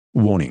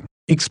Warning: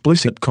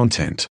 explicit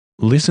content.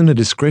 Listener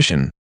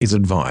discretion is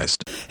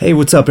advised. Hey,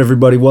 what's up,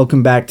 everybody?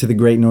 Welcome back to the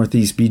Great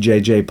Northeast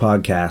BJJ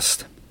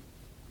podcast.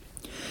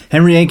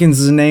 Henry Akins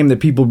is a name that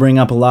people bring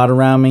up a lot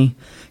around me.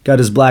 Got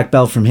his black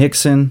belt from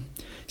Rickson.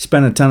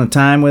 Spent a ton of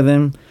time with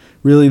him.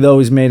 Really, though,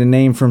 he's made a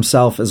name for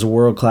himself as a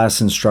world-class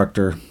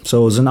instructor.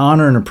 So it was an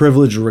honor and a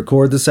privilege to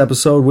record this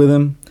episode with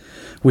him.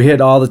 We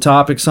hit all the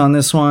topics on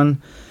this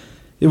one.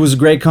 It was a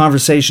great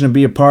conversation to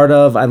be a part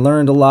of. I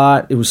learned a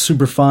lot. It was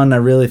super fun. I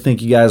really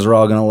think you guys are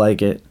all going to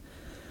like it.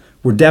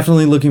 We're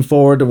definitely looking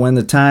forward to when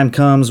the time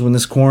comes when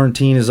this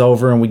quarantine is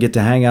over and we get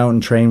to hang out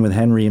and train with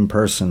Henry in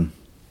person.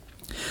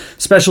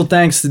 Special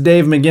thanks to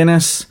Dave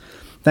McGinnis.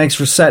 Thanks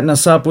for setting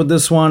us up with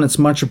this one. It's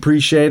much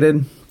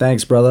appreciated.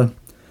 Thanks, brother.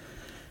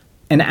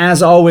 And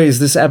as always,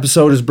 this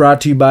episode is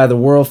brought to you by the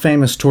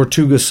world-famous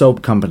Tortuga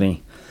Soap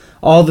Company.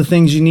 All the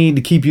things you need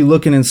to keep you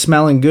looking and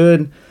smelling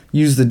good.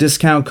 Use the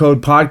discount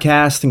code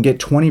podcast and get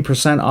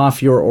 20%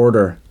 off your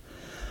order.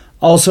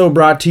 Also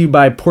brought to you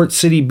by Port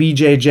City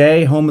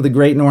BJJ, home of the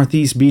Great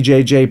Northeast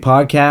BJJ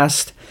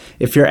podcast.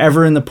 If you're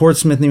ever in the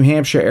Portsmouth, New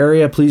Hampshire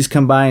area, please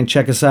come by and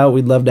check us out.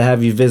 We'd love to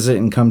have you visit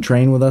and come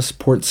train with us,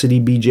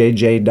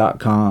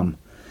 portcitybjj.com.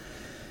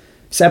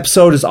 This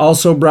episode is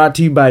also brought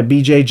to you by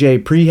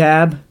BJJ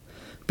Prehab.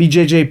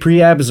 BJJ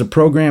Prehab is a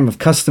program of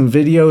custom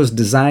videos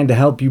designed to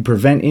help you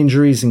prevent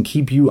injuries and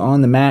keep you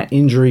on the mat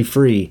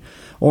injury-free,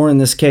 or in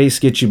this case,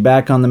 get you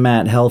back on the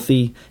mat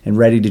healthy and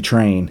ready to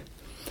train.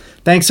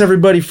 Thanks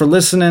everybody for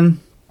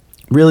listening.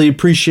 Really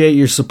appreciate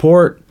your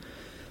support.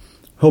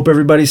 Hope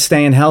everybody's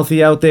staying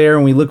healthy out there,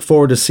 and we look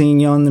forward to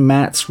seeing you on the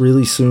mats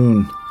really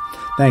soon.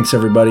 Thanks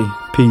everybody.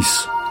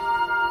 Peace.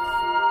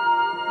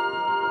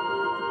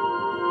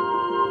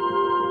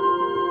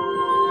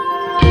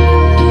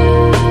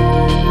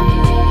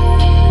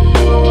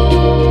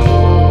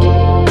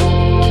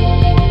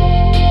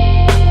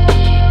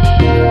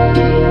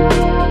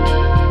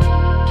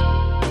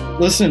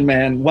 Listen,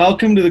 man,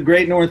 welcome to the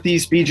Great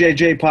Northeast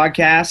BJJ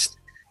podcast.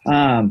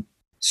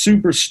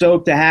 Super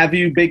stoked to have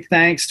you. Big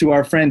thanks to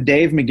our friend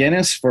Dave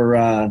McGinnis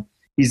for,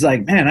 he's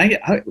like, man, you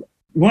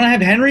want to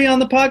have Henry on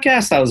the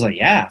podcast? I was like,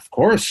 yeah, of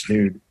course,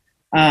 dude.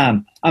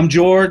 I'm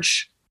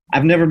George.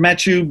 I've never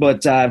met you,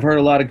 but I've heard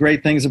a lot of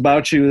great things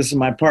about you. This is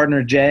my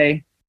partner,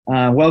 Jay.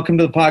 Welcome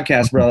to the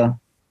podcast, brother.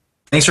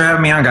 Thanks for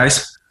having me on,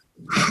 guys.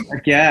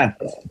 Heck yeah.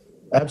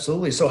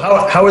 Absolutely. So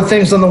how are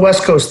things on the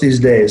West Coast these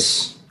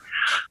days?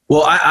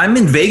 Well, I'm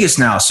in Vegas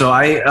now. So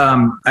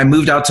I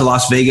moved out to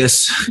Las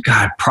Vegas,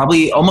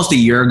 probably almost a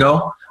year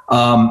ago.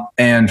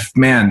 And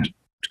man,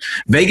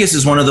 Vegas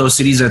is one of those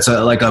cities that's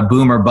like a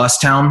boom or bust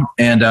town.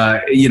 And,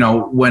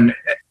 when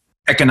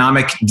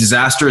economic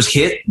disasters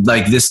hit,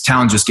 like this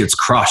town just gets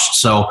crushed.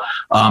 So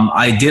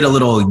I did a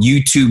little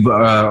YouTube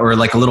or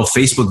like a little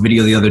Facebook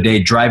video the other day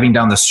driving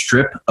down the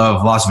strip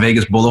of Las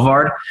Vegas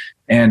Boulevard.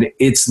 And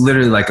it's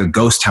literally like a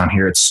ghost town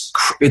here. It's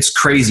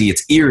crazy.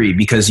 It's eerie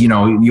because,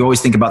 you always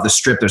think about the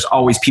strip. There's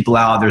always people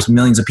out. There's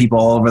millions of people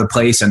all over the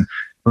place. And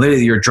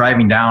literally you're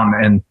driving down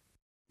and,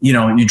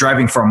 you're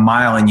driving for a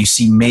mile and you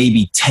see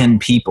maybe 10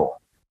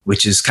 people,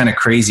 which is kind of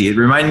crazy. It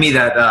reminded me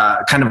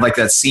that kind of like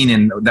that scene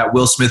in that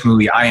Will Smith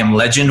movie, I Am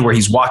Legend, where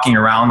he's walking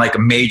around like a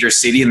major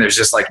city and there's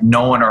just like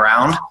no one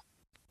around.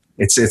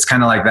 It's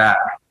kind of like that.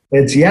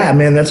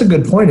 Man, that's a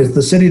good point. It's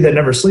the city that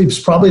never sleeps.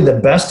 Probably the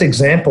best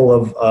example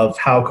of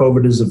how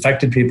COVID has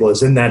affected people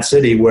is in that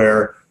city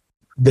where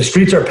the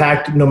streets are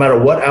packed no matter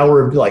what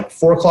hour, like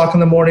 4 o'clock in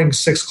the morning,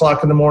 6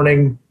 o'clock in the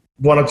morning,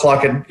 1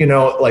 o'clock, and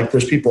like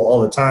there's people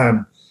all the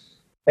time.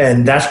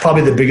 And that's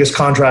probably the biggest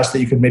contrast that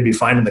you could maybe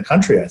find in the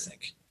country, I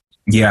think.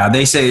 Yeah,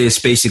 they say it's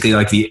basically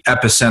like the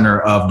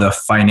epicenter of the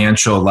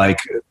financial, like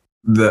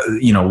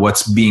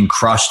what's being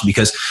crushed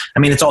because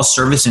it's all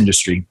service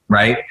industry,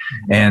 right?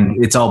 And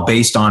it's all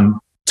based on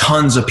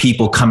tons of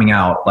people coming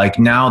out. Like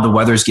now the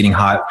weather's getting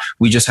hot.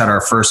 We just had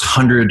our first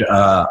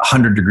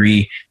 100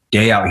 degree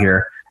day out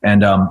here.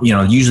 And,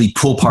 usually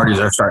pool parties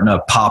are starting to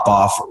pop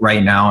off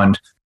right now and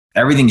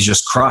everything's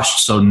just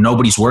crushed. So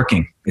nobody's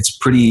working. It's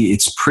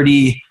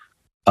pretty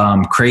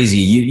crazy.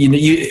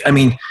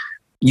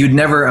 You'd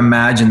never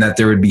imagine that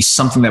there would be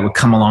something that would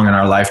come along in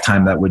our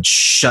lifetime that would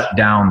shut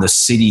down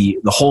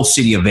the whole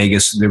city of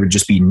Vegas. There would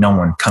just be no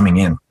one coming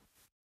in.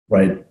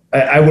 Right.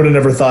 I would have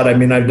never thought. I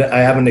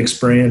haven't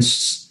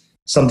experienced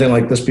something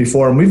like this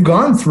before. And we've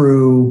gone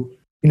through,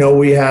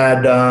 we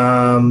had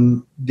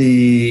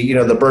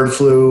the bird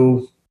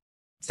flu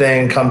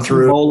thing come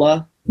through.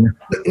 Ebola.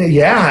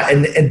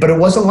 Yeah. But it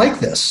wasn't like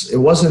this. It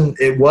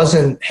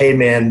wasn't, hey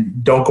man,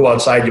 don't go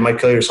outside. You might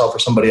kill yourself or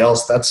somebody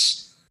else.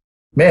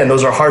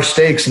 Those are harsh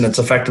stakes and it's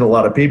affected a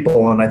lot of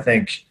people. And I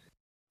think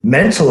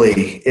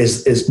mentally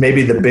is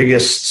maybe the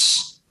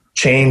biggest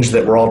change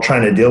that we're all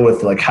trying to deal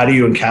with. Like, how do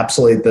you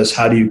encapsulate this?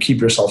 How do you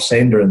keep yourself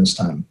sane during this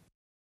time?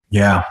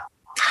 Yeah.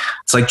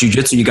 It's like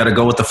jujitsu. You got to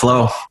go with the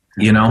flow,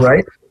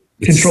 Right.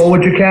 Control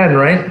what you can,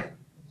 right?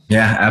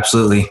 Yeah,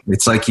 absolutely.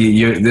 It's like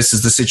this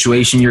is the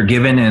situation you're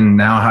given and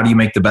now how do you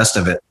make the best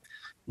of it?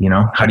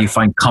 How do you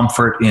find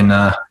comfort in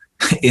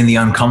the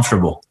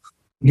uncomfortable?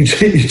 You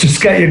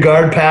just got your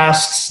guard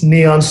passed,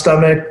 knee on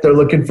stomach. They're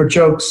looking for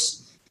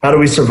chokes. How do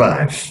we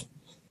survive?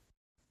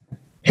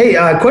 Hey,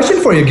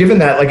 question for you. Given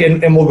that, like,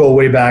 and we'll go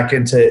way back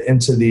into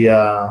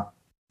the,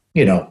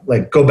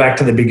 like go back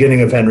to the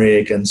beginning of Henry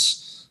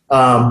Akins.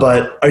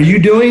 But are you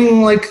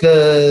doing like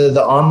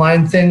the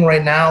online thing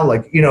right now?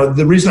 Like,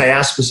 the reason I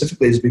ask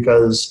specifically is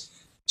because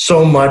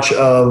so much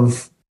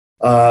of,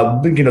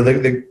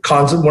 the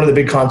concept, one of the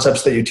big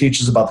concepts that you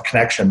teach is about the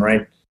connection,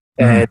 right?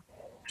 And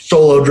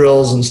solo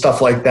drills and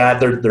stuff like that.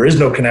 There is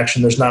no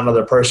connection. There's not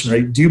another person,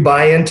 right? Do you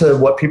buy into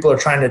what people are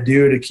trying to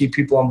do to keep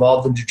people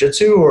involved in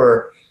jiu-jitsu,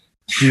 or?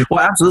 Well,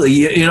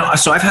 absolutely.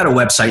 So I've had a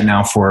website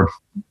now for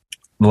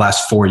the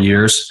last 4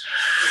 years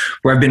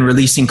where I've been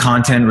releasing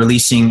content,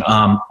 releasing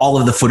all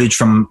of the footage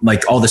from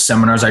like all the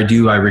seminars I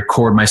do. I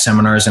record my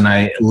seminars and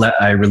I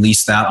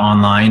release that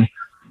online.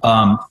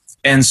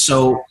 And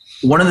so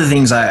one of the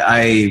things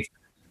I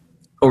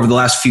over the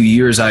last few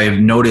years I've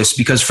noticed,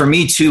 because for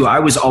me too, I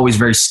was always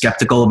very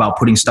skeptical about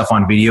putting stuff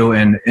on video,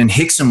 and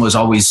Rickson was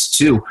always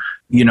too.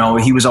 He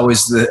was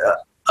always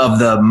of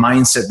the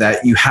mindset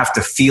that you have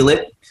to feel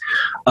it.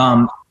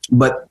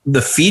 But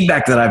the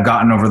feedback that I've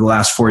gotten over the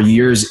last 4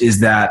 years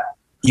is that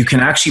you can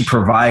actually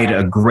provide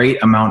a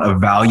great amount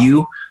of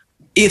value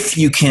if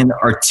you can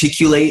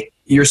articulate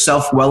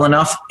yourself well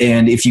enough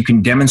and if you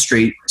can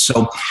demonstrate.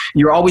 So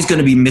you're always going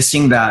to be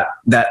missing that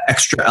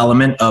extra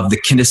element of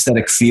the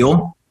kinesthetic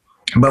feel.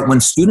 But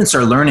when students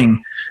are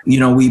learning,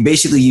 we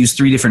basically use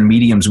 3 different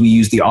mediums. We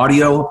use the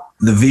audio,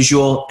 the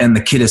visual, and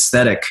the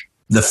kinesthetic,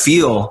 the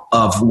feel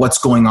of what's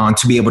going on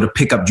to be able to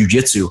pick up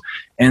jiu-jitsu.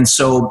 And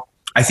so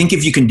I think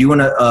if you can do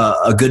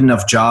a good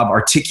enough job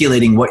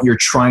articulating what you're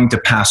trying to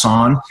pass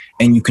on,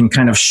 and you can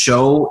kind of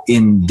show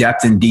in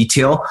depth and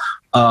detail,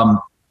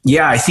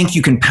 I think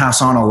you can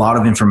pass on a lot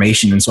of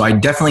information. And so I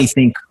definitely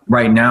think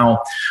right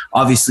now,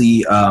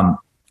 obviously,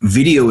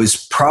 video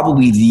is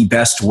probably the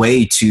best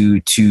way to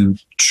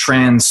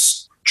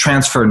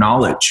transfer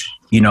knowledge,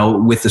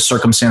 with the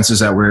circumstances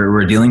that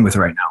we're dealing with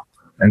right now.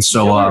 And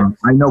so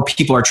I know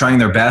people are trying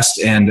their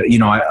best, and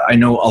I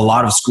know a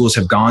lot of schools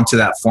have gone to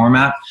that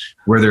format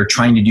where they're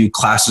trying to do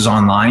classes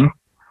online.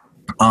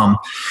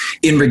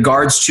 In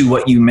regards to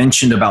what you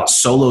mentioned about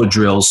solo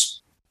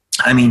drills,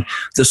 I mean,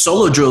 the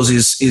solo drills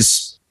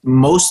is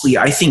mostly,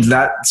 I think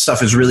that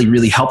stuff is really,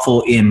 really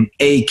helpful in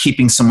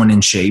keeping someone in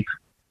shape,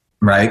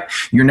 right?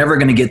 You're never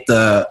going to get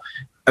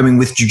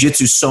with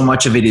jiu-jitsu, so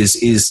much of it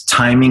is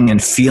timing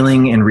and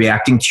feeling and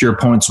reacting to your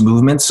opponent's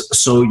movements.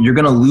 So you're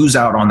going to lose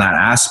out on that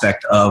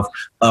aspect of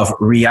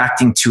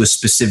reacting to a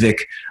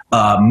specific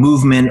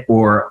movement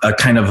or a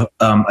kind of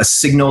a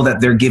signal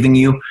that they're giving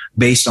you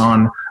based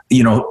on,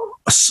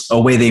 a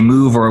way they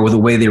move or the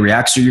way they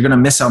react. So you're going to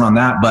miss out on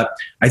that. But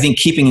I think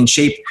keeping in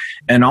shape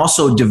and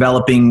also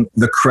developing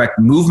the correct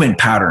movement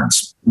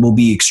patterns will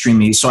be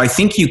extremely. So I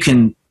think you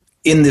can,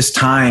 in this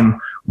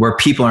time where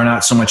people are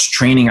not so much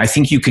training, I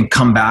think you can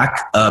come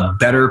back a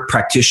better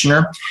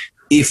practitioner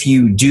if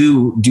you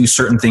do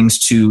certain things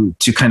to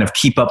kind of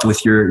keep up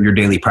with your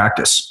daily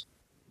practice.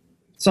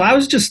 So I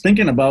was just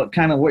thinking about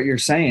kind of what you're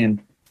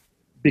saying,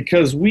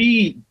 because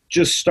we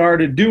just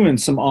started doing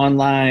some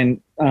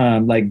online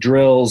like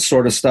drills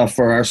sort of stuff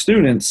for our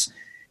students.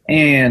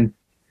 And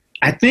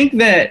I think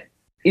that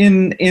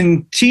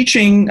in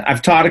teaching,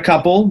 I've taught a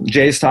couple,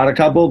 Jay's taught a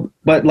couple,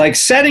 but like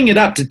setting it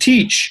up to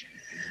teach,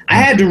 I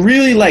had to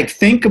really like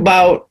think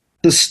about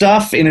the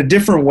stuff in a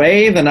different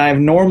way than I've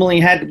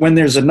normally had when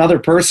there's another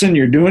person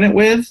you're doing it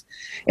with.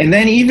 And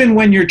then even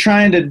when you're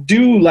trying to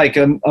do like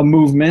a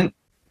movement,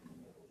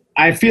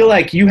 I feel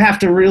like you have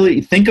to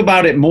really think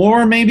about it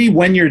more maybe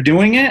when you're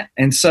doing it.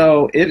 And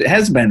so it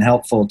has been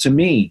helpful to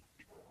me.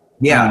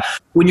 Yeah.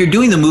 When you're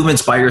doing the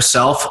movements by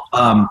yourself,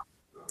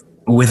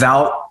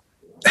 without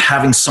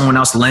having someone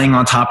else laying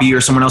on top of you or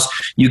someone else,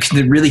 you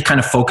can really kind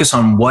of focus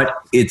on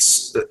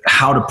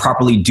how to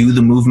properly do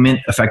the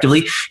movement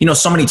effectively.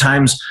 So many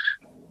times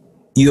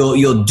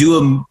you'll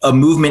do a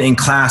movement in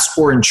class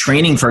or in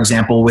training, for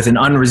example, with an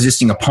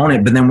unresisting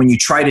opponent. But then when you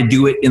try to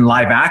do it in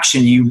live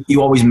action,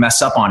 you always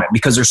mess up on it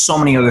because there's so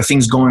many other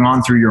things going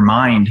on through your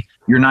mind.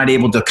 You're not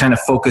able to kind of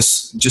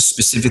focus just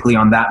specifically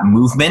on that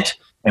movement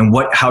and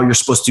how you're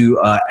supposed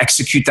to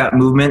execute that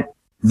movement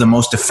the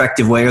most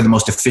effective way or the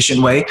most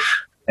efficient way.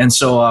 And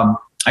so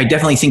I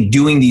definitely think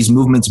doing these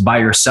movements by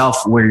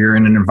yourself where you're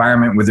in an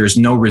environment where there's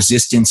no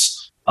resistance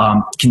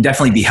can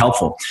definitely be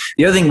helpful.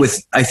 The other thing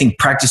with, I think,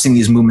 practicing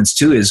these movements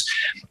too is,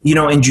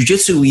 in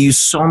jiu-jitsu, we use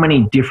so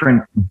many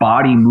different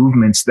body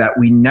movements that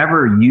we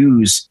never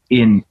use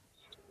in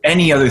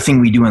any other thing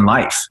we do in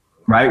life,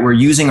 right? We're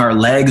using our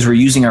legs, we're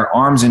using our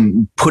arms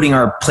and putting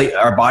our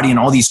body in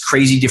all these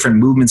crazy different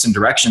movements and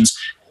directions.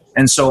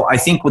 And so I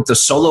think with the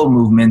solo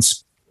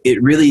movements,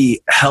 it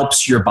really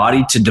helps your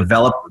body to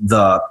develop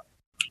the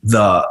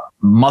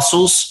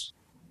muscles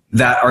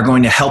that are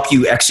going to help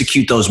you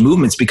execute those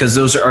movements, because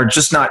those are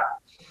just not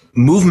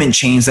movement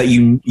chains that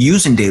you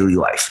use in daily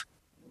life.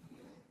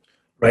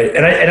 Right.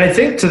 And I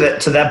think to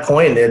that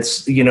point,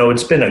 it's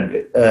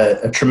been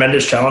a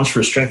tremendous challenge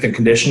for strength and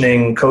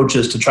conditioning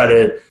coaches to try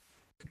to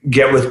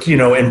get with,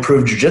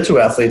 improved jiu-jitsu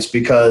athletes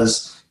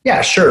because,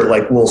 yeah, sure,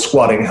 like will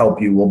squatting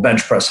help you? Will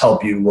bench press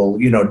help you? Will,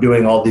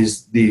 doing all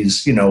these, the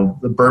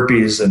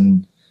burpees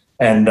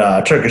and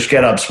Turkish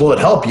get-ups, will it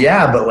help?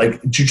 Yeah, but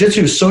like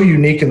jiu-jitsu is so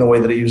unique in the way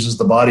that it uses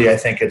the body. I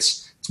think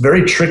it's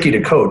very tricky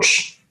to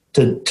coach,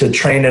 to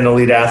train an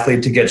elite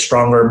athlete to get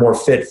stronger, more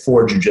fit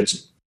for jiu-jitsu.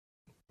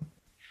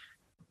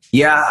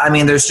 Yeah, I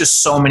mean, there's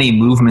just so many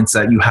movements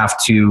that you have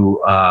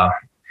to,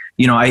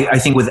 I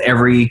think with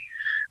every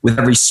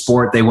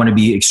sport, they want to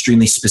be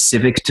extremely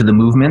specific to the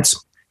movements.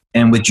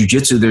 And with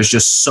jiu-jitsu, there's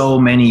just so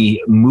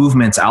many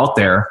movements out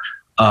there.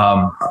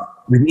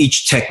 With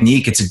each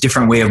technique, it's a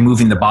different way of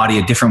moving the body,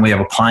 a different way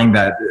of applying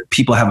that.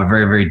 People have a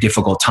very, very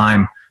difficult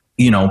time.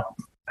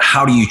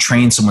 How do you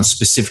train someone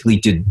specifically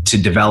to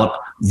develop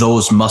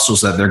those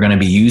muscles that they're going to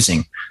be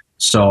using?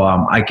 So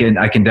I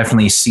can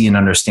definitely see and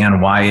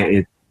understand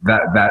why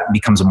that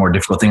becomes a more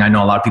difficult thing. I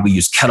know a lot of people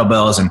use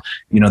kettlebells, and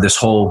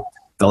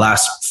the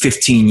last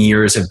 15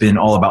 years have been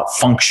all about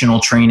functional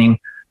training.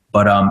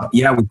 But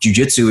with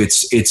jiu-jitsu,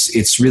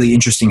 it's really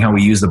interesting how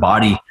we use the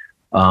body.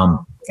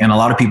 And a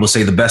lot of people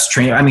say the best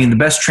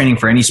training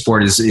for any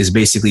sport is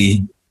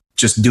basically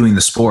just doing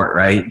the sport,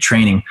 right?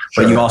 Training.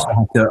 Sure. But you also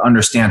have to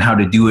understand how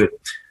to do it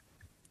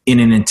in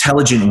an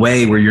intelligent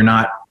way where you're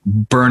not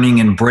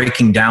burning and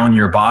breaking down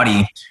your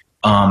body.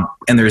 And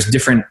there's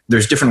different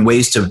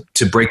ways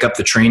to break up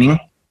the training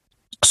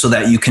so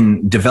that you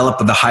can develop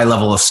the high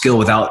level of skill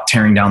without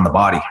tearing down the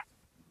body.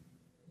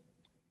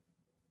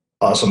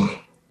 Awesome.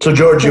 So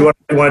George, you want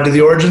to do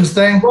the origins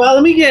thing? Well,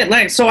 let me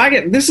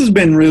this has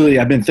been really,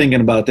 I've been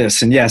thinking about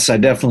this, and yes,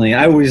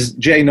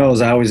 Jay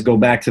knows I always go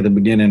back to the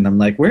beginning. I'm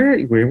like,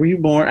 where were you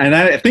born? And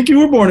I think you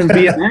were born in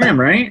Vietnam,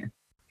 right?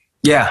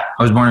 Yeah,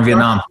 I was born in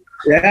Vietnam.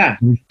 Yeah,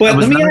 but I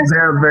was not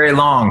there very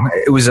long.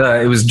 It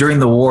was during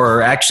the war,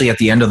 or actually at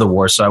the end of the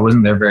war, so I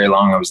wasn't there very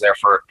long. I was there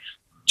for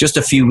just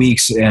a few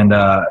weeks, and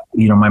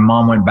my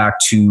mom went back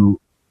to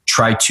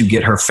try to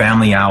get her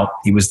family out.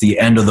 It was the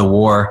end of the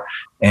war,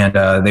 and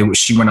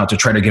she went out to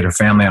try to get her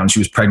family out, and she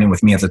was pregnant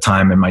with me at the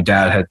time, and my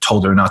dad had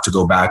told her not to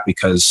go back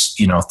because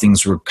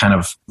things were kind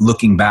of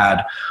looking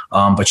bad,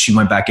 but she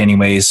went back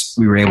anyways.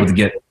 We were able to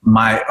get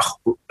her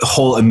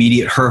whole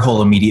immediate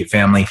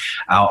family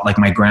out, like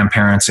my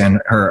grandparents and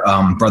her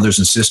brothers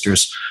and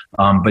sisters,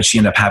 but she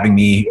ended up having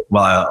me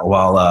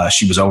while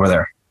she was over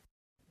there.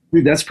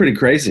 Dude, that's pretty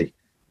crazy.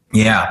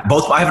 Yeah,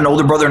 I have an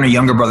older brother and a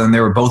younger brother, and they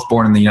were both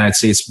born in the United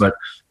States, but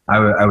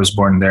I was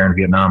born there in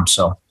Vietnam.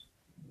 So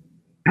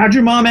how'd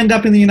your mom end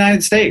up in the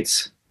United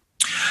States?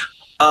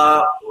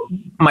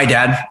 My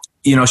dad,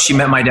 she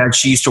met my dad.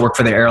 She used to work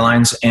for the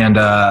airlines, and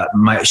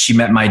she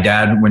met my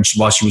dad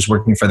while she was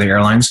working for the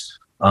airlines.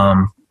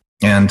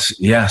 And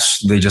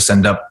yes, they just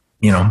end up,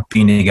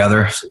 being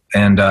together.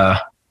 And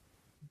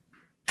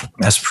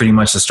that's pretty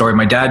much the story.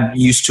 My dad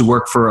used to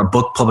work for a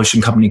book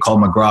publishing company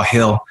called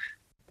McGraw-Hill.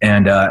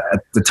 And at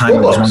the time,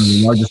 it was one of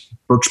the largest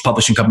book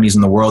publishing companies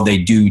in the world. They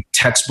do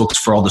textbooks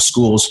for all the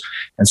schools.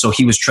 And so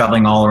he was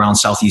traveling all around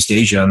Southeast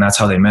Asia, and that's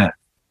how they met.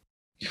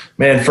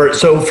 Man,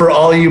 for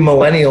all you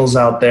millennials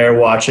out there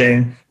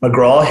watching,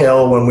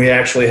 McGraw-Hill, when we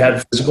actually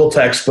had physical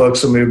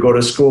textbooks and we would go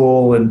to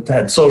school and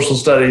had social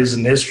studies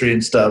and history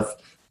and stuff,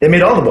 they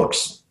made all the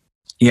books.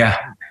 Yeah.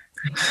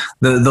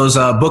 Those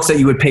books that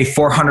you would pay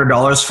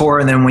 $400 for,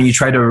 and then when you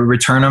try to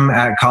return them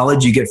at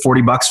college, you get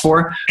 $40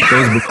 for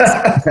those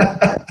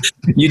books.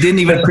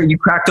 You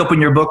cracked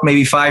open your book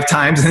maybe 5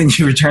 times, and then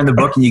you return the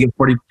book and you get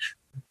 40.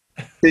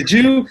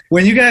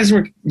 When you guys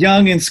were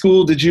young in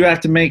school, did you have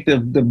to make the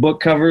book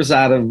covers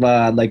out of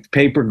like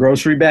paper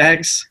grocery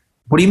bags?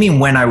 What do you mean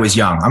when I was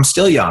young? I'm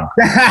still young.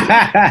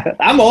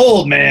 I'm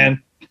old,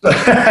 man.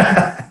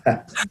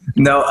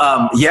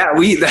 No,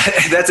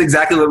 that's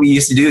exactly what we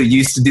used to do. We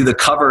used to do the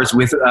covers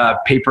with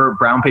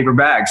brown paper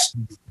bags.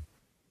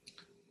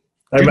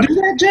 Did you do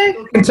that, Jay?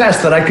 I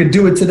contest that I could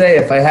do it today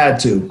if I had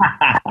to.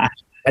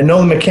 I know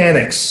the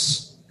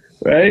mechanics.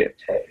 Right.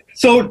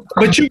 So,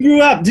 but did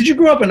you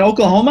grow up in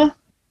Oklahoma?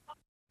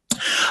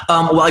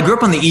 Well, I grew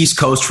up on the East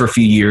Coast for a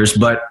few years,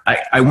 but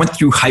I went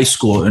through high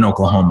school in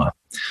Oklahoma.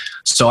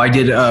 So I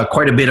did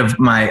quite a bit of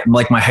my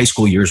high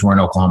school years were in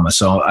Oklahoma.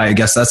 So I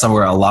guess that's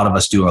where a lot of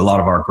us do a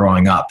lot of our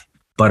growing up.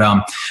 But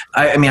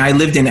I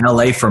lived in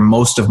LA for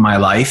most of my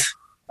life.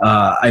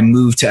 I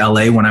moved to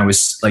LA when I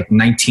was like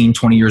 19,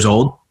 20 years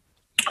old.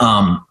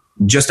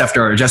 Just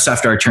after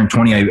I turned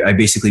 20, I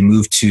basically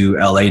moved to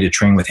LA to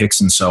train with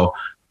Rickson. So,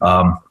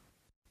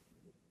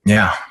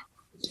 yeah.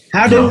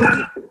 How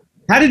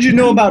did you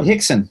know about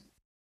Rickson?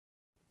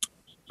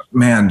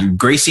 Man,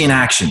 Gracie in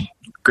Action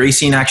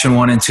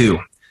 1 and 2.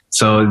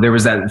 So there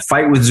was that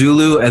fight with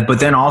Zulu, but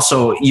then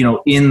also,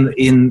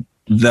 in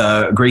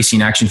the Gracie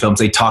in Action films,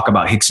 they talk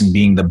about Rickson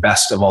being the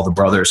best of all the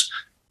brothers.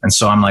 And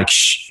so I'm like,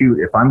 shoot,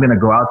 if I'm going to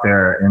go out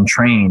there and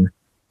train,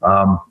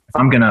 if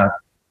I'm going to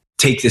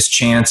take this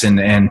chance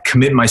and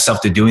commit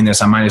myself to doing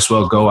this, I might as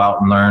well go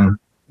out and learn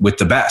with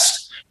the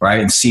best,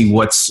 right? And see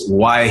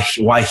why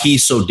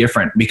he's so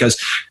different.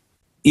 Because,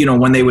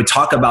 when they would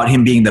talk about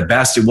him being the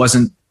best, it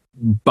wasn't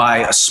by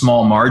a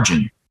small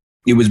margin.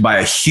 it was by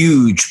a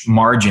huge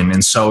margin.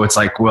 And so it's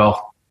like,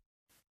 well,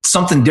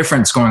 something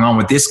different's going on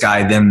with this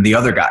guy than the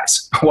other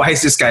guys. Why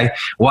is this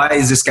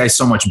guy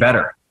so much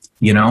better?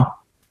 You know?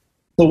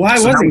 So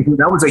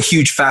that was a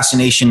huge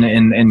fascination,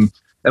 and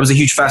that was a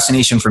huge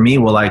fascination for me.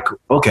 Well, like,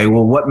 okay,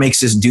 well, what makes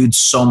this dude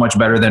so much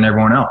better than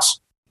everyone else?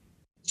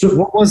 So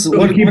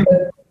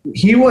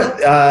he was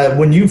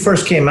when you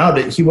first came out,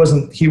 he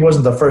wasn't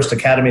the first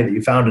academy that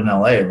you found in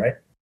LA, right?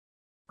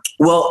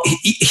 Well,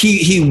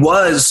 he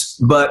was,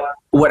 but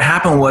what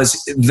happened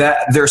was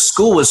that their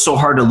school was so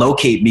hard to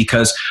locate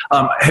because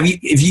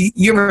if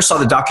you ever saw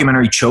the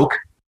documentary Choke?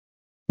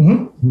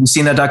 Mm-hmm. Have you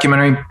seen that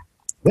documentary?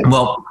 Yeah.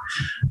 Well,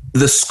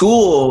 the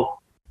school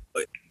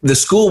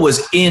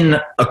was in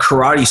a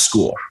karate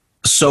school.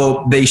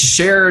 So they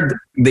shared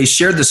the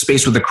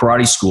space with the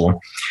karate school.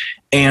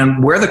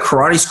 And where the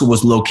karate school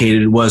was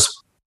located was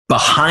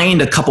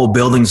behind a couple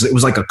buildings. It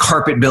was like a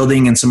carpet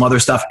building and some other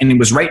stuff. And it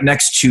was right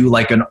next to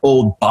like an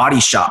old body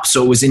shop.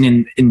 So it was in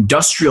an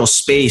industrial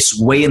space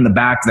way in the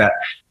back that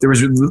there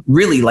was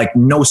really like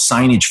no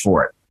signage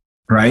for it.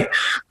 Right.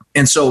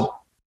 And so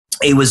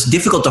it was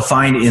difficult to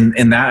find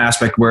in that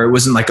aspect where it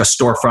wasn't like a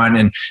storefront.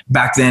 And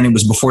back then it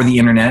was before the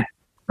internet.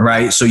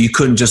 Right. So you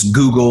couldn't just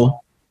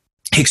Google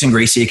Rickson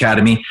Gracie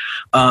Academy.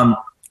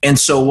 And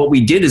so what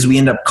we did is we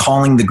ended up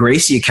calling the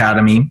Gracie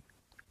Academy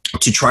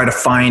to try to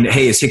find,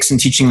 hey, is Rickson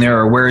teaching there,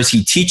 or where is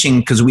he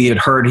teaching? Because we had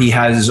heard he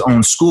has his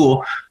own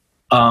school,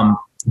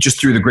 just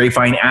through the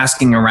grapevine,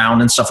 asking around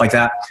and stuff like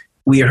that.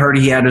 We had heard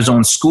he had his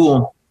own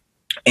school,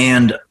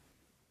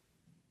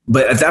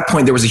 but at that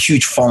point there was a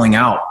huge falling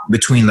out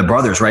between the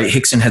brothers, right?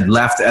 Rickson had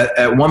left.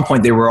 At one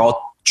point they were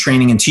all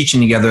training and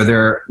teaching together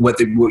there, what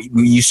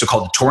we used to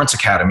call the Torrance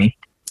Academy,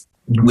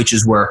 which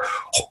was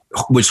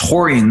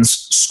Horian's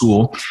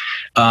school.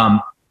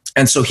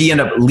 And so he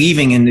ended up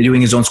leaving and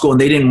doing his own school, and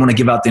they didn't want to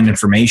give out the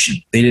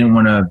information. They didn't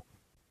want to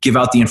give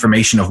out the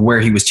information of where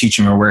he was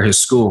teaching or where his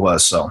school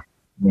was. So,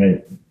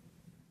 right.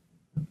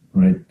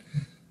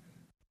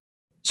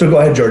 So go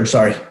ahead, George.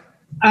 Sorry.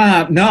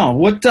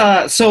 No.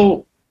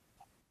 So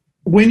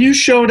when you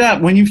showed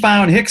up, when you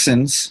found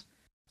Rickson's,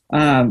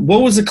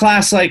 what was the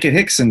class like at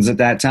Rickson's at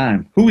that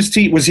time? Who was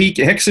he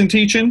Rickson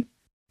teaching?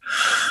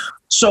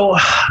 So,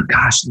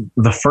 gosh,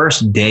 the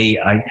first day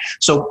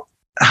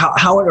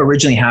how it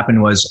originally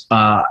happened was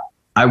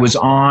I was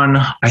on,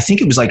 I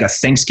think it was like a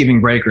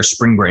Thanksgiving break or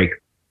spring break,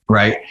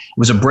 right? It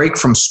was a break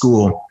from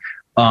school.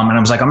 And I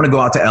was like, I'm going to go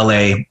out to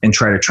LA and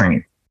try to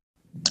train.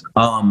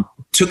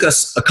 Took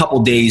us a couple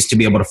days to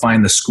be able to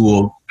find the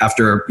school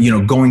after,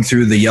 going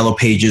through the yellow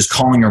pages,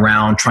 calling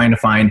around, trying to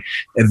find.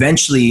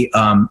 Eventually,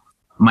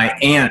 my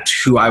aunt,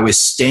 who I was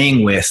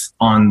staying with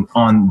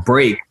on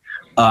break,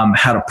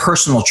 had a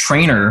personal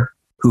trainer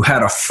who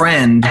had a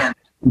friend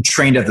who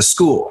trained at the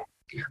school.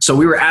 So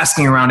we were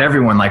asking around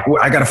everyone, like,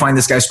 I got to find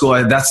this guy's school.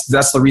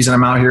 That's the reason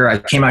I'm out here. I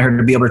came out here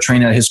to be able to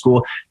train at his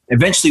school.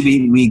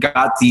 Eventually we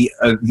got the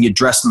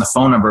address and the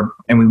phone number,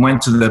 and we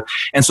went to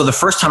and so the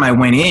first time I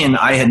went in,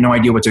 I had no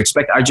idea what to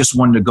expect. I just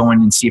wanted to go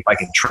in and see if I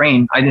could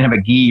train. I didn't have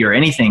a gi or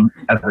anything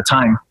at the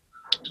time.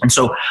 And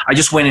so I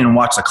just went in and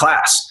watched the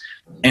class.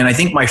 And I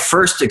think my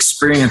first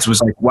experience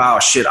was like, wow,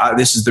 shit,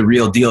 this is the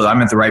real deal.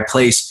 I'm at the right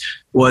place.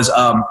 Was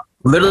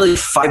literally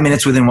 5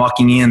 minutes within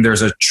walking in,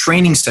 there's a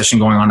training session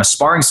going on, a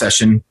sparring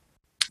session.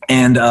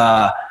 And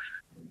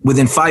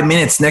within 5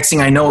 minutes, next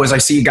thing I know is I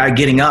see a guy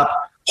getting up,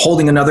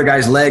 holding another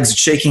guy's legs,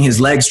 shaking his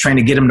legs, trying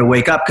to get him to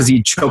wake up because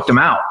he choked him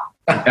out.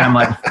 And I'm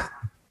like,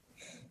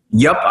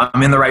 yep,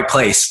 I'm in the right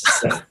place.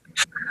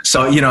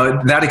 So,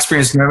 that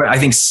experience, I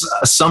think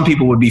some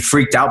people would be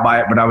freaked out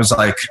by it, but I was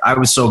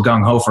so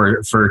gung-ho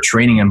for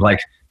training. And like,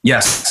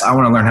 yes, I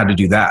want to learn how to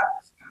do that.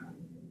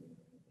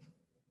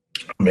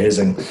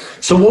 Amazing.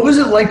 So what was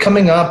it like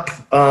coming up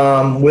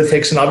with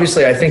Rickson?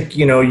 Obviously, I think,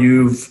 your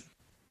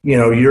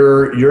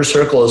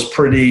circle is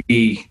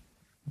pretty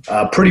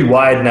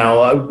wide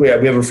now. We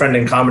have a friend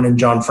in common in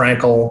John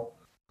Frankel.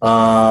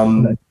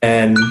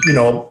 And,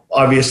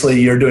 obviously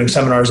you're doing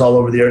seminars all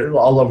over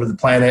the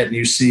planet,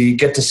 and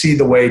get to see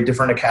the way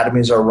different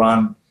academies are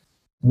run.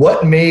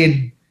 What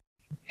made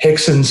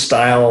Rickson's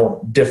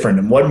style different,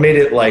 and what made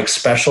it like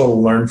special to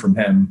learn from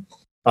him?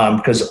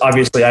 Because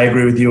obviously I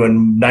agree with you,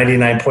 and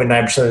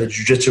 99.9% of the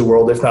jiu-jitsu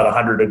world, if not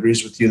 100,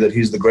 agrees with you that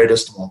he's the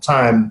greatest of all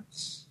time.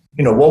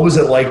 What was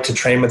it like to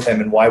train with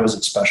him, and why was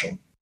it special?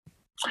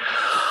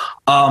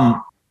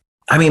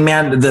 I mean,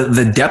 man,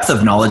 the depth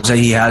of knowledge that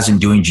he has in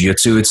doing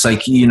jiu-jitsu, it's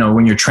like,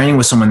 when you're training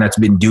with someone that's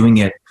been doing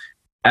it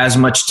as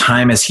much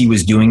time as he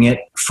was doing it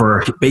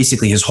for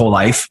basically his whole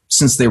life,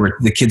 since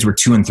the kids were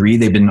 2 and 3,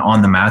 they've been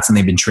on the mats and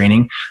they've been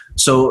training.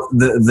 So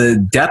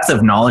the depth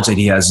of knowledge that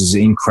he has is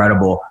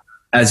incredible,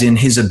 as in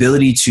his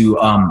ability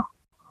to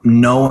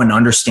know and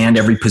understand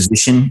every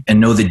position and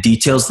know the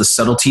details, the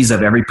subtleties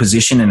of every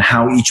position and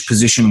how each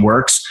position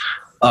works.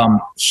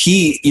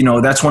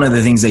 That's one of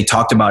the things they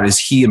talked about is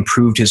he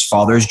improved his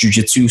father's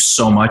jiu-jitsu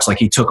so much. Like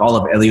he took all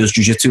of Elio's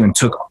jiu-jitsu and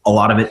took a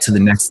lot of it to the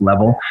next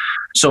level.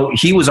 So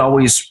he was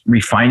always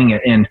refining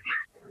it. And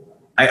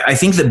I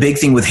think the big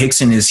thing with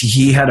Rickson is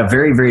he had a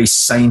very, very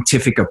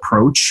scientific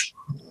approach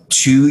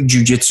to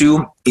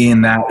jiu-jitsu,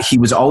 in that he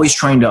was always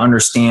trying to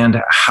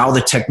understand how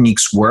the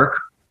techniques work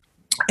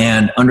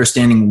and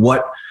understanding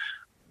what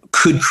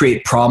could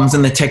create problems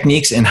in the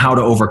techniques and how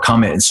to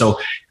overcome it. And so,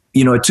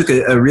 it took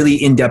a really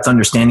in-depth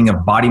understanding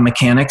of body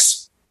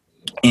mechanics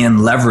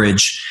and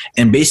leverage,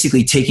 and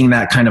basically taking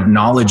that kind of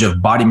knowledge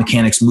of body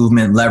mechanics,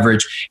 movement,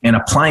 leverage, and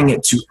applying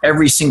it to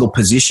every single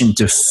position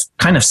to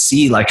kind of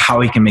see like how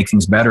he can make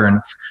things better.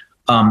 And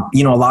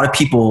a lot of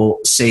people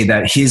say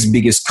that his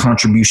biggest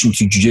contribution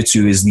to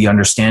jiu-jitsu is the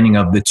understanding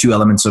of the two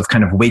elements of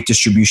kind of weight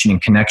distribution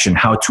and connection,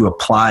 how to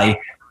apply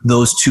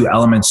those two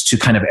elements to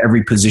kind of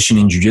every position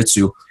in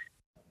jiu-jitsu.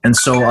 And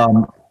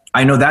so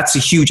I know that's a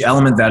huge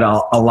element that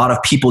a lot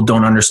of people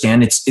don't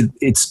understand.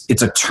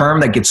 It's a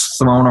term that gets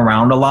thrown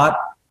around a lot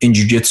in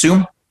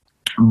jiu-jitsu,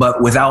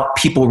 but without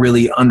people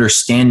really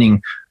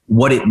understanding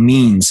what it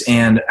means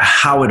and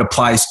how it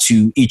applies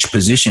to each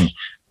position.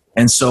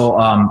 And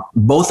so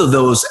both of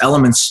those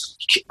elements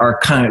are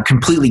kind of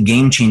completely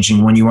game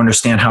changing when you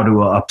understand how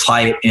to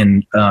apply it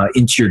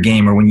into your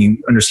game, or when you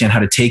understand how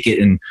to take it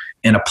and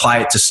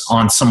apply it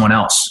on someone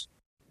else.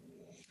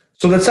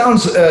 So that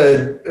sounds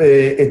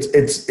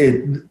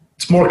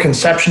it's more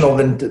conceptual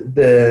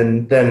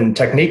than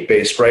technique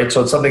based, right?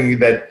 So it's something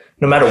that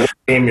no matter what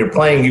game you're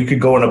playing, you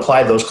could go and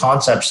apply those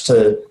concepts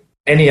to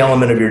any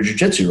element of your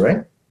jiu-jitsu,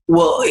 right?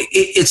 Well,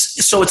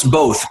 it's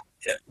both.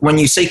 When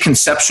you say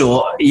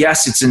conceptual,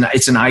 yes,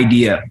 it's an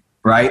idea,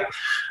 right?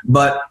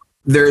 But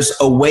there's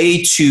a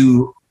way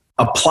to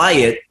apply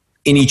it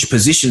in each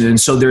position. And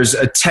so there's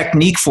a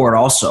technique for it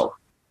also.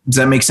 Does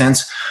that make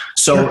sense?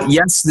 So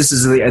yes, this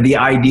is the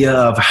idea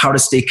of how to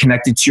stay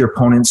connected to your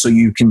opponent so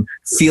you can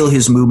feel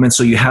his movement,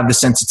 so you have the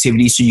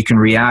sensitivity, so you can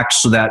react,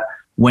 so that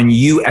when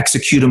you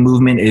execute a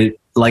movement, it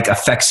like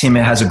affects him,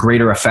 it has a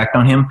greater effect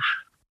on him.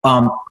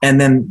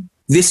 And then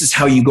this is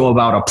how you go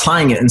about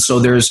applying it. And so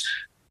there's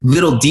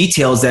little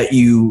details that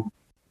you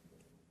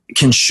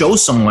can show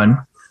someone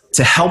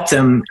to help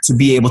them to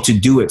be able to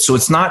do it. So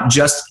it's not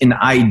just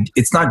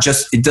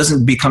it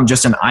doesn't become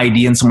just an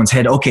idea in someone's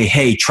head. Okay,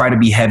 hey, try to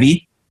be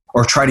heavy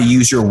or try to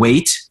use your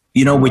weight,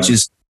 which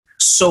is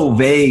so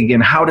vague.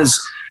 And how does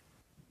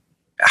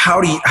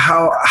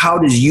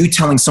you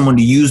telling someone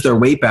to use their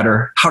weight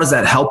better, how does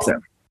that help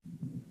them?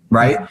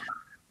 Right?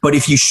 But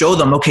if you show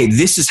them, okay,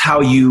 this is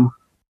how you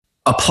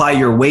apply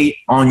your weight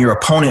on your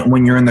opponent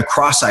when you're in the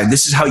cross side.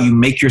 This is how you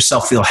make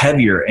yourself feel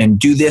heavier, and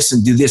do this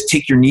and do this.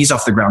 Take your knees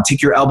off the ground.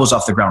 Take your elbows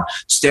off the ground.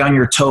 Stay on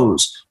your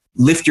toes.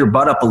 Lift your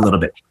butt up a little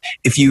bit.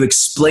 If you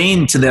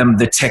explain to them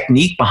the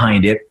technique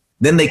behind it,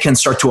 then they can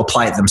start to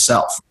apply it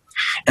themselves.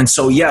 And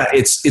so, yeah,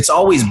 it's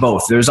always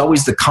both. There's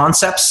always the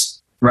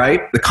concepts,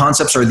 right? The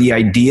concepts are the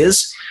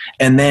ideas.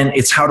 And then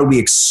it's how do we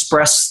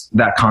express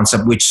that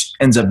concept, which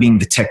ends up being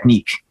the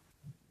technique.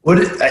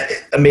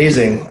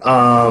 Amazing.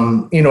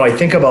 I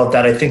think about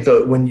that. I think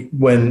that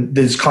when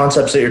these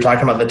concepts that you're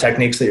talking about, the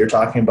techniques that you're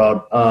talking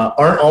about,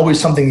 aren't always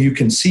something you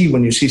can see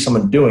when you see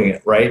someone doing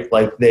it, right?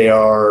 Like they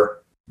are,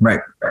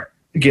 right.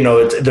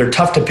 They're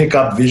tough to pick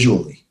up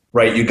visually,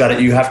 right?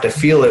 You have to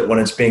feel it when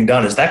it's being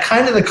done. Is that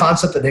kind of the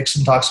concept that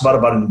Rickson talks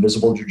about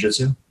invisible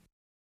jiu-jitsu?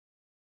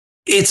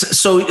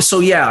 It's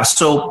yeah.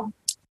 So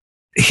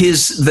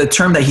the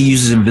term that he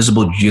uses,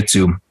 invisible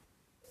jiu-jitsu,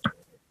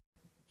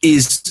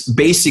 is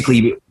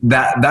basically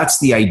that's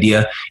the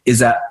idea, is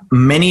that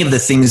many of the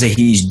things that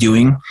he's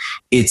doing,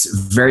 it's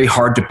very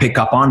hard to pick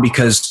up on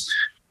because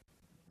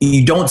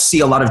you don't see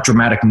a lot of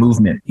dramatic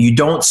movement. You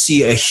don't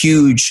see a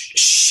huge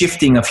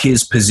shifting of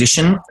his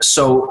position.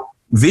 So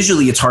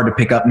visually it's hard to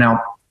pick up.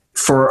 Now,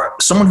 for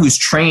someone who's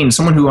trained,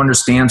 someone who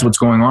understands what's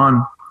going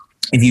on,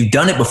 if you've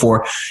done it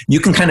before, you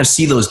can kind of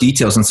see those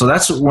details. And so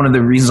that's one of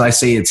the reasons I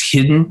say it's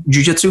hidden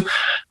jiu-jitsu.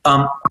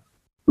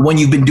 When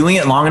you've been doing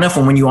it long enough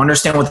and when you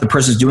understand what the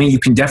person's doing, you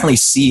can definitely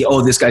see,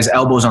 oh, this guy's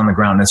elbow's on the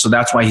ground. And so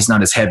that's why he's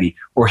not as heavy,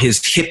 or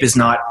his hip is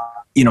not,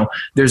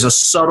 there's a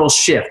subtle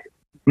shift.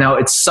 Now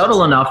it's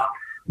subtle enough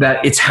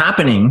that it's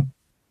happening,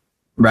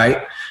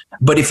 right?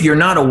 But if you're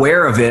not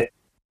aware of it,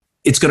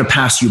 it's going to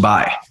pass you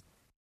by.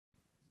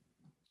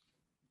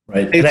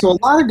 Right. Hey, so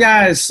a lot of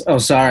guys, a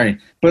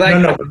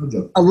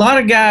lot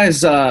of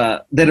guys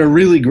that are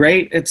really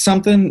great at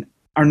something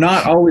are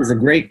not always a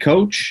great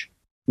coach,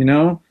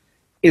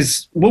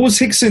 What was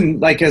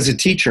Rickson like as a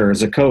teacher,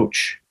 as a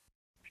coach?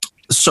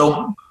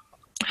 So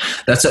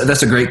that's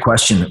a great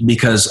question,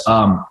 because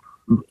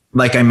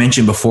like I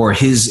mentioned before,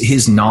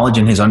 his knowledge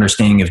and his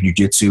understanding of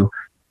jiu-jitsu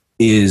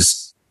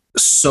is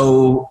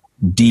so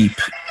deep.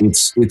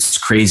 It's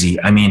crazy.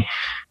 I mean,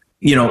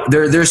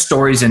 there's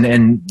stories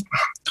and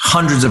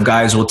hundreds of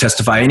guys will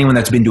testify. Anyone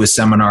that's been to a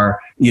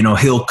seminar,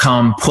 he'll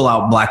come pull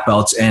out black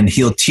belts and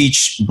he'll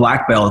teach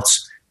black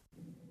belts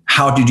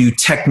how to do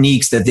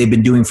techniques that they've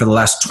been doing for the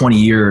last 20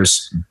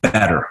 years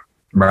better,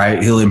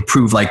 right? He'll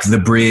improve like the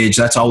bridge.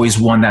 That's always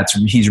one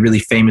he's really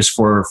famous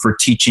for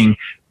reteaching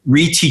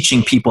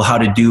people how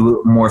to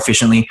do more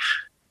efficiently.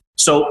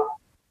 So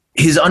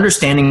his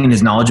understanding and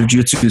his knowledge of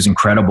jiu-jitsu is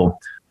incredible.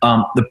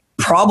 The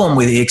problem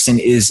with Rickson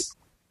is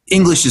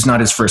English is not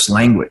his first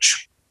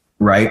language,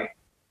 right?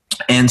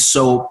 And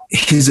so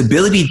his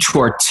ability to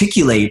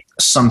articulate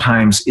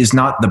sometimes is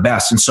not the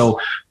best. And so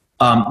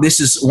this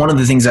is one of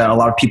the things that a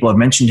lot of people have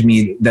mentioned to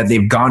me, that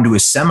they've gone to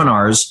his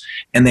seminars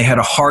and they had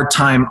a hard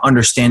time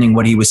understanding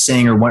what he was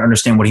saying or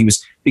understand what he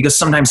was, because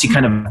sometimes he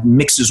kind of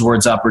mixes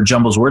words up or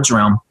jumbles words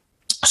around.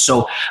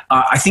 So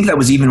I think that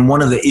was even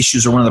one of the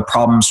issues or one of the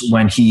problems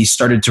when he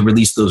started to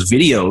release those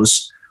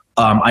videos.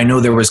 I know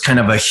there was kind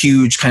of a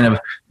huge kind of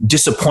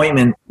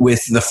disappointment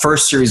with the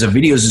first series of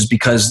videos, is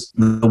because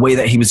the way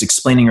that he was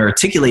explaining or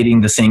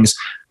articulating the things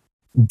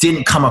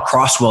didn't come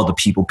across well to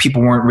people.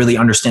 People weren't really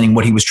understanding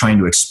what he was trying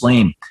to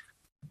explain.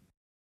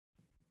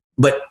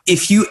 But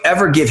if you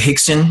ever give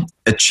Rickson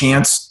a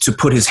chance to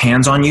put his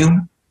hands on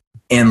you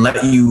and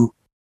let you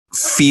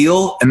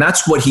feel, and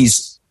that's what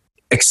he's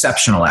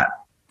exceptional at.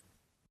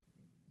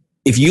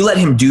 If you let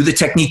him do the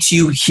technique to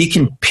you, he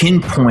can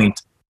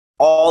pinpoint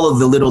all of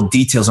the little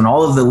details and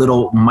all of the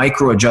little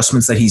micro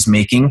adjustments that he's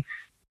making.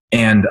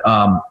 And,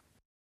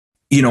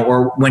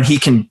 or when he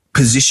can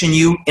position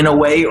you in a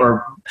way,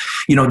 or,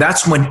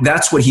 that's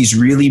what he's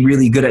really,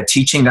 really good at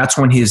teaching. That's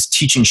when his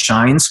teaching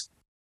shines,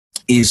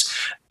 is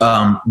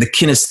the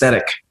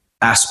kinesthetic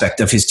aspect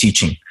of his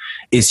teaching.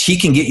 Is he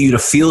can get you to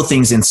feel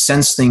things and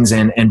sense things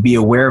and be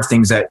aware of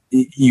things that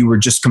you were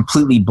just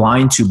completely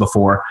blind to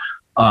before.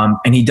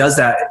 And he does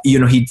that,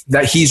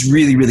 he's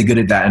really, really good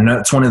at that. And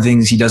that's one of the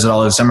things he does at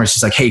all of his seminars.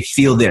 He's like, hey,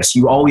 feel this.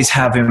 You always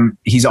have him.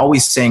 He's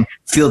always saying,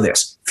 feel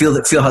this, feel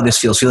how this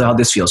feels, feel how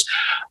this feels.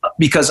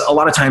 Because a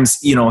lot of times,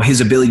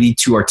 his ability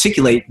to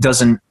articulate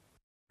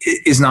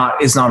is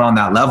not on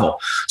that level.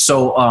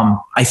 So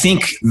I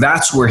think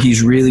that's where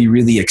he's really,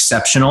 really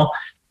exceptional.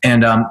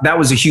 And that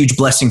was a huge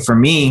blessing for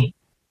me,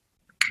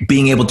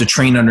 being able to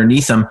train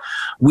underneath him.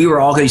 We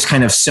were all these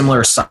kind of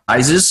similar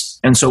sizes.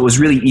 And so it was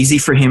really easy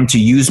for him to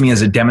use me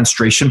as a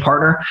demonstration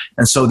partner.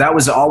 And so that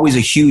was always a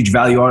huge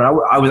value.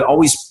 I would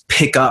always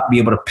be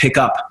able to pick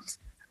up,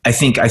 I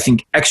think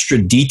extra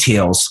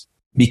details,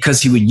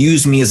 because he would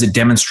use me as a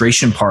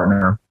demonstration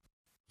partner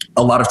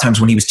a lot of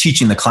times when he was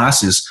teaching the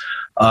classes,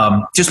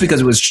 just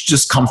because it was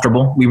just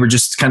comfortable. We were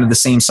just kind of the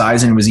same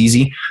size and it was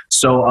easy.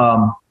 So,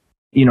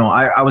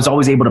 I was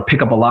always able to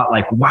pick up a lot,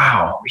 like,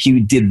 wow, he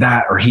did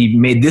that, or he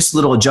made this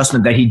little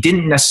adjustment that he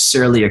didn't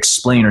necessarily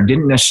explain or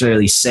didn't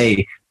necessarily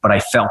say, but I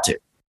felt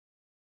it.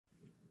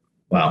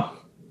 Wow.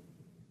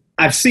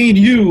 I've seen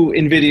you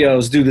in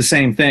videos do the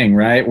same thing,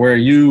 right? Where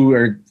you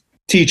are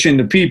teaching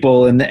to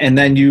people and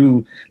then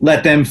you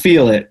let them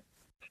feel it.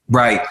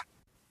 Right.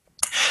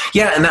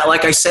 Yeah. And that,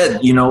 like I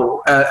said,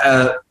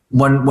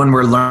 when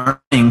we're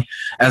learning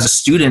as a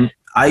student,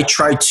 I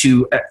try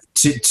to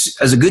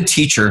as a good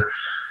teacher,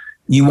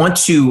 you want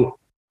to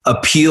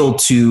appeal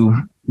to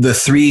the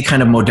three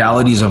kind of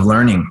modalities of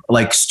learning.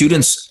 Like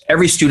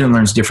every student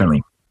learns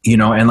differently,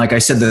 and like I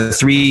said, the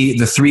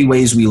three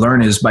ways we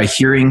learn is by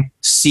hearing,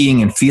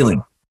 seeing, and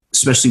feeling,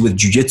 especially with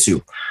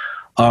jiu-jitsu.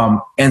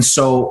 And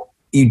so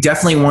you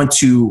definitely want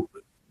to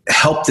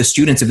help the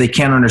students. If they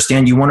can't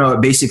understand, you want to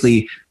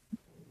basically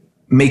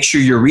make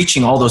sure you're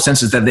reaching all those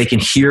senses, that they can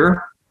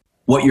hear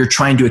what you're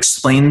trying to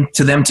explain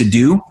to them to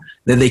do,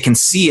 that they can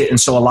see it. And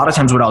so a lot of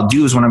times what I'll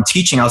do is when I'm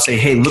teaching, I'll say,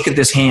 hey, look at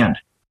this hand.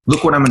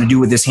 Look what I'm going to do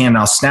with this hand. And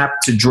I'll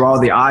snap to draw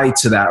the eye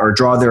to that, or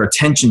draw their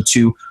attention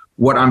to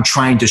what I'm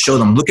trying to show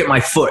them. Look at my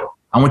foot.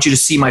 I want you to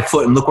see my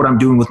foot and look what I'm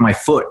doing with my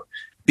foot.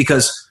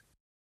 Because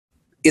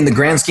in the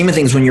grand scheme of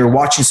things, when you're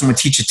watching someone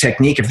teach a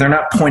technique, if they're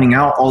not pointing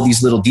out all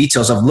these little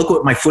details of look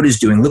what my foot is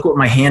doing, look what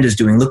my hand is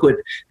doing, look what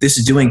this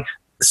is doing,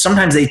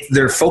 sometimes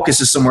their focus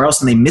is somewhere else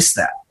and they miss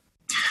that.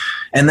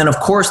 And then, of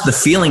course, the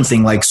feeling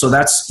thing, so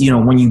that's,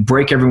 when you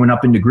break everyone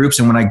up into groups,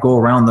 and when I go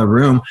around the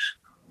room,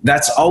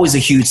 that's always a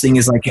huge thing,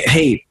 is like,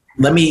 hey,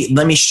 let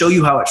me show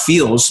you how it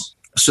feels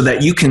so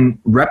that you can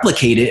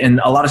replicate it.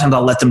 And a lot of times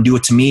I'll let them do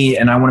it to me,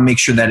 and I want to make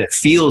sure that it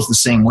feels the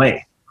same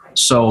way.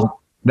 So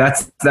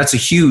that's a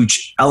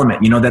huge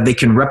element, that they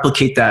can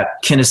replicate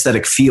that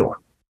kinesthetic feel.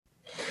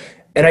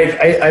 And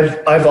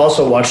I've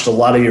also watched a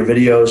lot of your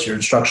videos, your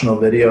instructional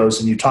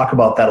videos, and you talk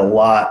about that a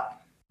lot.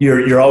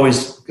 You're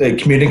always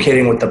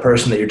communicating with the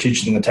person that you're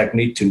teaching the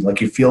technique to. Like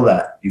you feel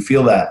that.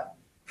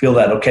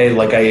 Okay.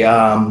 Like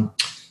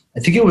I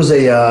think it was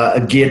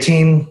a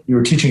guillotine. You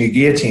were teaching a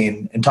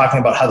guillotine and talking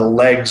about how the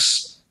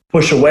legs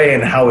push away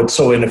and how it's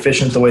so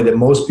inefficient the way that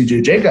most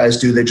BJJ guys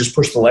do. They just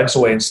push the legs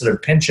away instead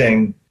of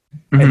pinching.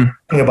 Mm-hmm. And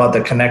talking about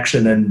the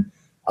connection, and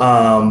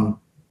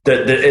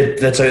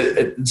that's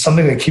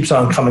something that keeps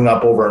on coming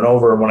up over and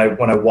over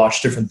when I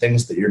watch different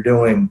things that you're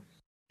doing.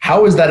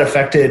 How has that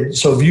affected?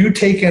 So have you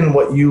taken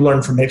what you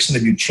learned from Rickson?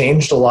 Have you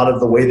changed a lot of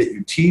the way that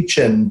you teach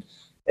and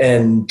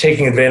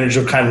taking advantage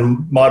of kind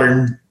of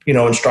modern,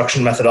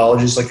 instruction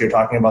methodologies, like you're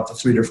talking about the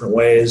three different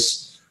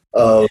ways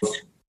of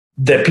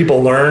that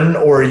people learn?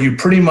 Or are you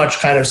pretty much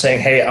kind of saying,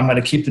 hey, I'm going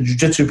to keep the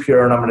jiu-jitsu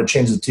pure and I'm going to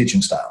change the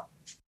teaching style?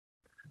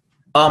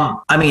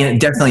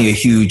 Definitely a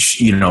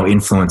huge,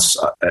 influence.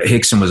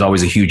 Rickson was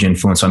always a huge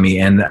influence on me.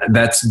 And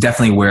that's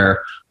definitely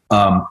where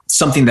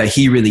something that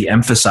he really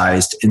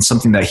emphasized and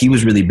something that he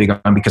was really big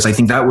on, because I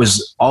think that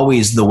was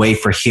always the way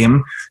for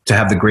him to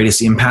have the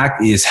greatest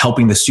impact, is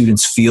helping the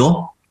students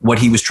feel what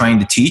he was trying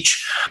to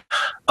teach.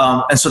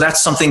 And so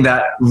that's something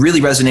that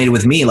really resonated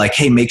with me, like,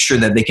 hey, make sure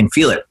that they can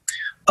feel it.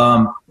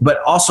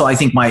 But also I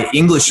think my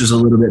English is a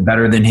little bit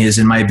better than his,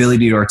 and my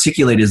ability to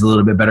articulate is a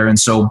little bit better. And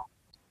so,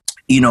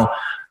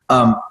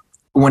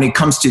 when it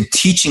comes to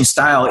teaching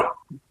style,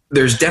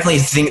 there's definitely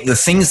the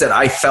things that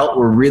I felt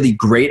were really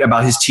great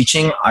about his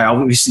teaching, I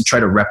obviously try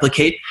to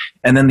replicate.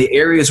 And then the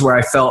areas where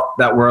I felt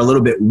that were a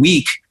little bit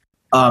weak,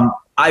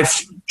 I've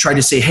tried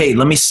to say, hey,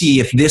 let me see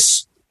if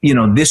this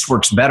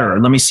works better.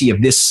 Let me see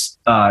if this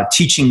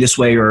teaching this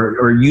way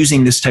or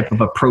using this type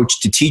of approach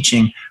to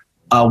teaching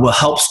will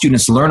help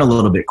students learn a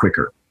little bit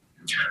quicker.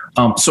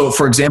 So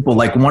for example,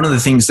 like one of the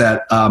things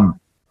that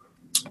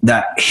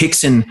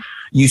Rickson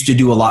used to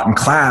do a lot in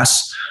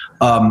class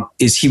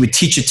is he would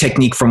teach a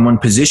technique from one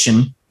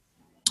position,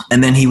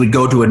 and then he would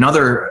go to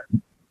another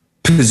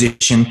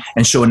position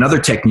and show another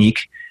technique,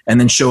 and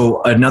then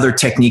show another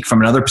technique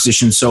from another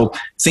position. So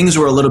things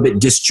were a little bit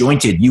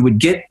disjointed. You would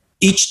get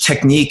each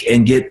technique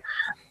and get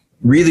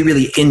really,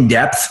 really in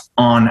depth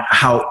on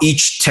how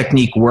each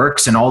technique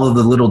works and all of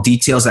the little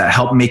details that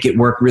help make it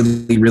work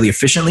really, really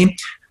efficiently.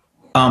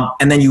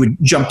 And then you would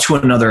jump to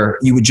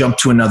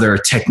another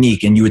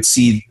technique, and you would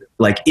see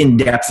like in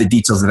depth the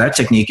details of that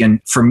technique. And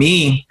for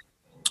me,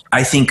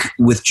 I think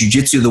with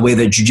jiu-jitsu, the way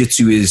that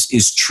jiu-jitsu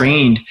is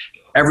trained,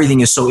 everything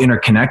is so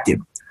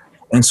interconnected.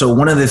 And so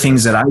one of the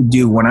things that I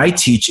do when I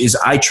teach is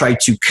I try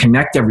to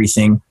connect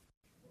everything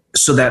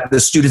so that the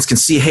students can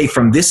see, hey,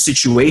 from this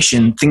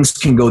situation, things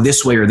can go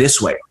this way or this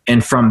way.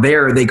 And from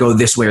there, they go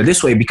this way or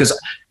this way, because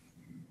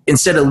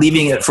instead of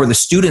leaving it for the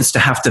students to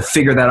have to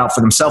figure that out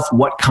for themselves,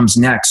 what comes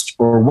next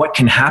or what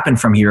can happen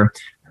from here,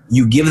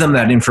 you give them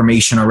that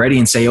information already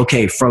and say,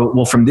 okay,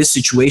 from this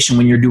situation,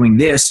 when you're doing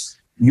this,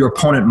 your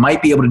opponent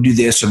might be able to do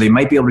this, or they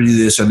might be able to do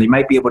this, or they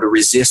might be able to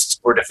resist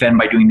or defend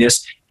by doing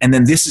this. And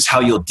then this is how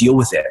you'll deal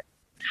with it.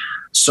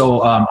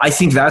 So I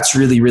think that's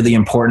really, really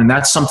important. And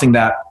that's something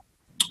that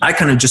I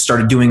kind of just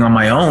started doing on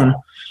my own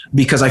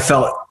because I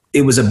felt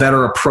it was a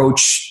better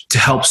approach to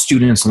help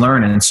students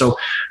learn. And so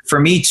for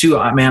me too,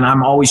 man,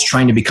 I'm always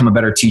trying to become a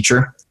better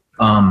teacher.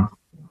 I'm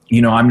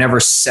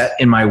never set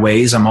in my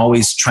ways. I'm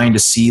always trying to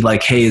see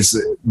like, hey,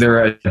 is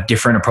there a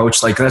different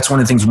approach? Like that's one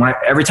of the things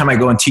every time I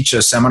go and teach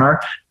a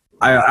seminar,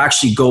 I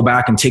actually go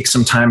back and take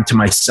some time to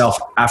myself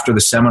after the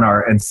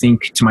seminar and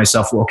think to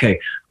myself, well, okay,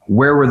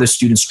 where were the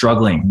students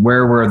struggling?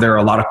 Where were there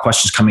a lot of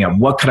questions coming up?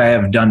 What could I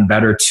have done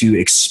better to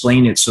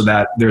explain it so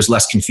that there's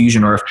less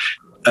confusion? Or if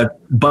a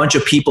bunch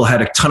of people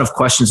had a ton of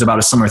questions about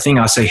a similar thing,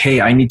 I'll say,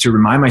 hey, I need to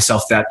remind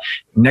myself that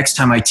next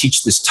time I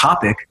teach this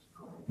topic,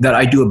 that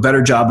I do a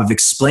better job of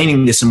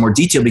explaining this in more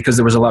detail because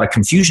there was a lot of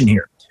confusion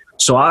here.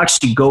 So I'll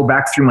actually go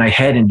back through my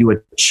head and do a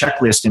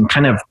checklist and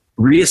kind of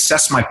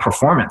reassess my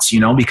performance,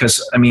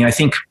 because I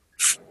think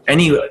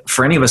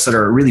for any of us that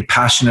are really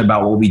passionate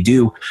about what we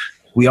do,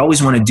 we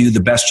always want to do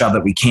the best job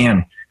that we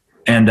can.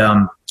 And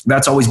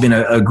that's always been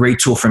a great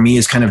tool for me,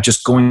 is kind of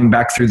just going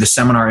back through the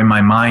seminar in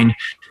my mind.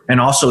 And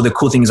also the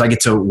cool thing is I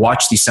get to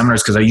watch these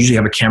seminars because I usually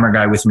have a camera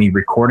guy with me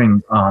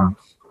recording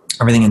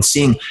everything and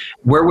seeing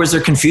where was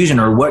there confusion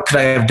or what could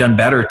I have done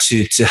better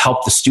to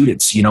help the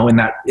students, in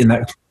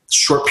that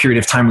short period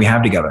of time we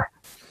have together.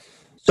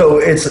 So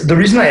it's the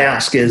reason I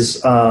ask is,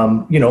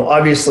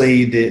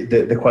 obviously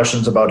the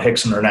questions about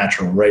Rickson are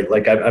natural, right?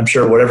 Like I'm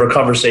sure whatever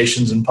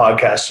conversations and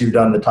podcasts you've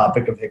done, the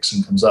topic of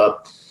Rickson comes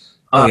up.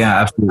 Oh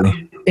yeah,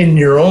 absolutely. In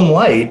your own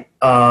light,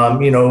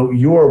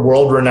 you are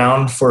world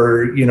renowned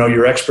for,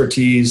 your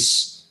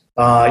expertise,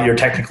 your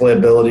technical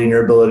ability and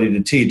your ability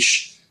to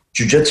teach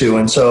jiu-jitsu.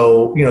 And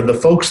so, the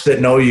folks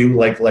that know you,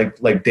 like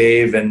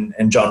Dave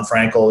and John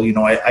Frankel,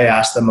 I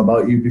asked them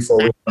about you before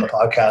we went on the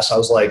podcast. I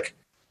was like,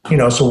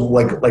 so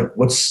like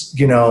what's,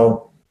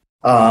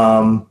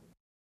 and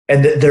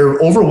their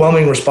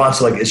overwhelming response,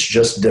 like, it's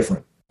just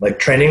different. Like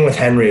training with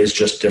Henry is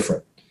just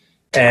different.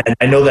 And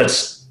I know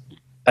that's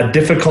a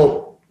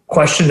difficult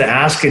question to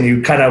ask, and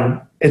you kind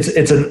of,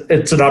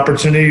 it's an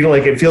opportunity.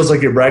 Like it feels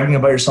like you're bragging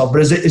about yourself,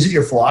 but is it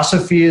your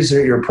philosophy? Is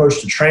it your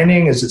approach to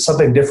training? Is it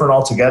something different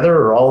altogether,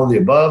 or all of the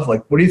above?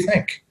 Like, what do you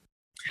think?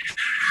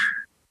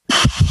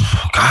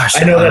 Gosh,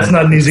 I know that's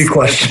not an easy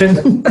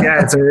question.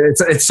 Yeah,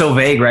 it's so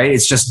vague, right?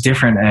 It's just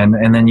different,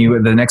 and then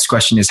the next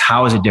question is,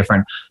 how is it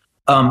different?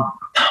 I'm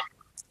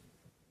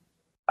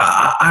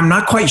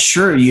not quite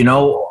sure,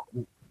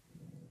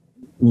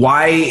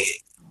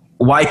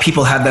 why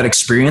people have that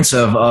experience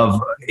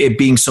of it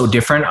being so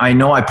different. I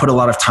know I put a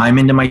lot of time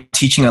into my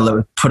teaching.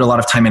 I put a lot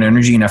of time and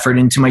energy and effort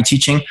into my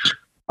teaching.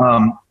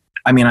 I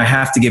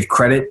have to give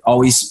credit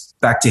always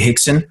back to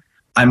Rickson.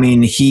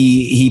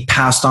 He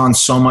passed on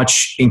so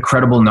much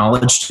incredible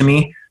knowledge to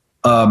me,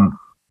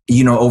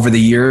 over the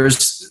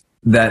years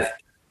that,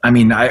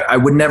 I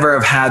would never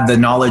have had the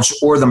knowledge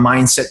or the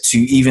mindset to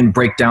even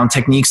break down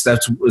techniques. That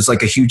was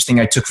like a huge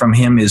thing I took from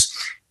him, is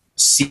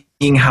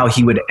seeing how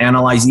he would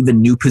analyze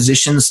even new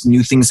positions,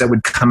 new things that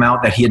would come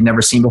out that he had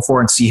never seen before,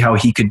 and see how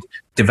he could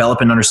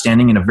develop an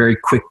understanding in a very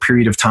quick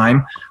period of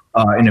time,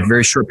 in a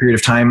very short period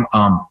of time,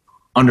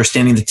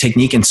 understanding the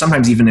technique and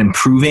sometimes even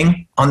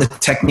improving on the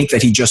technique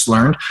that he just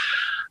learned.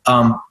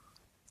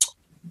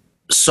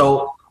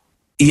 So,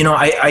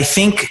 I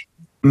think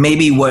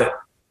maybe what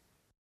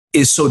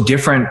is so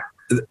different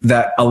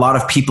that a lot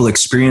of people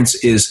experience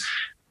is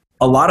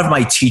a lot of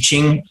my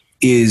teaching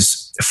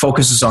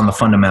focuses on the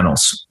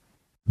fundamentals,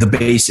 the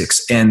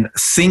basics, and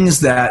things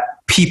that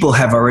people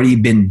have already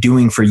been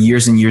doing for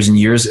years and years and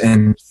years,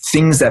 and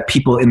things that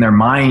people in their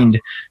mind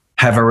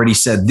have already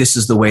said, this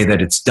is the way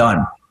that it's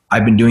done.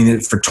 I've been doing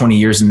it for 20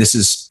 years and this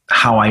is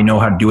how I know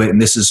how to do it.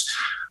 And this is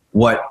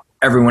what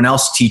everyone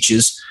else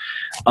teaches.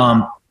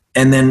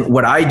 And then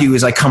what I do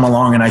is I come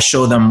along and I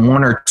show them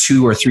 1 or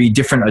 2 or 3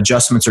 different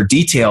adjustments or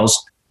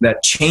details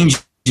that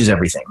changes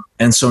everything.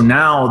 And so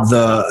now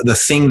the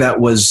thing that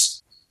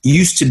was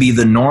used to be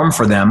the norm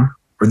for them,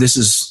 or this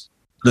is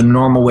the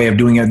normal way of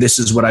doing it, this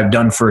is what I've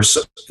done for,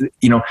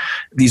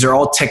 these are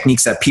all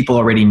techniques that people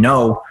already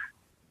know,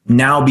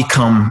 now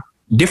become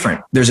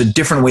different. There's a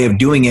different way of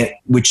doing it,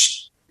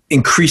 which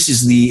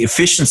increases the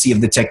efficiency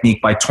of the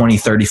technique by 20,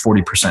 30,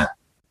 40%.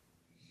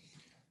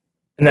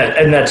 And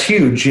that's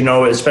huge,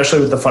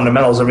 especially with the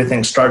fundamentals.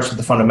 Everything starts with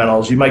the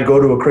fundamentals. You might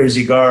go to a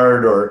crazy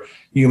guard, or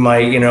you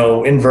might,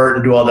 invert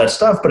and do all that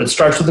stuff, but it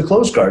starts with the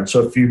closed guard. So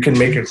if you can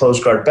make your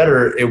closed guard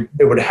better, it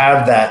would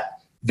have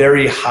that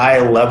very high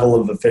level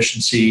of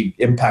efficiency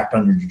impact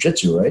on your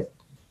jiu-jitsu, right?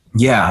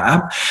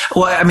 Yeah.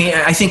 Well, I mean,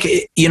 I think,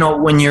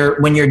 when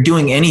you're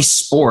doing any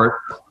sport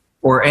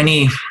or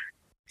any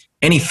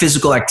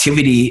physical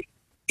activity,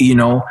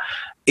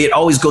 it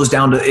always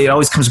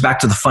comes back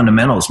to the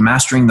fundamentals,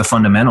 mastering the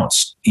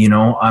fundamentals.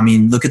 I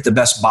mean, look at the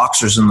best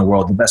boxers in the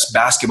world, the best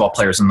basketball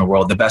players in the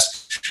world,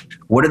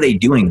 what are they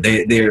doing?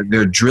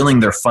 They're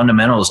drilling their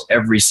fundamentals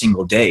every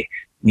single day.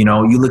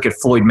 You look at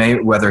Floyd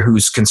Mayweather,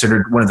 who's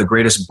considered one of the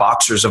greatest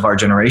boxers of our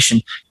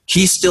generation.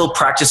 He's still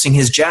practicing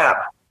his jab,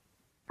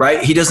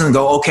 right? He doesn't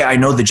go, okay, I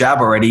know the jab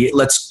already.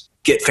 Let's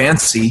get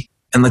fancy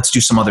and let's do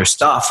some other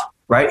stuff,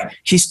 right?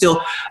 He's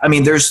still,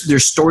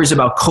 there's stories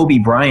about Kobe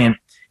Bryant.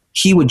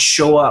 He would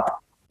show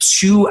up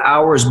 2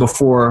 hours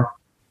before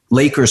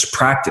Lakers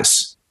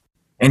practice,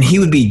 and he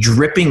would be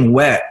dripping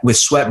wet with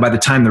sweat by the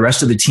time the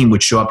rest of the team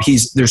would show up.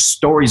 There's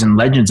stories and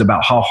legends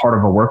about how hard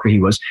of a worker he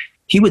was.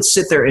 He would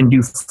sit there and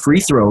do free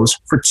throws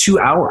for 2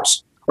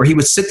 hours, or he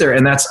would sit there,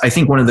 and that's, I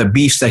think, one of the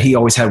beefs that he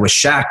always had with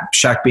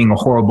Shaq being a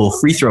horrible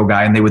free throw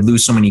guy, and they would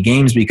lose so many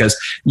games because,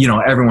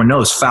 everyone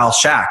knows foul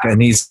Shaq,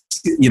 and he's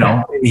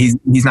not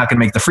going to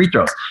make the free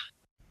throws.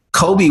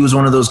 Kobe was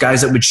one of those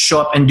guys that would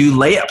show up and do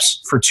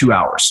layups for 2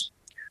 hours.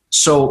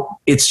 So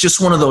it's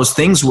just one of those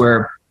things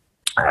where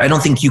I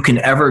don't think you can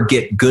ever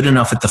get good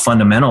enough at the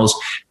fundamentals.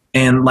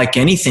 And like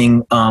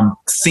anything,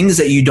 things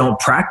that you don't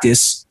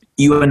practice,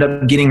 you end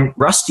up getting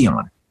rusty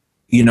on.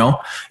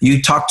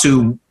 You talk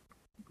to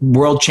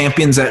world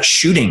champions at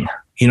shooting,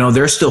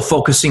 they're still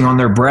focusing on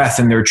their breath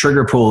and their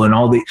trigger pull and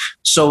all the.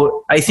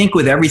 So I think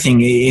with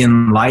everything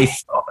in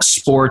life,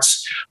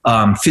 sports,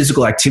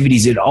 physical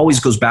activities, it always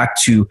goes back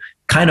to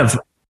kind of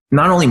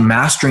not only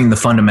mastering the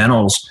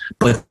fundamentals,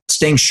 but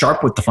staying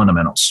sharp with the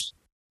fundamentals.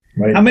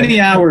 Right. How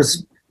many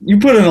hours? You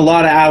put in a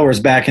lot of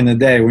hours back in the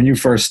day when you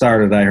first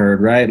started, I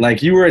heard, right?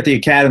 Like you were at the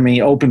academy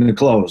open to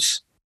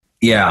close.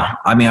 Yeah.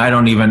 I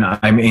don't even know.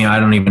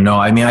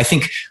 I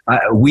think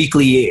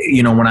weekly,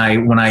 when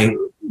I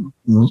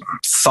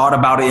thought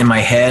about it in my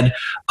head,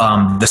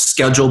 the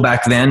schedule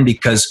back then,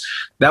 because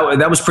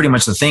that was pretty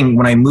much the thing.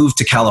 When I moved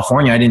to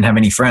California, I didn't have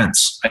any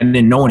friends. I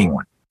didn't know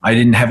anyone. I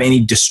didn't have any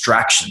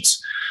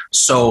distractions.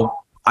 So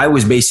I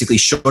was basically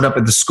showed up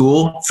at the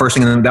school first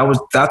thing, and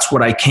that's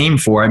what I came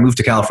for. I moved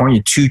to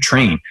California to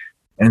train.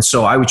 And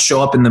so I would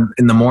show up in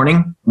the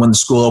morning when the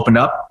school opened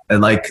up at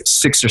like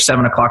 6 or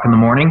 7 o'clock in the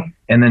morning,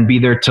 and then be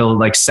there till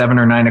like 7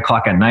 or 9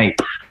 o'clock at night.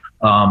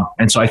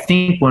 And so I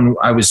think when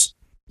I was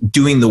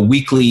doing the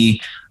weekly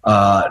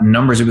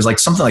numbers, it was like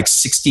something like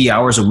 60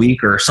 hours a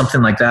week or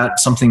something like that.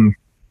 Something,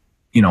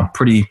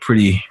 pretty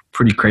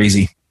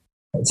crazy.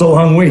 It's a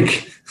long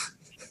week.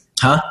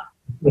 Huh?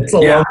 It's a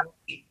long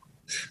week.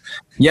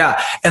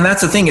 Yeah. And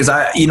that's the thing is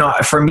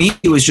for me,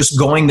 it was just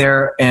going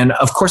there. And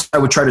of course I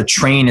would try to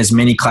train as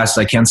many classes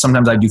as I can.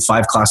 Sometimes I do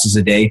 5 classes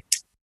a day.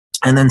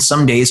 And then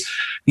some days,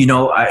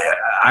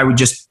 I would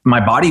just, my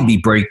body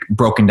be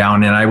broken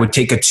down, and I would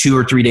take a 2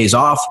 or 3 days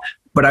off,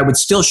 but I would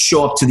still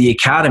show up to the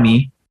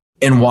academy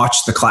and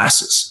watch the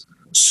classes.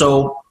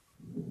 So,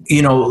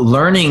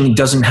 learning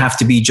doesn't have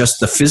to be just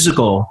the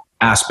physical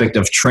aspect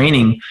of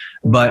training,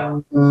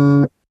 but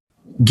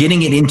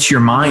getting it into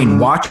your mind,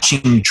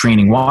 watching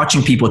training,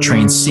 watching people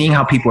train, seeing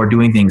how people are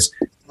doing things,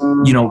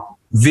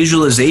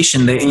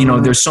 visualization.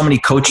 There's so many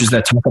coaches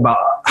that talk about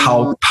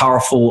how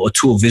powerful a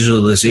tool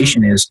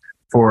visualization is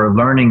for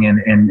learning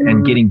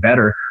and getting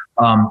better.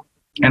 And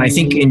I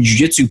think in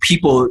jiu-jitsu,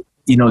 people,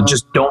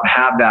 just don't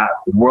have that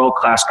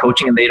world-class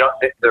coaching, and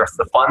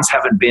the funds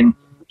haven't been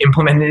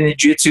implemented in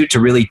jiu-jitsu to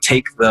really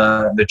take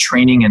the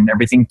training and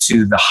everything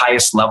to the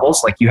highest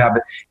levels, like you have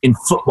it in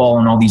football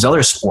and all these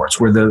other sports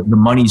where the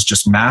money's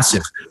just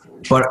massive.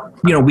 But,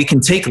 you know, we can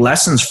take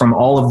lessons from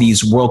all of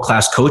these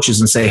world-class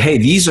coaches and say, hey,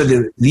 these are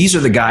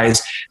the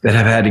guys that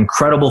have had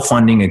incredible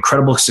funding,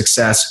 incredible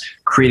success,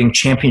 creating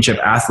championship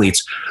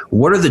athletes.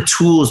 What are the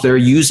tools they're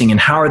using and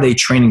how are they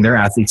training their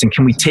athletes? And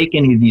can we take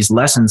any of these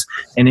lessons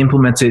and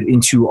implement it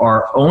into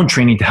our own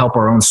training to help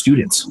our own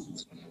students?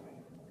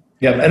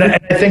 Yeah, and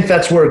I think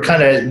that's where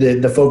kind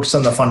of the focus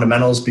on the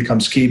fundamentals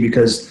becomes key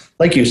because,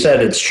 like you said,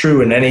 it's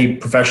true in any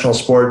professional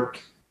sport.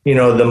 You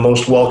know, the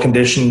most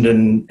well-conditioned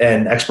and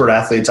expert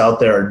athletes out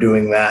there are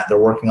doing that. They're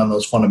working on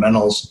those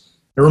fundamentals.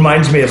 It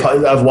reminds me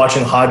of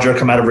watching Hadra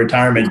come out of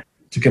retirement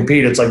to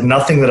compete. It's like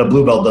nothing that a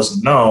blue belt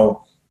doesn't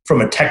know from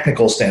a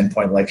technical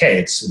standpoint. Like, hey,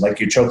 it's like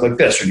you choke like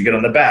this or you get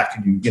on the back.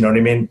 And you know what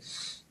I mean?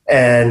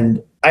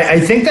 And I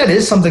think that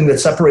is something that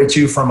separates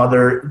you from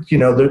other, you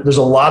know, there's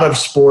a lot of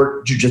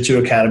sport jiu-jitsu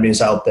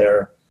academies out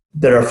there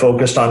that are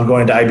focused on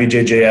going to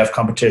IBJJF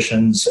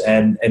competitions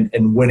and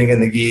winning in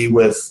the gi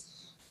with,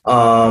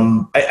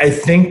 I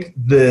think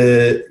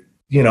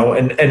you know,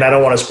 and I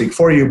don't want to speak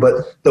for you, but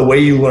the way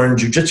you learned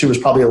jiu-jitsu was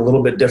probably a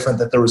little bit different,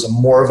 that there was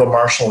more of a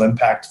martial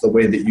impact to the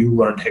way that you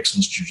learned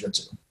Rickson's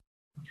jiu-jitsu.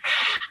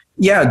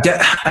 Yeah.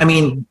 I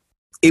mean,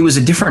 it was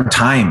a different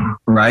time,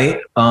 right?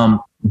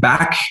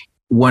 Back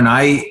when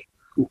I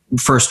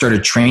first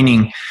started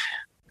training,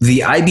 the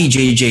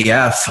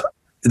IBJJF,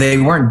 they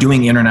weren't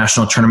doing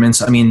international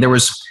tournaments. I mean, there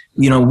was,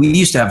 you know, we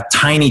used to have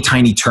tiny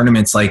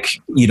tournaments like,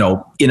 you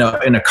know, in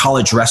a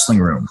college wrestling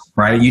room,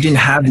 right? You didn't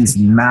have these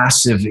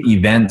massive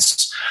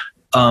events.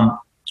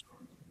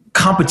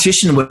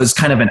 Competition was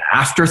kind of an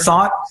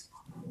afterthought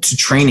to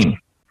training.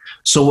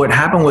 So what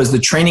happened was the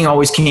training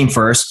always came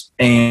first.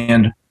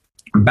 And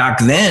back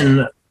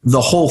then,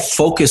 the whole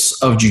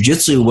focus of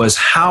jiu-jitsu was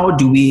how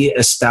do we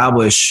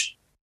establish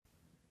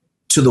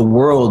to the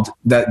world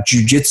that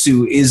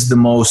jiu-jitsu is the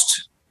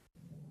most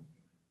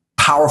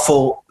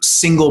powerful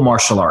single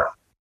martial art,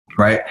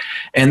 right?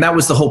 And that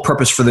was the whole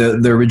purpose for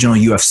the original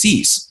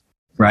UFCs,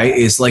 right?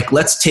 Is like,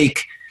 let's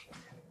take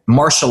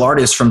martial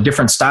artists from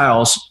different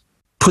styles,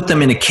 put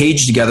them in a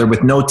cage together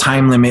with no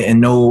time limit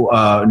and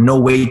no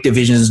weight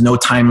divisions, no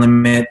time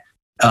limit,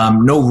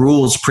 no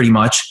rules pretty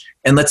much.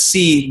 And let's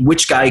see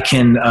which guy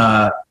can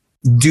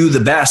do the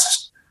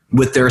best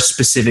with their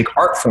specific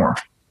art form.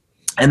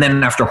 And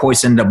then after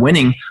Royce ended up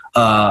winning,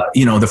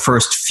 you know, the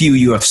first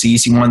few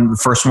UFCs, he won the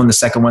first one, the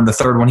second one, the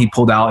third one he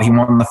pulled out, he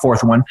won the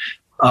fourth one.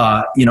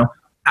 You know,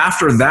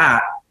 after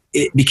that,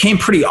 it became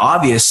pretty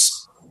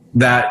obvious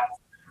that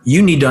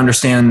you need to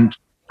understand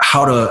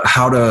how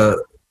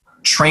to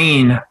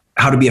train,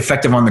 how to be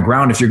effective on the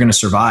ground if you're going to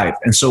survive.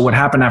 And so what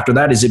happened after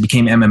that is it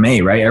became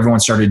MMA, right? Everyone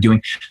started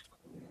doing.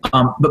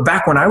 But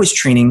back when I was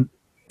training,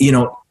 you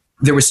know,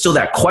 there was still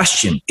that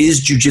question: is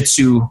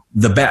jiu-jitsu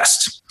the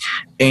best?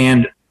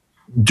 And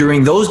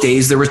during those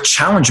days, there were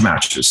challenge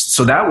matches.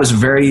 So that was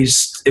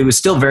it was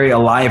still very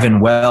alive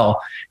and well.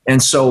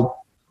 And so,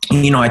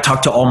 you know, I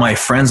talked to all my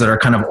friends that are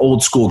kind of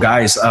old school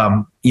guys.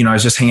 You know, I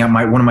was just hanging out.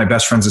 One of my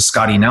best friends is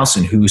Scotty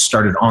Nelson, who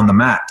started On the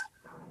Mat.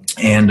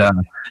 And,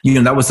 you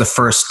know, that was the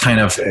first kind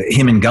of,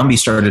 him and Gumby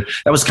started,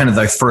 that was kind of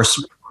the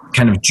first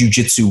kind of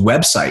jiu-jitsu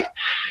website.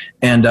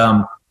 And,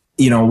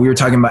 you know, we were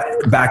talking about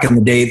back in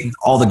the day,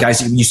 all the guys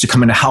that used to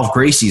come into Ralph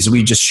Gracie's,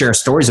 we just share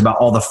stories about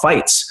all the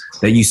fights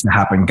that used to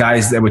happen,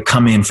 guys that would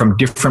come in from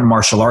different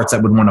martial arts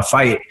that would want to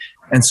fight.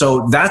 And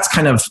so that's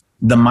kind of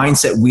the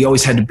mindset we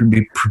always had to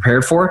be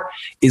prepared for,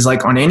 is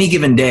like on any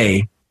given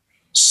day,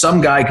 some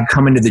guy could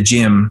come into the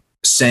gym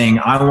saying,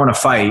 I want to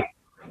fight.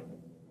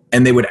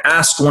 And they would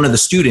ask one of the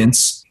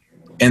students,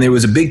 and there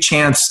was a big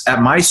chance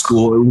at my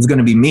school it was going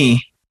to be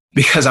me,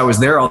 because I was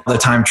there all the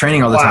time,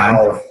 training all the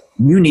time.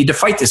 You need to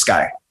fight this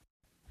guy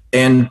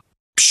and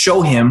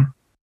show him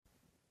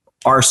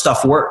our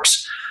stuff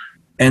works.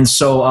 And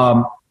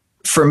so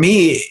for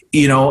me,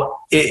 you know,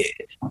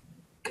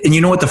 and you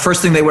know what the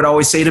first thing they would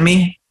always say to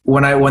me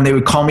when they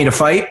would call me to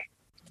fight?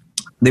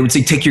 They would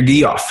say, take your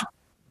gi off.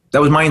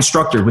 That was my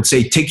instructor, would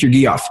say, take your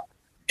gi off.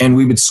 And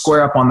we would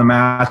square up on the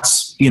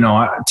mats, you know,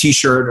 a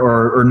t-shirt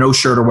or no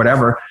shirt or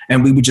whatever,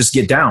 and we would just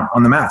get down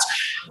on the mats.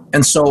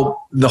 And so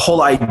the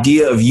whole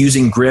idea of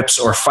using grips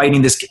or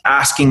fighting this,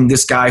 asking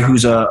this guy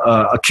who's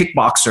a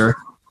kickboxer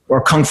or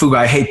a kung fu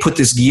guy, hey, put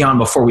this gi on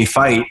before we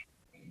fight,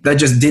 that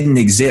just didn't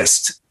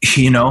exist,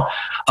 you know?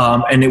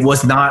 And it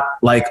was not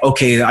like,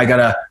 okay, I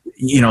gotta,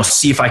 you know,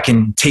 see if I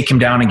can take him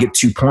down and get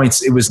 2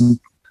 points.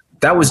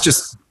 That was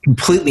just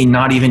completely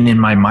not even in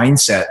my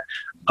mindset.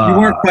 You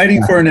weren't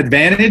fighting for an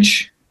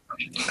advantage?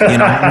 You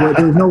know,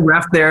 there was no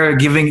ref there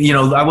giving, you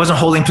know, I wasn't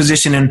holding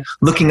position and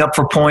looking up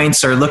for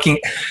points or looking.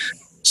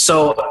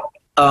 So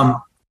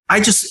I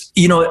just,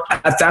 you know,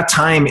 at that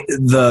time,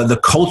 the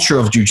culture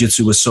of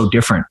jiu-jitsu was so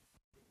different.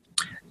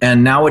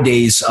 And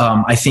nowadays,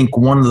 I think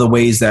one of the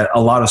ways that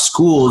a lot of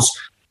schools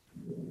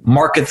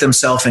market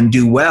themselves and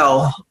do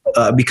well,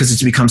 because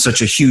it's become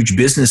such a huge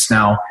business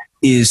now,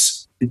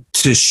 is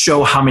to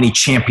show how many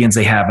champions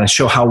they have and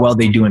show how well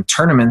they do in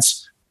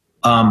tournaments.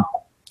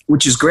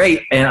 which is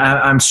great. And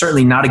I'm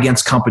certainly not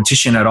against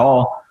competition at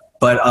all,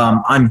 but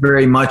I'm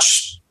very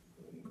much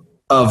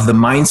of the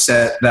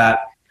mindset that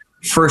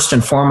first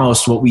and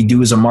foremost, what we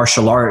do is a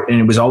martial art, and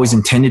it was always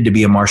intended to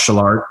be a martial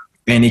art,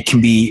 and it can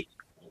be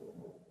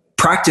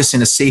practiced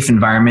in a safe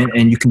environment,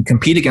 and you can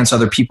compete against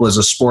other people as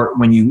a sport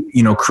when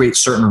you create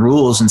certain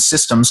rules and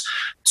systems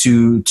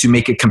to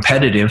make it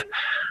competitive.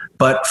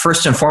 But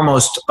first and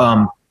foremost,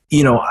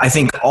 I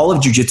think all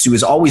of jiu-jitsu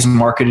is always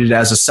marketed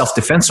as a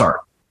self-defense art.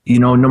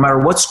 No matter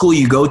what school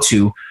you go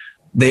to,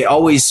 they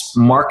always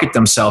market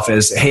themselves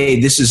as, hey,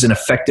 this is an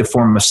effective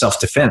form of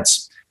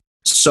self-defense.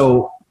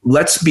 So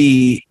let's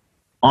be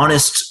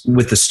honest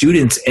with the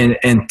students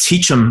and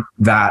teach them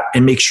that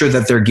and make sure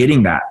that they're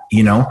getting that,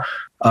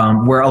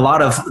 where a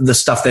lot of the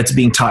stuff that's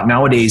being taught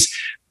nowadays,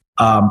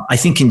 I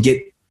think can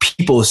get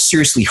people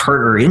seriously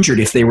hurt or injured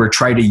if they were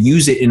trying to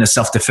use it in a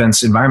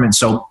self-defense environment.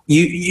 So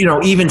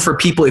even for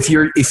people, if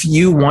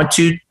you want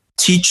to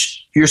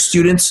teach your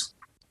students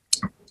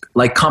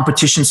like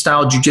competition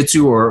style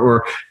jiu-jitsu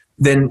or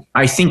then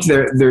I think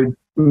there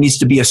needs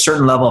to be a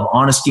certain level of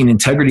honesty and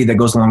integrity that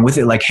goes along with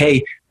it. Like,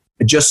 hey,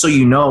 just so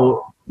you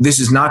know, this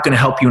is not going to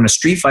help you in a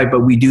street fight, but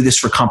we do this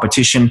for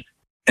competition.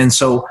 And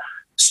so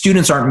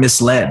students aren't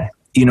misled,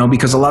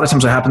 because a lot of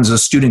times what happens is a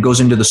student goes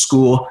into the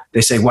school,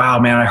 they say, wow,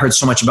 man, I heard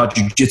so much about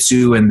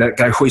jiu-jitsu, and that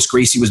guy Royce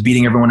Gracie was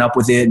beating everyone up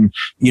with it. And,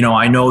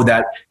 I know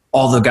that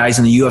all the guys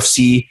in the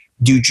UFC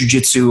do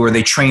jiu-jitsu or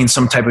they train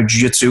some type of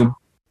jiu-jitsu.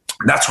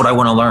 That's what I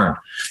want to learn,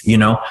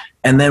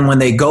 And then when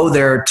they go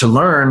there to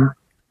learn,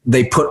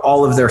 they put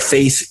all of their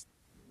faith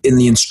in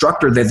the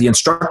instructor, that the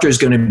instructor is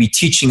going to be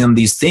teaching them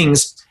these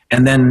things.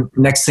 And then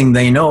next thing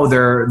they know,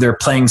 they're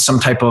playing some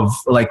type of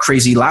like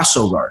crazy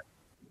lasso guard,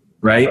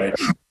 right?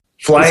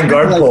 Flying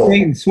guard like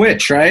pull.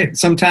 Switch, right?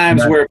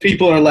 Sometimes where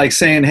people are like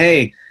saying,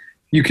 hey,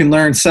 you can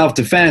learn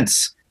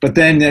self-defense, but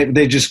then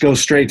they just go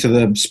straight to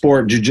the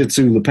sport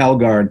jiu-jitsu lapel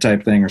guard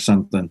type thing or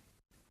something.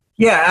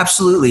 Yeah,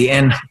 absolutely.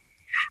 And,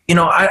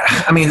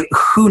 I mean,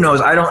 who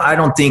knows? I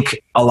don't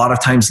think a lot of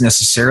times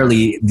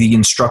necessarily the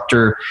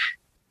instructor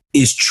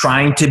is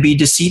trying to be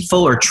deceitful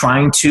or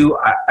trying to,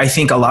 I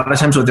think a lot of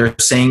times what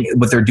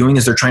they're doing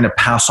is they're trying to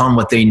pass on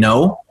what they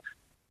know.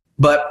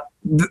 But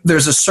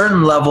there's a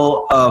certain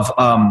level of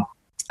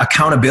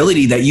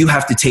accountability that you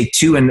have to take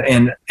too,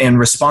 and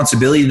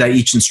responsibility that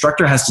each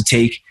instructor has to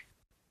take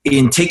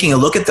in taking a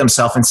look at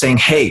themselves and saying,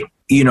 hey,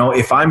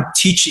 if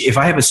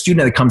I have a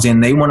student that comes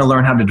in, they want to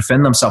learn how to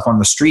defend themselves on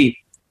the street,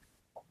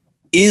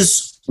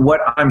 is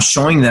what I'm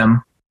showing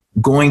them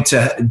going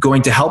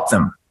to help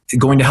them?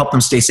 Going to help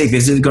them stay safe?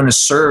 Is it going to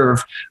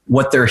serve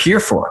what they're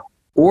here for?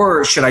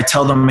 Or should I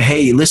tell them,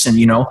 hey, listen,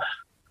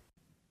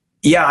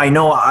 yeah, I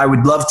know I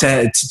would love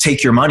to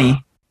take your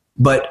money,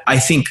 but I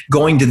think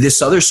going to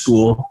this other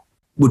school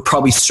would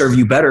probably serve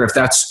you better if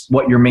that's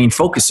what your main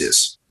focus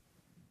is.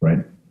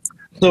 Right.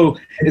 So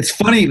it's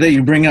funny that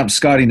you bring up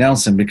Scotty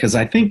Nelson, because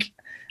I think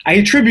I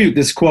attribute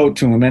this quote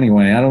to him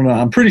anyway. I don't know.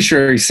 I'm pretty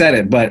sure he said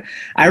it, but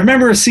I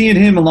remember seeing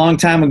him a long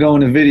time ago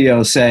in a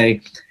video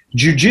say,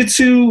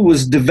 jiu-jitsu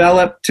was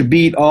developed to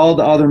beat all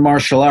the other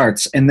martial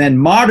arts, and then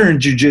modern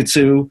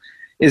jiu-jitsu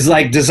is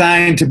like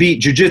designed to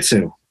beat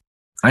jiu-jitsu.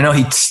 I know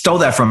he stole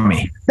that from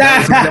me.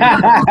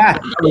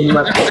 That was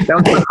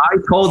what I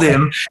told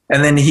him,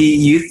 and then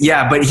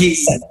but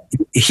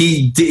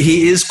he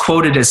is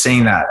quoted as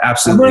saying that.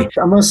 Absolutely.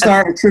 I'm gonna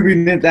start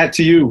attributing that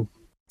to you.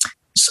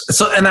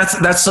 So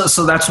that's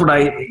what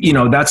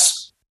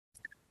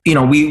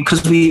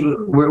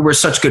we're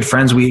such good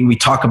friends. We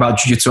talk about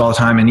jiu-jitsu all the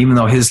time, and even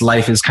though his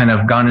life has kind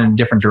of gone in a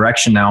different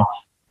direction now,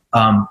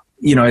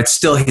 it's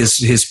still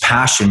his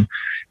passion,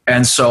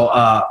 and so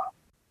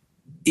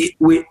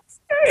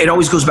it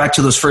always goes back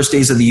to those first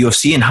days of the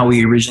UFC and how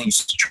we originally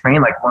used to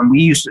train. Like when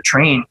we used to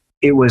train,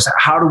 it was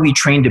how do we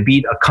train to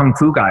beat a kung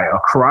fu guy, a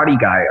karate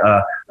guy,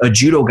 a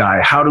judo guy?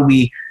 How do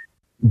we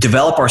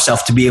develop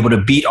ourselves to be able to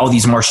beat all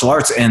these martial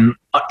arts and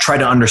try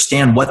to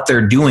understand what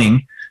they're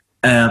doing,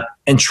 and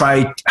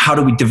how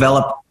do we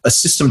develop a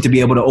system to be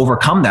able to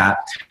overcome that?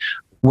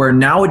 Where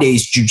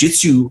nowadays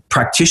jiu-jitsu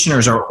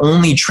practitioners are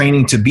only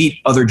training to beat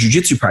other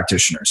jiu-jitsu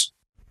practitioners,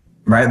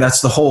 right?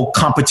 That's the whole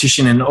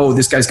competition, and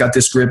this guy's got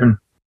this grip,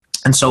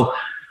 and so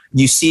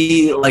you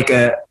see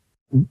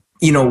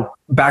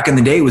back in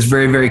the day, it was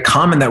very, very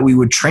common that we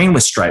would train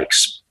with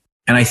strikes.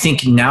 And I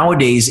think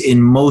nowadays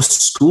in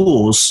most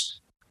schools,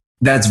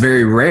 that's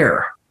very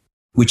rare,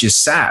 which is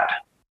sad.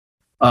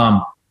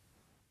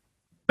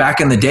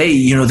 Back in the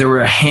day, there were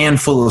a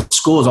handful of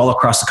schools all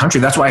across the country.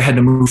 That's why I had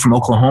to move from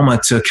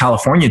Oklahoma to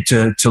California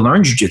to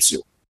learn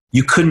jiu-jitsu.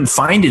 You couldn't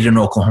find it in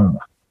Oklahoma.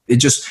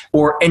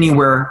 Or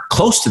anywhere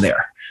close to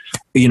there,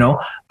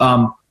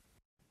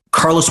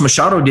 Carlos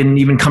Machado didn't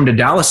even come to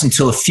Dallas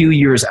until a few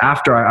years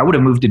after I would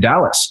have moved to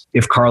Dallas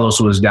if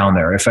Carlos was down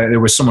there. If there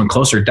was someone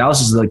closer,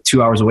 Dallas is like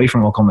 2 hours away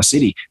from Oklahoma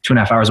City,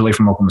 2.5 hours away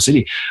from Oklahoma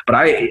City. But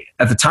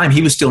at the time,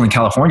 he was still in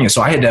California.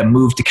 So I had to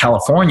move to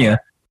California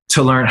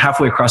to learn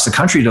halfway across the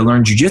country to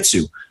learn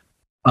jiu-jitsu.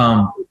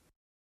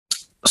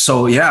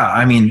 So yeah,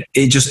 I mean,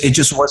 it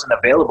just wasn't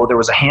available. There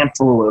was a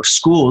handful of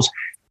schools.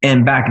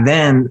 And back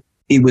then,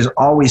 it was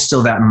always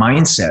still that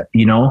mindset,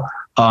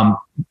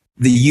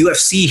 the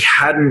UFC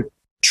hadn't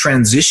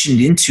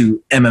transitioned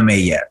into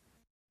MMA yet.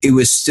 It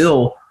was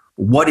still,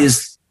 what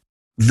is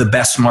the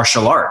best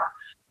martial art?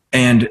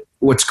 And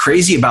what's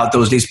crazy about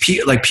those days,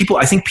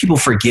 I think people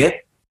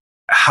forget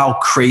how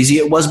crazy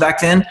it was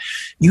back then.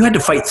 You had to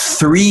fight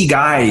 3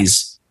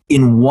 guys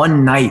in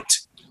one night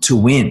to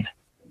win.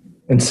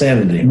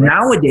 Insanity. Right?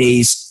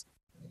 Nowadays,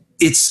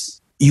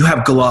 you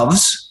have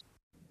gloves.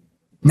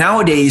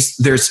 Nowadays,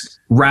 there's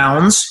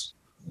rounds.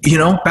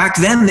 Back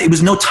then, it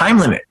was no time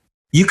limit.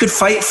 You could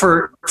fight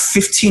for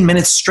 15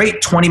 minutes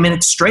straight, 20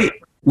 minutes straight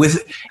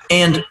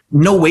and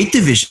no weight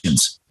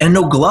divisions and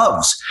no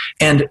gloves.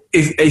 And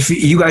if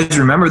you guys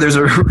remember, there's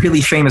a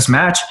really famous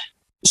match.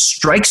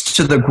 Strikes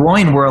to the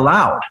groin were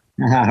allowed.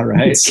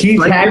 Right.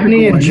 Keith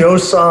Hackney and Joe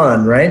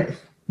Son, right?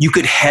 You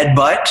could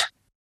headbutt,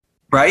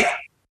 right?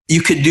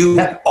 You could do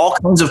all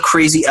kinds of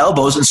crazy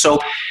elbows. And so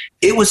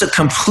it was a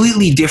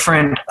completely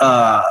different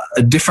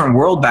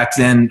world back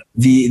then,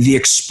 the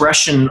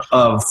expression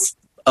of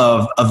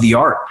the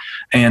art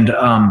and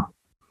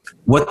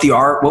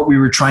what we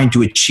were trying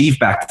to achieve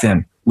back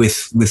then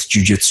with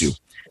jiu-jitsu.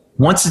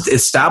 Once it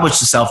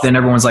established itself, then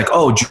everyone's like,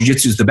 oh,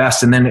 jiu-jitsu is the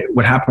best. And then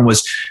what happened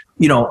was,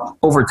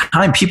 over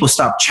time, people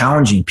stopped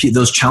challenging.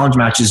 Those challenge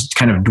matches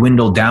kind of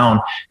dwindled down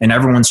and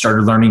everyone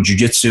started learning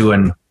jiu-jitsu.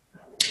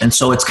 And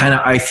so it's kind of,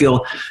 I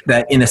feel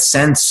that in a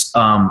sense,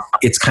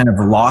 it's kind of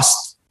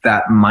lost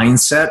that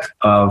mindset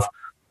of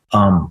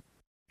the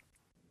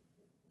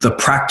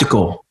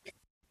practical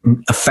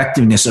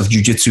effectiveness of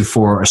jiu-jitsu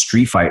for a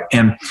street fight.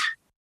 And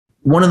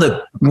one of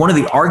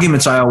the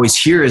arguments I always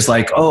hear is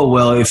like, oh,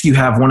 well, if you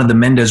have one of the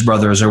Mendez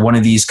brothers or one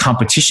of these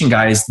competition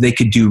guys, they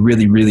could do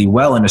really, really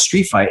well in a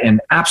street fight. And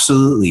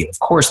absolutely, of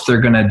course,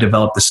 they're going to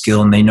develop the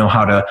skill and they know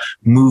how to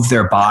move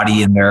their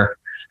body and they're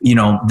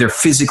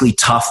physically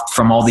tough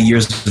from all the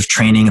years of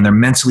training and they're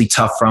mentally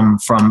tough from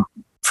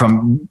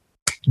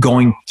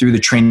going through the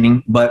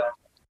training. But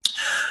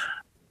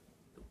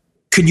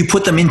could you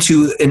put them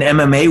into an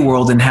MMA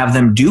world and have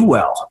them do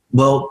well?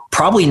 Well,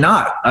 probably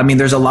not. I mean,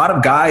 there's a lot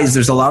of guys,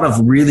 there's a lot of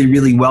really,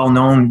 really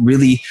well-known,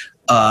 really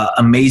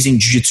amazing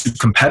jiu-jitsu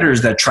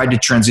competitors that tried to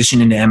transition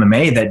into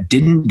MMA that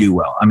didn't do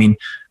well. I mean,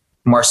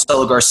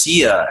 Marcelo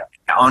Garcia,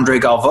 Andre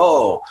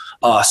Galvao,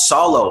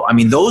 Saulo. I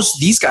mean,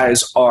 these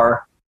guys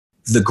are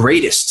the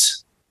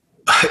greatest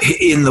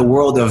in the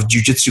world of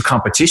jiu-jitsu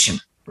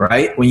competition,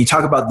 right? When you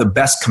talk about the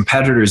best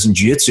competitors in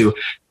jiu-jitsu,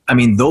 I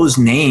mean, those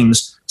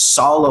names,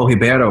 Saulo,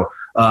 Ribeiro,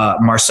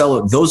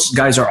 Marcelo, those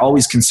guys are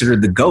always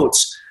considered the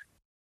GOATs.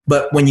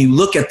 But when you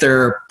look at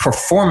their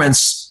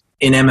performance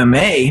in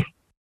MMA,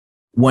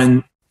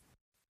 when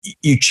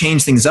you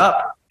change things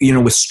up,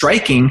 with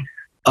striking,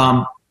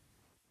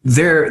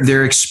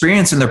 their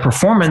experience and their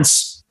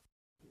performance,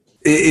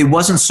 it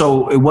wasn't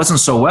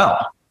so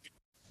well.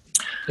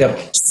 Yep.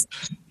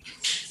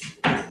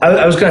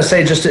 I was going to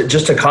say,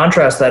 just to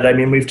contrast that, I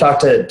mean, we've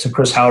talked to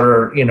Chris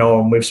Howder,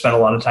 and we've spent a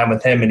lot of time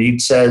with him, and he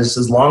says,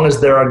 as long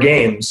as there are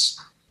games,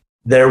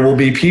 there will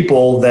be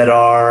people that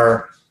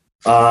are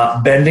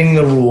bending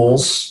the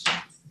rules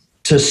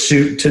to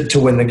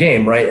win the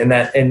game, right? And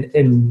that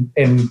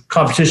in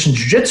competition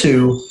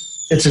jiu-jitsu,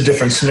 it's a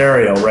different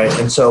scenario, right?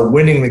 And so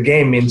winning the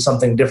game means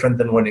something different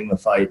than winning the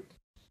fight.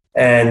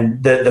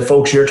 And the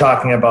folks you're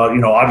talking about,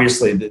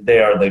 obviously they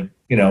are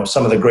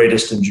some of the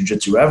greatest in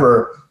jiu-jitsu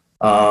ever.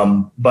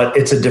 But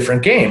it's a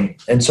different game.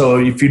 And so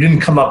if you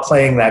didn't come up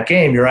playing that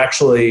game, you're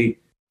actually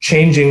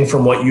changing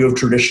from what you have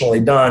traditionally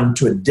done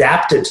to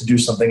adapt it to do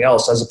something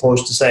else, as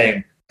opposed to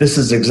saying, this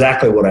is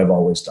exactly what I've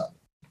always done.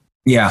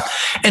 Yeah.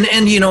 And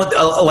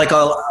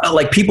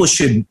like people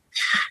should,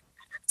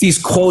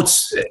 these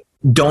quotes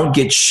don't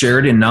get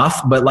shared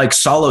enough, but like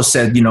Saulo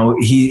said,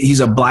 he's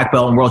a black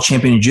belt and world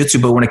champion in jiu-jitsu,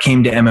 but when it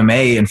came to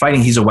MMA and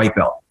fighting, he's a white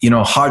belt.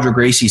 Roger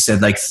Gracie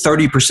said like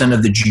 30%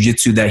 of the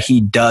jiu-jitsu that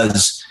he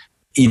does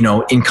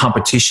in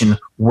competition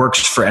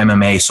works for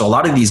MMA. So a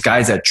lot of these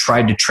guys that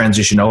tried to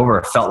transition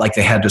over felt like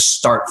they had to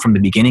start from the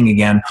beginning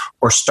again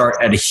or start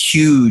at a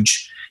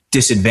huge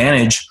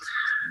disadvantage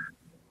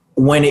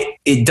when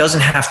it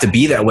doesn't have to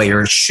be that way,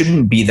 or it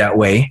shouldn't be that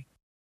way,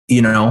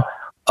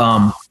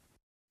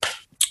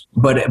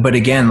 But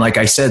again, like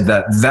I said,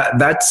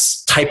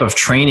 that's type of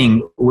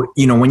training,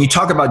 when you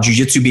talk about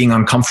jiu-jitsu being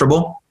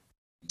uncomfortable,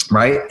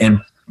 right?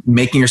 And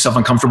making yourself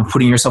uncomfortable,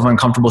 putting yourself in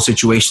uncomfortable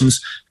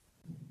situations,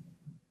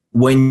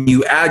 when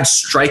you add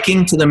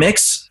striking to the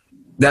mix,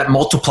 that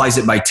multiplies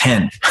it by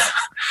 10.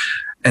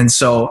 And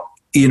so,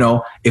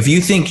 if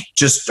you think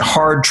just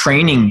hard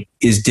training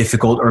is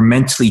difficult or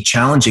mentally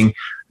challenging,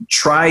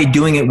 try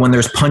doing it when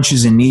there's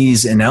punches and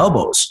knees and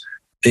elbows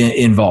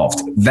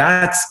involved.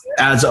 That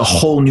adds a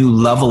whole new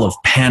level of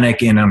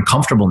panic and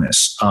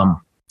uncomfortableness.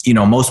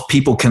 Most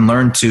people can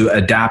learn to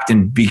adapt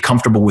and be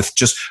comfortable with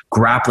just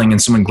grappling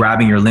and someone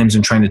grabbing your limbs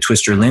and trying to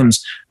twist your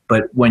limbs.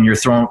 But when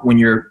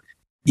you're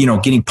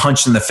getting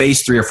punched in the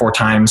face 3 or 4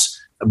 times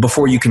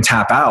before you can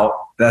tap out,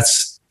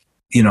 that's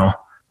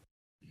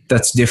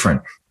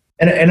different.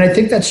 And I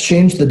think that's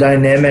changed the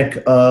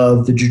dynamic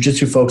of the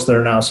jiu-jitsu folks that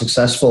are now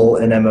successful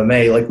in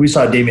MMA. Like we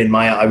saw Damian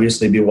Maia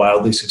obviously be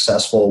wildly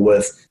successful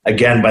with,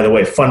 again, by the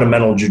way,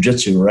 fundamental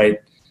jiu-jitsu, right?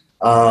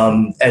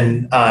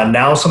 And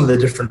now some of the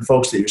different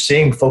folks that you're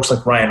seeing, folks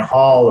like Ryan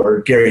Hall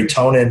or Gary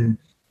Tonin,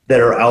 that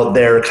are out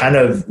there kind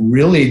of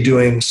really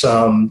doing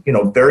some,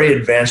 very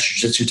advanced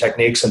jiu-jitsu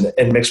techniques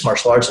and mixed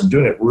martial arts and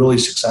doing it really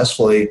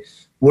successfully.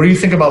 What do you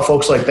think about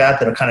folks like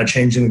that are kind of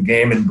changing the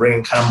game and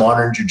bringing kind of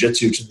modern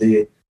jiu-jitsu to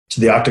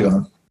the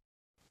octagon?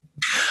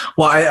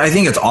 Well, I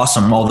think it's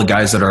awesome. All the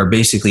guys that are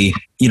basically,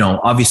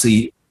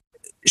 obviously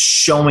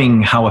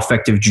showing how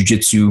effective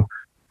jiu-jitsu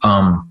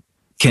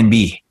can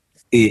be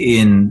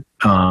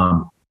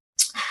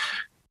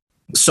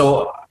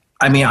so,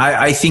 I mean,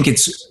 I think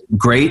it's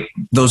great,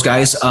 those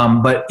guys.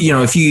 But,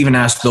 if you even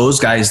ask those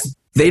guys,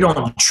 they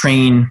don't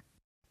train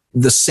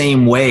the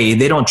same way.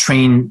 They don't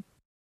train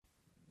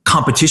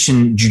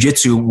competition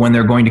jiu-jitsu when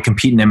they're going to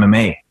compete in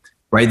MMA,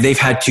 right? They've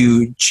had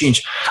to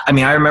change. I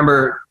mean, I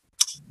remember,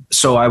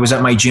 so I was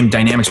at my gym,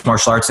 Dynamics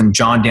Martial Arts, and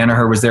John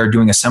Danaher was there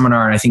doing a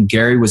seminar, and I think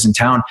Gary was in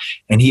town,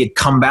 and he had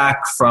come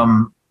back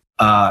from,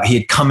 he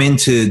had come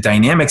into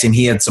Dynamics and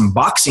he had some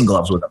boxing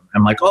gloves with him.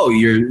 I'm like, oh,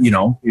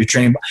 you're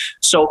training.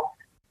 So,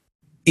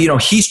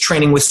 he's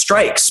training with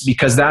strikes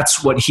because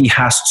that's what he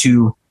has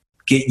to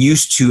get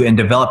used to and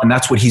develop. And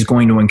that's what he's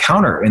going to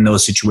encounter in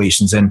those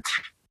situations. And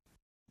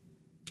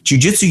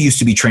jiu-jitsu used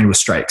to be trained with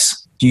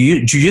strikes.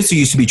 Jiu-jitsu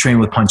used to be trained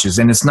with punches,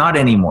 and it's not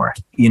anymore,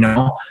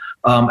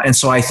 And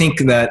so I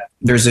think that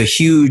there's a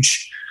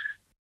huge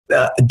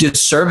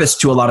disservice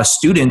to a lot of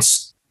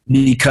students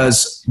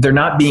because they're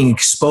not being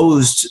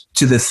exposed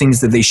to the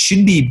things that they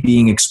should be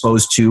being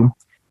exposed to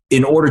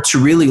in order to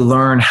really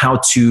learn how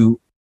to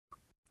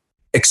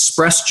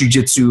express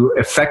jiu-jitsu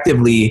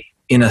effectively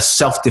in a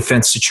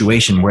self-defense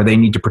situation where they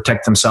need to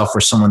protect themselves or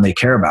someone they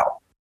care about.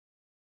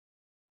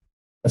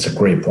 That's a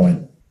great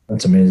point.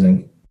 That's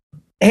amazing.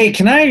 Hey,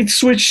 can I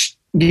switch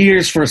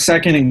gears for a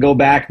second and go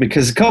back?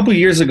 Because a couple of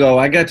years ago,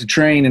 I got to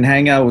train and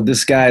hang out with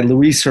this guy,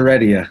 Luis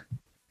Heredia.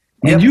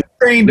 And you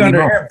trained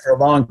under him for a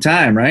long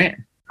time, right?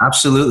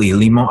 Absolutely.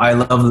 Limão. I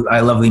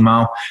love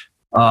Limão.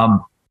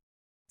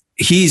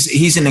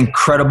 He's an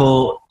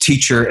incredible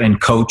teacher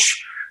and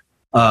coach.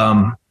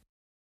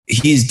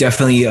 He's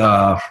definitely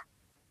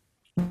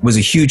was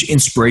a huge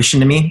inspiration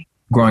to me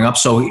growing up.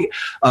 So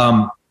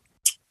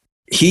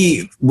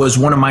he was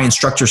one of my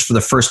instructors for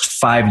the first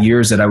 5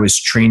 years that I was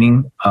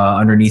training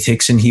underneath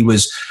Rickson. He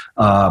was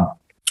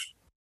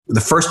the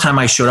first time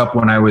I showed up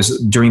when I was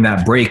during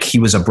that break, he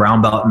was a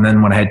brown belt. And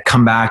then when I had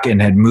come back and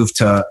had moved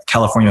to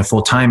California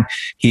full time,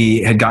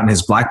 he had gotten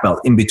his black belt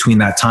in between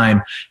that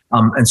time.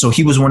 And so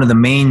he was one of the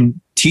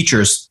main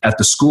teachers at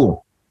the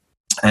school.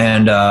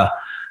 And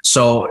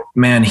so,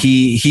 man,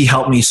 he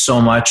helped me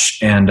so much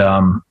and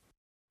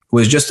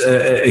was just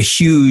a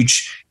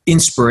huge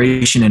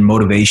inspiration and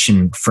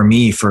motivation for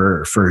me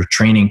for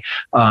training.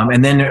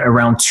 And then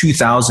around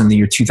the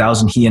year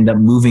 2000, he ended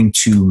up moving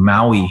to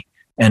Maui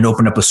and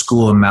opened up a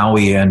school in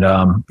Maui. And,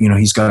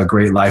 he's got a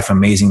great life,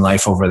 amazing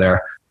life over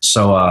there.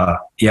 So,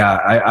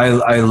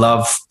 I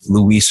love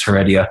Luis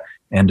Heredia,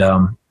 and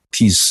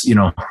he's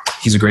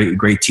a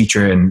great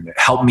teacher and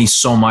helped me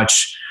so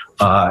much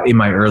in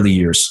my early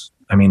years.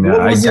 I mean,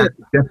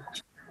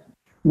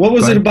 what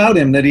was it about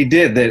him that he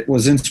did that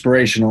was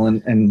inspirational?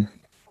 And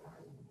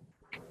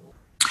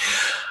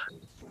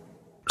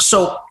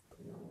so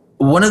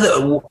one of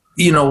the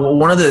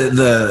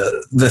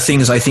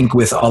things I think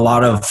with a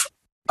lot of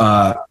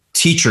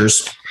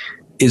teachers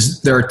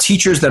is there are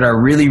teachers that are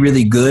really,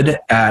 really good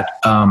at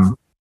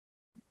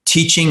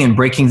teaching and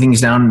breaking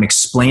things down and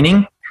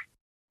explaining.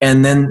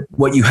 And then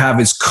what you have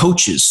is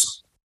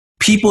coaches,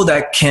 people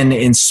that can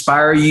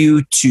inspire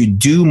you to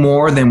do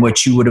more than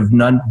what you would have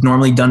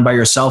normally done by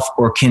yourself,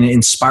 or can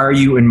inspire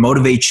you and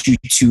motivate you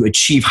to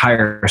achieve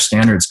higher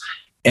standards.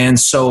 And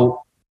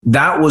so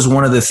that was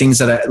one of the things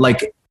that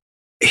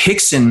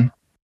Rickson,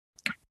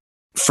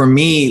 for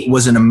me,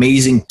 was an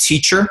amazing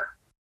teacher,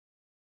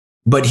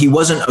 but he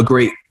wasn't a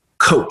great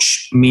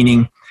coach,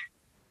 meaning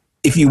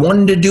if you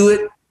wanted to do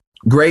it,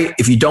 great.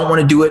 If you don't want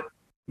to do it,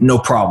 no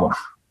problem,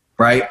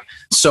 right?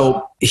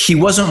 So he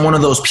wasn't one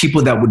of those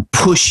people that would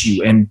push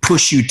you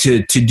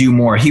to do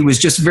more. He was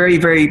just very,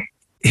 very,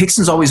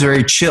 Rickson's always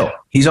very chill.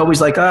 He's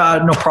always like,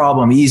 no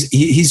problem.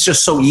 He's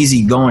just so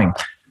easygoing.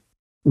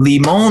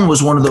 Limón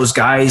was one of those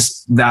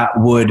guys that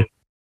would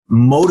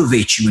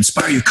motivate you,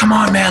 inspire you. Come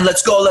on, man,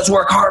 let's go. Let's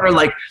work harder.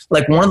 Like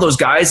one of those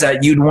guys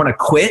that you'd want to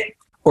quit,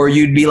 or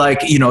you'd be like,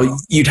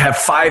 you'd have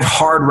 5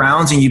 hard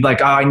rounds and you'd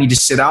like, I need to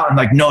sit out. And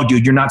like, no,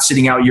 dude, you're not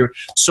sitting out.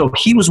 So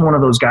he was one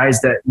of those guys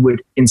that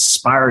would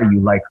inspire you.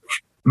 Like,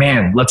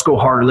 man, let's go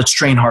harder. Let's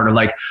train harder.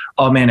 Like,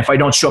 oh man, if I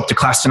don't show up to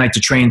class tonight to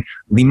train,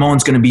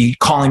 Limón's going to be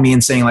calling me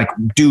and saying like,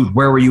 dude,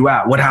 where were you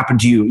at? What happened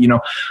to you?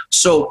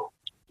 So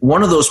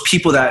one of those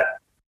people that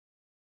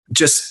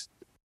just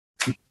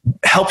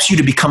helps you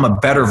to become a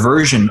better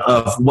version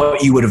of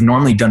what you would have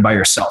normally done by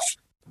yourself.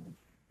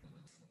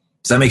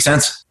 Does that make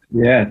sense?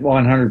 Yeah,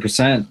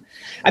 100%.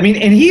 I mean,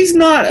 and he's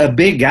not a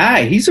big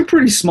guy. He's a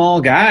pretty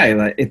small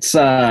guy. It's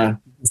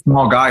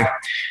small guy.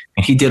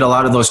 And he did a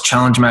lot of those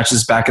challenge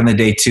matches back in the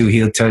day too.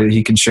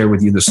 He can share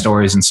with you the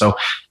stories. And so,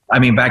 I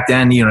mean, back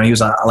then, he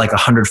was like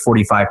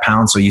 145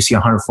 pounds. So you see a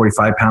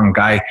 145 pound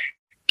guy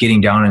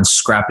getting down and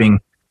scrapping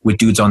with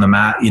dudes on the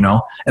mat,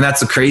 and that's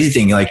the crazy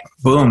thing. Like,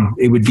 boom,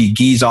 it would be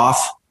gis off,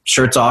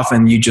 shirts off,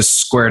 and you just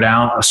square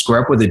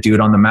up with a dude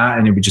on the mat,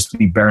 and it would just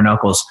be bare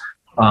knuckles.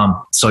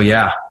 So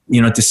yeah,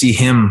 to see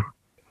him,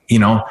 he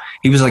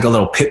was like a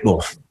little pit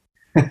bull.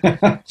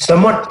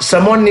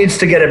 Someone needs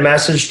to get a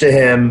message to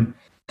him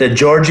that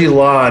Georgie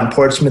Law in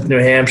Portsmouth, New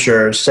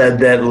Hampshire said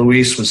that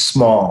Luis was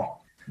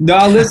small.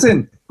 No,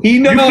 listen.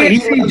 You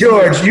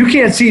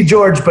can't see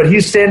George, but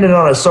he's standing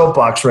on a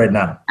soapbox right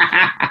now.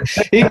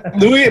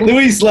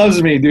 Luis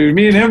loves me, dude.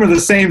 Me and him are the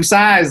same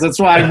size. That's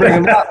why I bring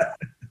him up.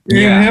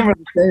 Me and him are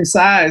the same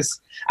size.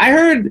 I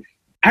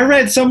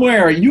read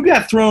somewhere you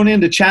got thrown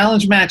into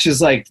challenge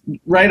matches like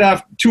right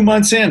off 2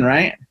 months in,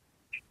 right?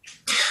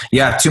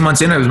 Yeah, 2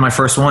 months in, it was my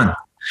first one.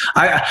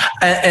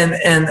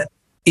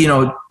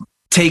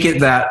 Take it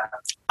that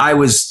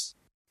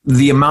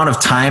the amount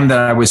of time that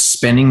I was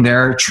spending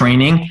there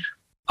training,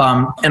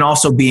 and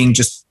also being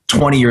just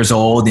 20 years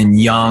old and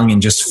young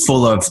and just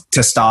full of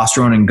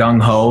testosterone and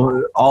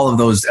gung-ho, all of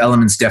those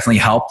elements definitely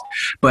helped.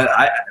 But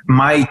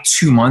my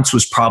 2 months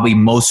was probably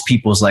most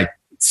people's like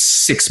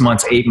 6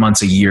 months, 8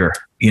 months, a year,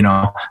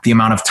 the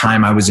amount of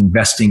time I was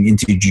investing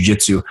into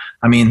jiu-jitsu.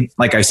 I mean,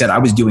 like I said, I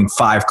was doing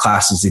 5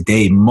 classes a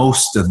day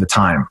most of the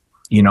time,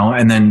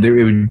 and then there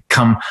would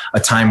come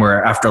a time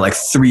where after like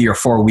 3 or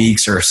 4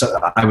 weeks or so,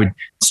 I would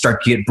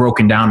start to get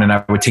broken down and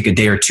I would take a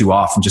day or two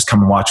off and just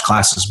come and watch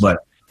classes.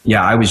 But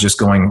yeah, I was just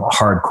going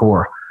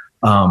hardcore.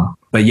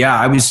 But yeah,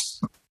 I was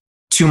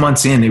 2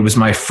 months in. It was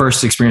my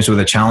first experience with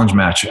a challenge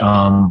match.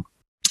 And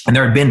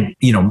there had been,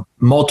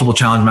 multiple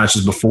challenge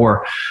matches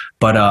before,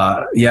 but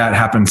it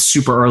happened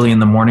super early in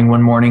the morning.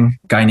 One morning,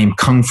 a guy named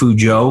Kung Fu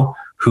Joe,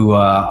 who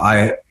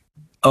I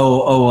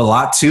owe a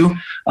lot to.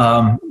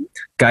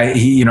 Guy,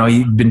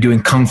 he'd been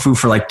doing Kung Fu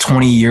for like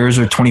 20 years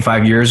or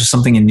 25 years or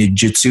something in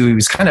Jiu-Jitsu. He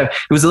was it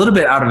was a little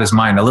bit out of his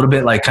mind, a little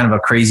bit like kind of a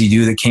crazy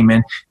dude that came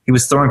in. He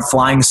was throwing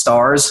flying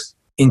stars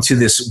into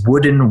this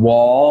wooden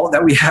wall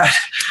that we had.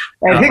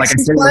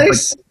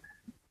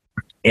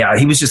 Yeah,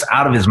 he was just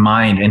out of his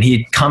mind. And he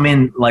had come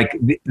in, like,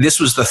 this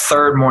was the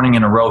third morning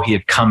in a row he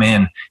had come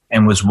in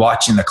and was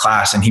watching the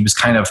class. And he was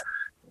kind of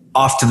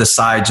off to the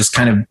side, just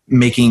kind of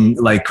making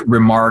like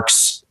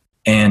remarks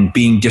and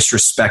being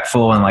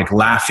disrespectful and like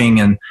laughing.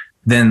 And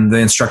then the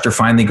instructor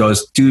finally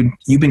goes, dude,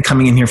 you've been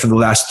coming in here for the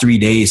last 3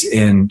 days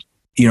and,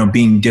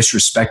 being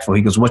disrespectful.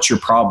 He goes, what's your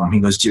problem? He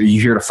goes, are you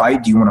here to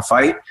fight? Do you want to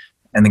fight?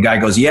 And the guy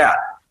goes, yeah.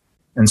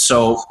 And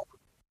so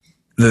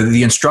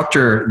the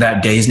instructor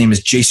that day, his name is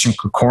Jason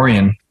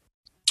Krikorian,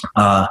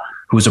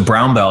 who was a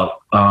brown belt.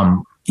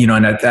 And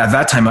at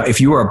that time, if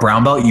you were a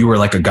brown belt, you were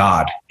like a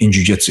god in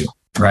jiu-jitsu,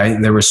 right?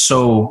 There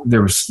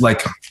was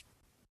like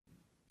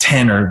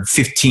 10 or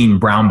 15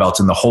 brown belts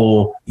in the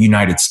whole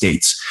United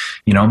States,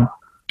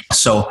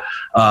 So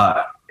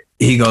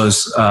he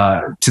goes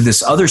to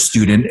this other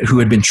student who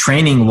had been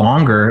training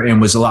longer and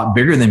was a lot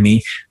bigger than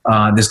me,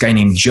 this guy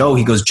named Joe.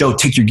 He goes, Joe,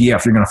 take your gi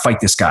off. You're going to fight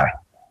this guy.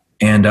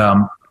 And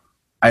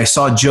I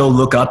saw Joe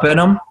look up at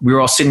him. We were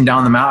all sitting down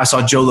on the mat. I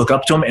saw Joe look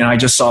up to him, and I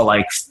just saw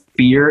like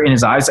fear in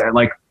his eyes.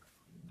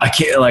 I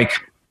can't, like,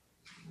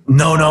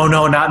 no,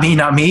 not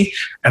me.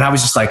 And I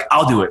was just like,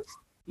 I'll do it.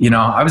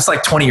 I was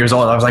like 20 years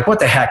old. I was like, what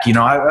the heck?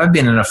 I've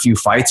been in a few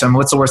fights. I mean,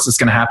 what's the worst that's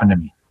going to happen to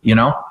me?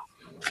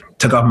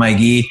 Took off my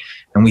gi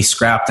and we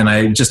scrapped, and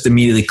I just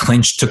immediately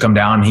clinched, took him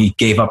down. He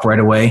gave up right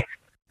away,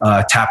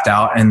 tapped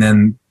out. And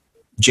then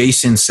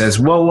Jason says,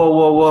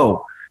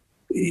 whoa.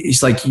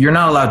 He's like, you're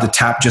not allowed to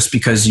tap just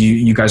because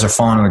you guys are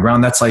falling on the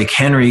ground. That's like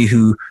Henry,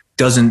 who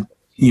doesn't,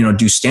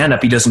 do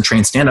stand-up. He doesn't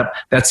train stand-up.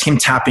 That's him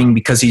tapping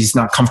because he's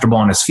not comfortable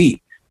on his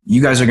feet.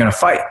 You guys are going to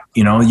fight,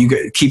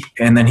 you keep.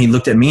 And then he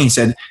looked at me and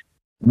said,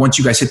 once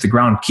you guys hit the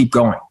ground, keep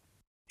going,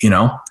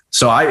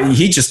 So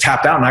he just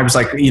tapped out, and I was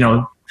like,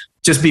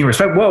 just being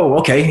respectful. Whoa,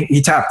 okay.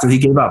 He tapped, he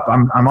gave up.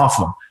 I'm off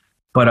him.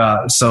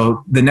 But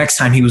so the next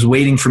time he was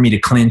waiting for me to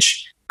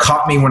clinch,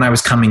 caught me when I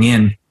was coming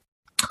in.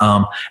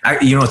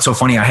 It's so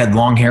funny. I had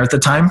long hair at the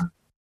time,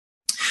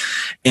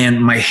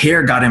 and my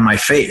hair got in my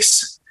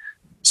face.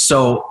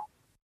 So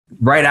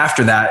right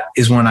after that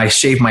is when I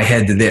shaved my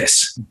head to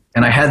this.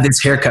 And I had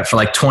this haircut for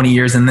like 20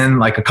 years. And then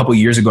like a couple of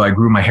years ago, I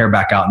grew my hair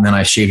back out, and then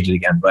I shaved it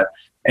again. But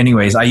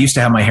anyways, I used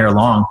to have my hair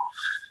long,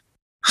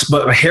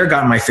 but my hair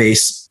got in my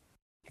face,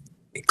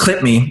 it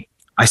clipped me.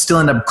 I still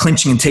ended up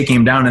clinching and taking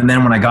him down. And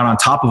then when I got on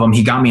top of him,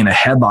 he got me in a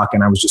headlock,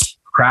 and I was just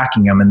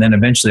cracking him. And then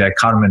eventually I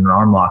caught him in an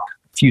arm lock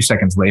a few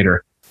seconds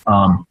later.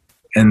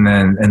 And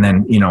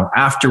then,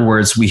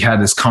 afterwards we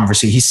had this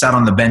conversation. He sat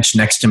on the bench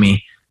next to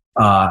me,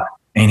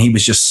 and he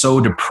was just so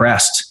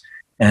depressed,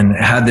 and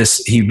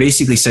he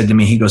basically said to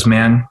me, he goes,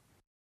 man,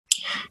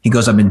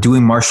 I've been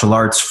doing martial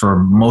arts for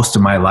most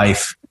of my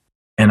life.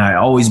 And I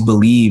always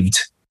believed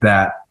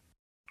that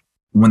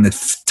when the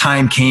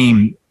time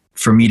came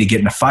for me to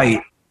get in a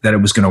fight, that it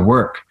was going to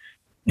work.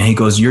 And he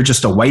goes, you're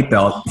just a white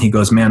belt. He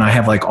goes, man, I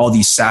have like all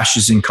these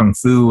sashes in Kung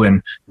Fu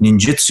and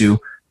ninjutsu.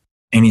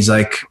 And he's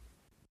like,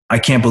 I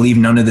can't believe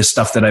none of this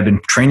stuff that I've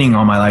been training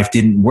all my life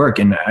didn't work.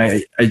 And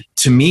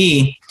to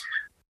me,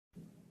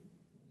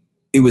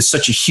 it was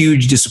such a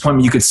huge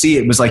disappointment. You could see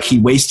it was like he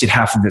wasted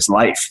half of his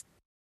life,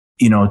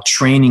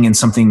 training in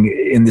something,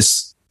 in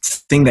this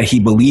thing that he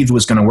believed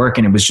was going to work.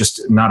 And it was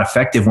just not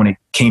effective when it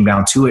came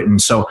down to it.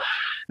 And so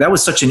that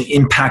was such an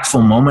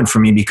impactful moment for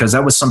me, because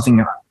that was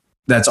something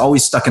that's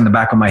always stuck in the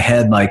back of my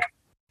head. Like,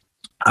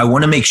 I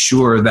want to make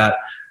sure that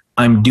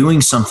I'm doing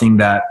something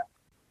that,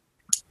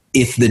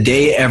 if the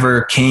day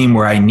ever came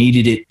where I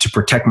needed it to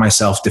protect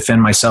myself,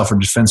 defend myself, or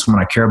defend someone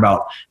I care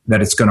about,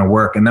 that it's going to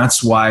work. And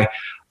that's why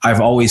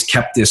I've always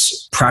kept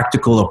this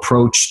practical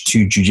approach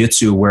to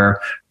jiu-jitsu,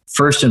 where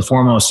first and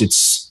foremost,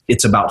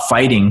 it's about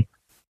fighting.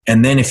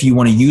 And then if you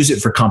want to use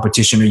it for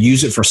competition, or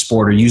use it for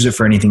sport, or use it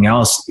for anything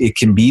else, it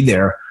can be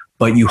there.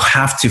 But you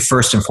have to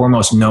first and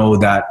foremost know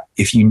that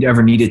if you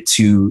ever need it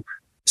to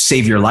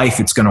save your life,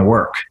 it's going to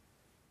work.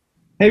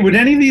 Hey, would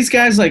any of these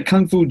guys like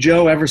Kung Fu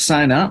Joe ever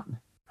sign up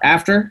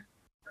after?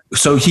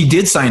 So he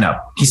did sign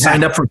up. He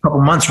signed up for a couple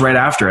months right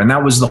after. And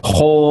that was the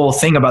whole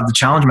thing about the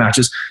challenge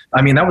matches.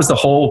 I mean, that was the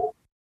whole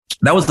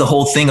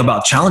thing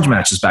about challenge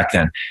matches back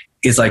then.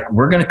 Is like,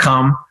 we're going to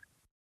come,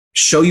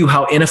 show you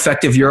how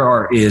ineffective your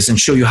art is, and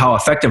show you how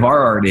effective our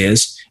art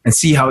is, and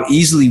see how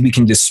easily we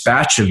can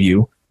dispatch of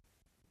you.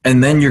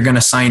 And then you're going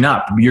to sign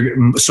up.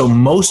 So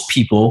most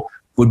people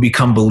would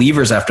become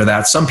believers after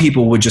that. Some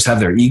people would just have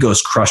their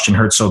egos crushed and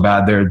hurt so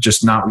bad they're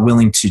just not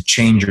willing to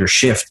change or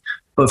shift.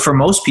 But for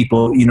most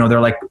people,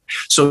 they're like,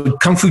 so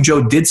Kung Fu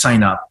Joe did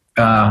sign up.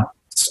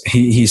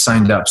 He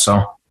signed up.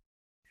 So,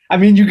 I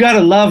mean, you got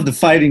to love the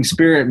fighting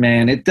spirit,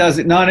 man.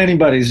 Not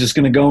anybody's just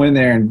going to go in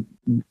there and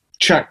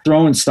chuck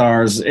throwing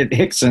stars at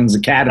Hickson's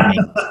academy.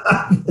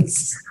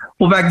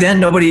 Well, back then,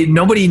 nobody,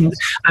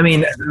 I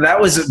mean, that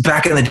was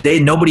back in the day.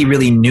 Nobody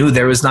really knew.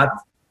 There was not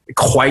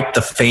quite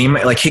the fame.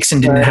 Like,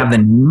 Hickson didn't have the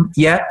name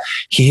yet.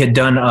 He had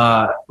done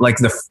like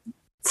the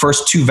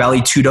first 2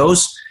 Vale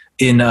Tudos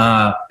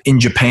in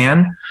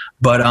Japan,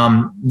 but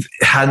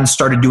hadn't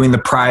started doing the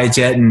prides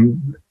yet.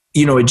 And,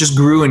 it just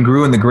grew and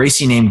grew, and the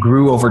Gracie name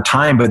grew over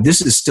time. But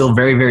this is still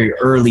very, very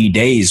early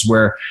days,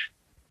 where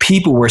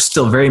people were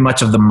still very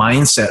much of the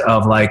mindset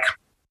of like,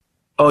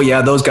 oh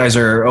yeah, those guys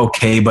are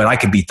okay, but I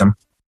could beat them.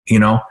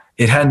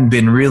 It hadn't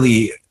been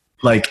really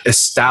like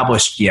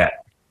established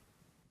yet.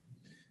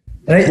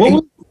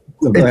 Go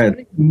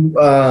ahead.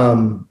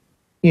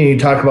 You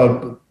talk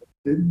about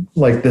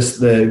like this,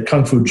 the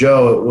Kung Fu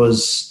Joe. It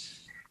was,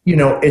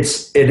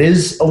 it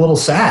is a little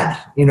sad.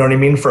 You know what I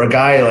mean? For a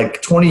guy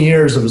like 20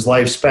 years of his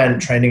life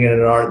spent training in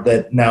an art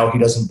that now he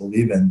doesn't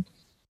believe in.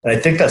 And I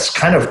think that's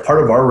kind of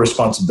part of our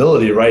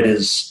responsibility, right?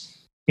 Is,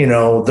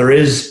 there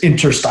is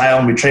interstyle,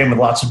 and we train with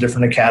lots of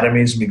different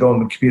academies, and we go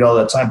and we compete all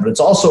that time. But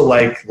it's also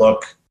like,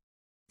 look,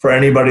 for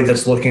anybody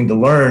that's looking to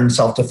learn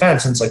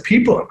self-defense, and it's like,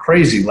 people are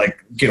crazy. Like,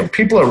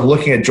 people are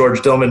looking at George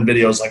Dillman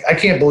videos. Like, I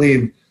can't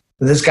believe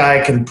that this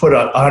guy can put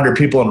 100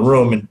 people in a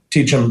room and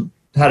teach them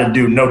how to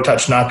do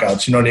no-touch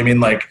knockouts. You know what I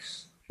mean? Like,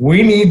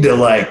 we need to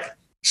like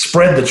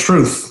spread the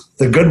truth,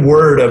 the good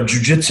word of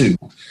jiu-jitsu,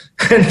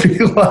 and be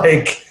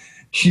like,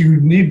 you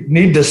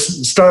need to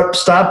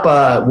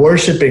stop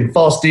worshiping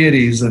false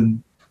deities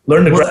and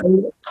learn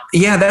to.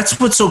 Yeah, that's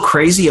what's so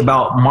crazy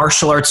about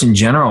martial arts in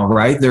general,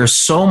 right? There's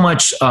so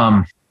much.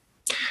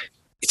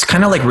 It's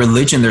kind of like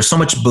religion. There's so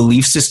much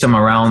belief system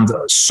around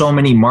so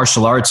many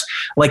martial arts.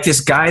 Like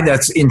this guy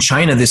that's in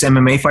China, this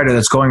MMA fighter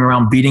that's going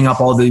around beating up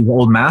all the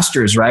old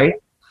masters, right?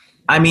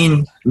 I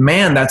mean,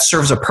 man, that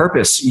serves a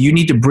purpose. You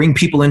need to bring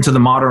people into the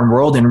modern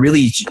world and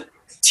really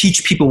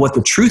teach people what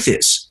the truth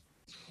is,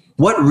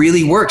 what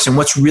really works and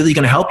what's really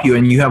going to help you.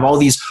 And you have all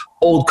these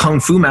old Kung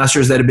Fu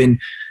masters that have been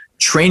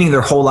training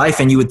their whole life.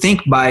 And you would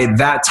think by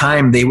that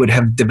time they would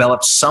have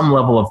developed some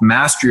level of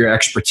mastery or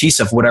expertise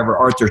of whatever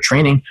art they're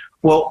training.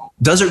 Well,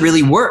 does it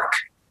really work?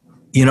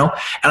 And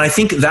I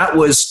think that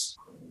was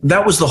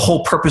the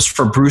whole purpose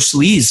for Bruce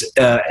Lee's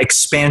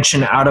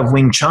expansion out of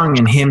Wing Chun,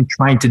 and him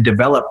trying to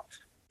develop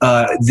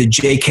the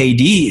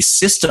JKD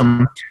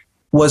system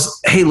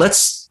was, hey,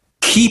 let's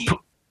keep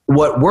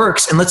what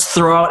works and let's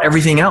throw out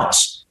everything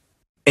else.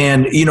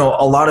 And,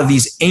 a lot of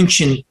these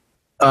ancient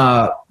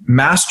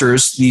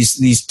masters,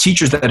 these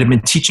teachers that had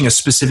been teaching a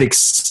specific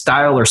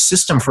style or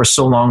system for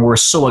so long were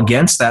so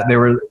against that. They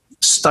were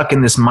stuck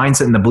in this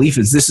mindset, and the belief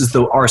is this is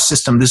our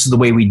system, this is the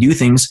way we do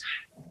things.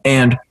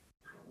 And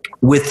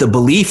with the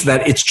belief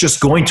that it's just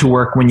going to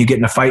work when you get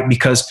in a fight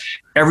because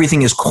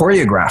everything is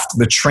choreographed.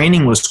 The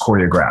training was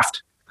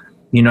choreographed,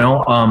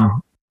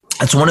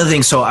 that's one of the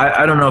things. So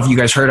I don't know if you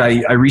guys heard,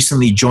 I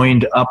recently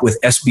joined up with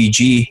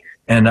SBG,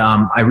 and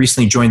I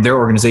recently joined their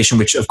organization,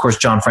 which of course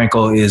John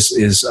Frankel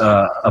is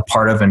a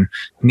part of, and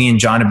me and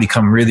John have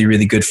become really,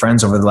 really good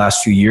friends over the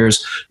last few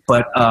years.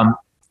 But,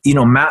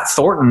 Matt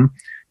Thornton,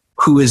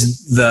 who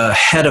is the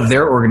head of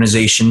their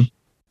organization,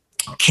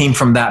 came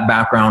from that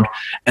background.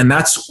 And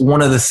that's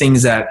one of the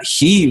things that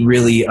he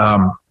really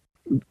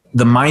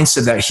the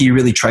mindset that he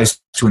really tries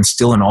to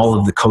instill in all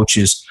of the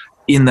coaches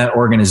in that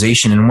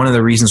organization. And one of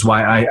the reasons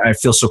why I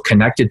feel so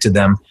connected to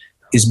them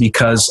is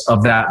because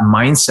of that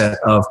mindset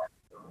of,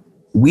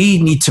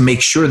 we need to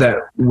make sure that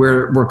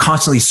we're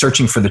constantly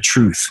searching for the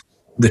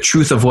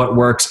truth of what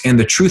works, and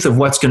the truth of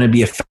what's going to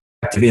be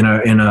effective in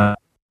an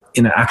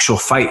actual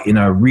fight, in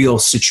a real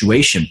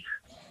situation.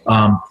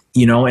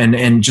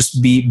 And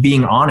just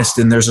being honest.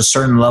 And there's a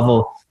certain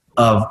level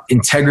of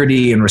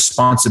integrity and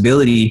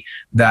responsibility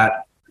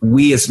that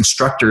we as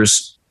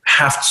instructors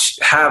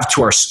have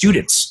to our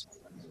students,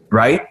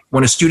 right?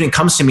 When a student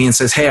comes to me and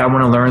says, hey, I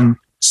want to learn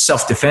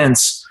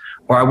self-defense,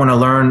 or I want to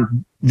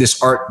learn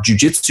this art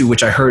jujitsu,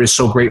 which I heard is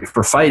so great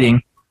for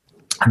fighting,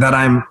 that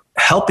I'm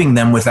helping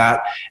them with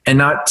that and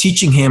not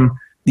teaching him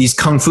these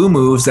kung fu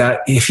moves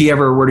that if he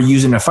ever were to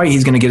use in a fight,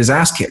 he's going to get his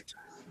ass kicked.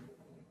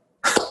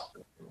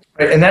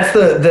 Right, and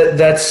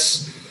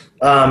that's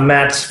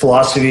Matt's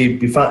philosophy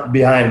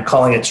behind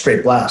calling it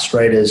straight blast,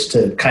 right? Is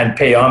to kind of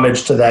pay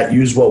homage to that,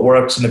 use what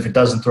works, and if it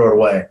doesn't, throw it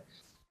away.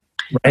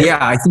 Right? Yeah,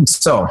 I think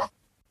so.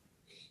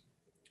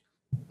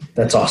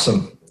 That's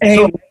awesome. Hey,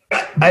 So,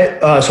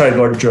 sorry,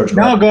 go to George.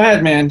 no, go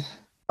ahead, man.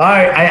 All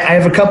right, I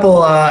have a couple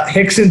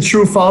Rickson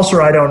true, false,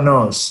 or I don't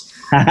knows.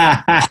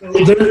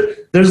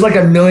 There's like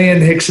a million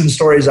Rickson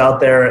stories out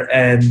there,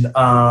 and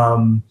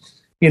I've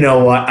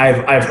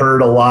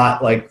heard a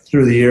lot like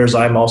through the years.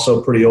 I'm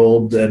also pretty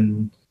old,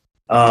 and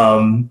so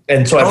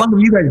how long have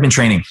you guys been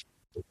training?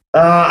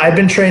 I've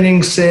been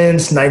training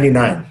since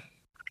 '99.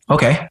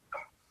 Okay.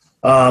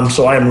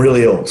 So I'm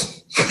really old.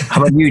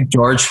 How about you,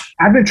 George?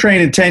 I've been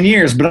training 10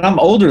 years, but I'm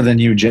older than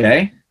you,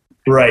 Jay.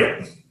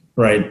 Right.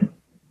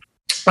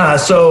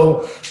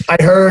 So I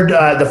heard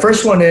the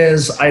first one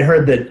is I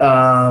heard that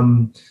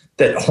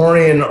that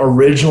Rorion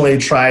originally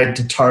tried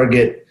to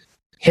target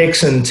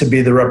Rickson to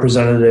be the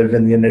representative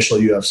in the initial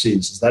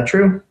UFCs. Is that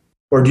true,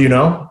 or do you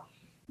know?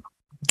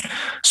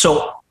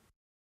 So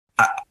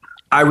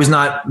I was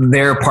not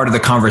there part of the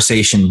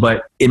conversation,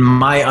 but in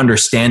my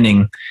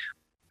understanding,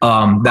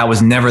 that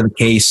was never the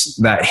case,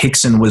 that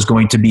Rickson was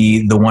going to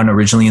be the one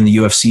originally in the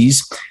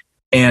UFCs.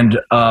 And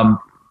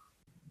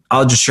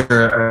I'll just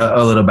share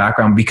a little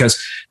background, because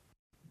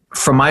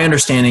from my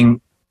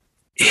understanding,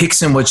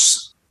 Rickson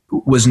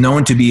was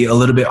known to be a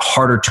little bit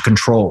harder to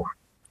control,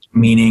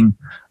 meaning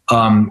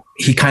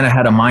he kind of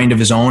had a mind of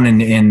his own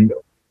and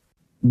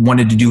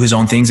wanted to do his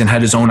own things and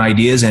had his own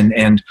ideas.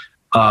 And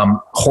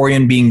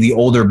Rorion being the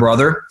older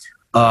brother,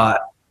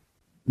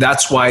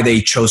 that's why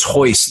they chose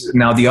Royce.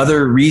 Now, the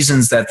other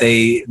reasons that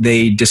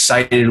they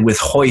decided with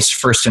Royce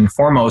first and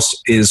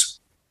foremost is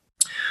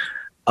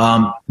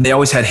they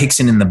always had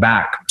Rickson in the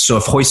back. So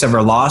if Royce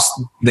ever lost,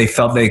 they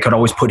felt they could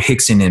always put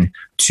Rickson in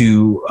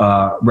to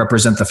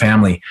represent the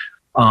family.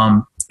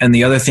 And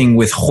the other thing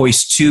with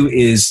Royce too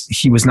is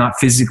he was not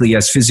physically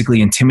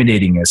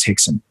intimidating as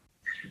Rickson.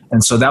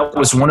 And so that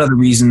was one of the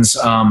reasons,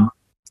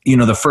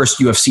 the first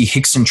UFC,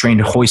 Rickson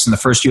trained Royce in the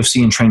first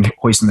UFC and trained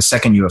Royce in the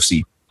second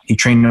UFC. He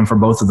trained him for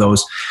both of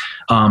those.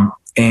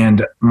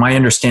 And my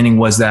understanding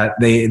was that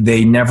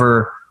they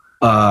never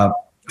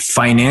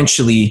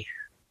financially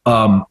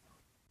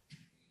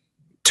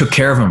took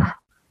care of him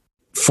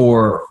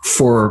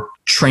for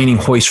training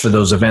Royce for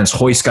those events.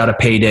 Royce got a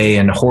payday,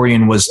 and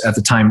Rorion was at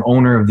the time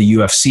owner of the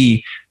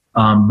UFC,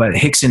 but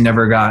Rickson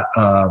never got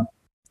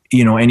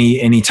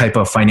any type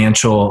of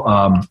financial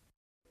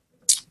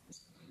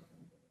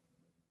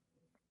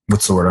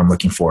what's the word I'm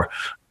looking for?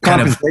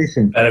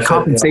 Compensation.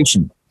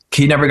 Compensation. Yeah.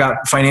 He never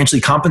got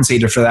financially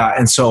compensated for that,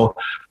 and so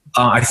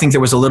I think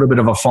there was a little bit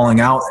of a falling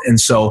out. And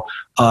so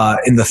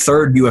in the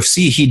third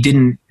UFC, he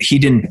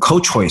didn't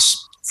coach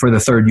Royce for the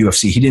third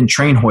UFC. He didn't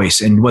train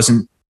Royce and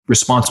wasn't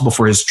responsible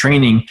for his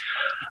training.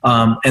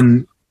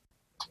 And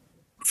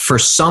for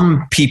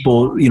some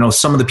people,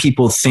 some of the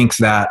people think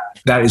that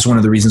is one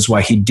of the reasons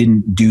why he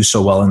didn't do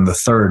so well in the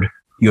third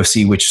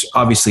UFC, which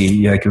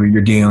obviously, like, you're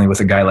dealing with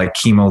a guy like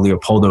Kimo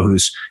Leopoldo,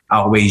 who's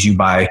outweighs you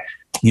by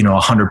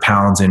 100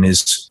 pounds and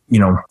is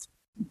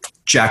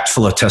jacked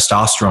full of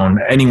testosterone.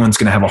 Anyone's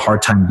going to have a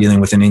hard time dealing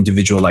with an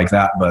individual like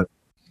that. But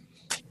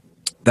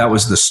that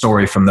was the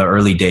story from the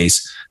early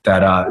days,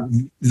 that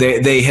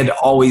they had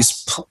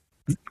always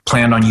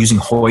planned on using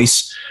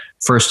Royce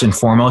first and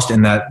foremost,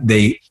 and that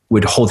they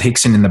would hold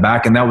Rickson in the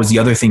back. And that was the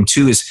other thing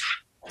too, is,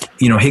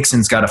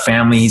 Rickson's got a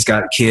family, he's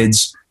got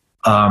kids.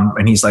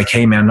 And he's like,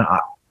 hey man,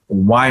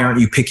 why aren't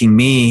you picking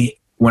me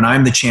when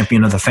I'm the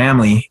champion of the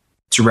family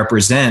to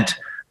represent?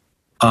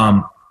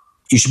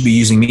 You should be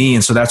using me.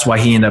 And so that's why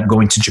he ended up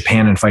going to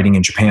Japan and fighting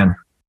in Japan.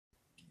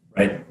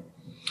 Right.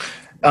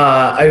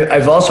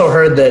 I've also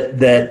heard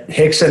that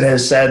Rickson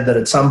has said that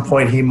at some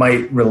point he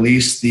might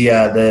release the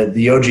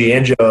Yoji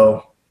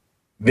Injo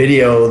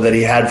video that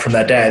he had from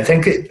that day. I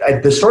think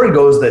the story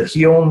goes that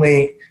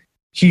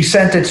he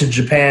sent it to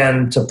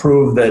Japan to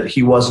prove that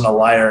he wasn't a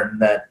liar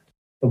and that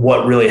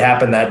what really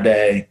happened that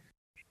day.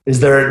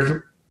 Is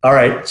there? All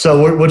right.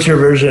 So what's your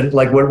version?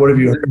 Like, what have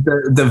you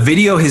heard? The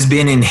video has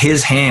been in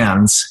his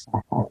hands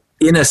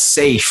in a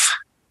safe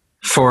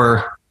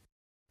for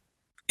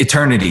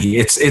eternity.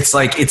 It's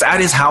like, it's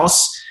at his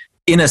house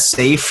in a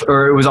safe,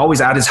 or it was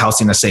always at his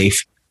house in a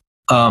safe.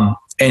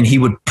 And he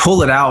would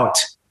pull it out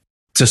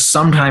to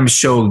sometimes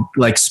show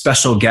like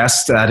special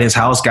guests at his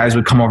house. Guys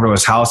would come over to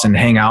his house and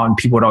hang out, and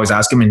people would always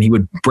ask him, and he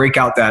would break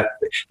out that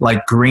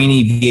like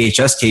grainy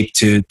VHS tape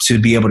to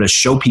be able to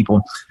show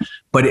people.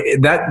 But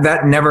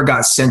that never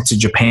got sent to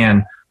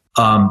Japan.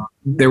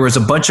 There was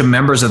a bunch of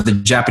members of the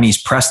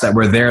Japanese press that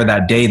were there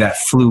that day that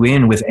flew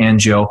in with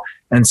Anjo.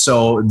 And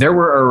so there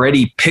were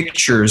already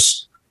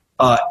pictures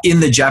in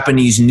the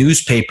Japanese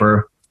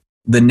newspaper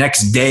the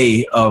next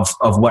day of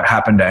what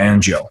happened to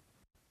Anjo.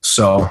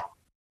 So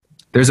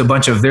there's a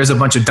bunch of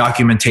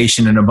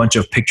documentation and a bunch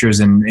of pictures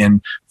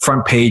and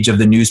front page of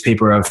the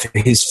newspaper of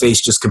his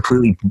face just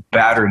completely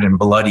battered and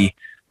bloody.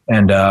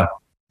 And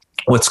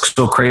what's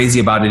so crazy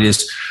about it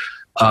is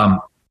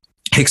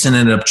Rickson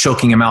ended up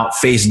choking him out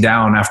face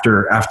down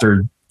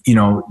after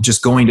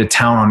just going to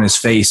town on his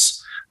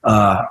face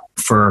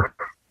for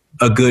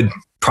a good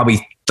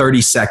probably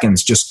 30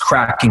 seconds, just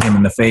cracking him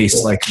in the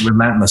face like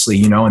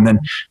relentlessly, and then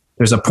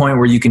there's a point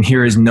where you can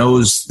hear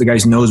the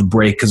guy's nose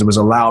break because it was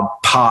a loud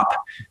pop.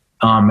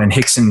 And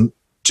Rickson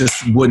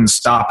just wouldn't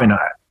stop. And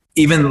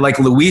even like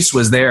Luis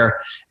was there.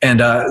 And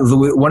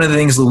one of the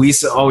things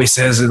Luis always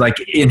says is like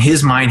in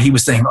his mind, he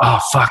was saying, "Oh,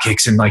 fuck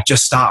Rickson, like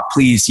just stop,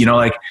 please."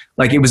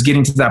 Like it was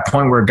getting to that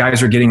point where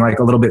guys were getting like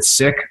a little bit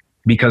sick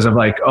because of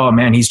like, oh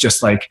man, he's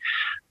just like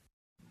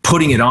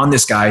putting it on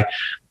this guy.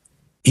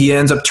 He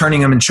ends up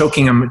turning him and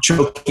choking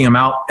him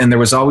out. And there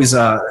was always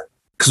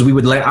because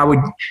I would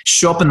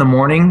show up in the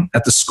morning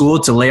at the school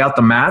to lay out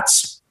the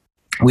mats.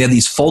 We had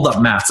these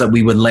fold-up mats that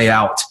we would lay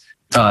out.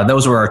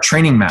 Those were our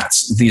training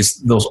mats,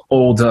 those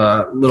old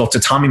little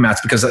tatami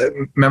mats, because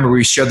remember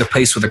we shared the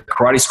place with a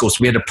karate school, so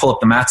we had to pull up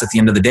the mats at the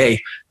end of the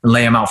day and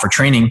lay them out for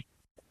training.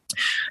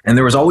 And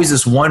there was always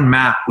this one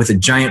mat with a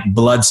giant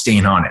blood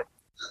stain on it.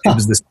 It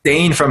was the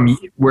stain from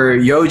where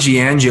Yoji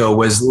Anjo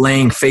was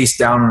laying face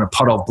down in a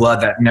puddle of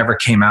blood that never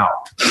came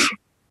out.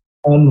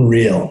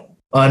 Unreal.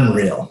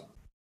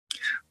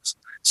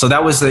 So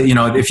that was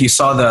if you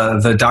saw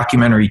the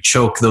documentary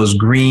Choke, those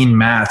green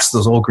mats,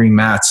 those old green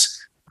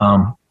mats,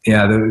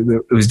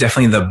 it was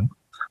definitely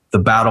the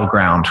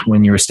battleground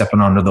when you were stepping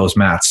onto those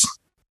mats.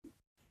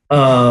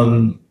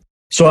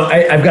 So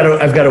I've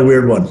got a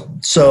weird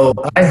one. So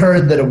I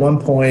heard that at one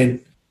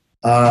point,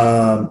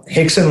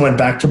 Rickson went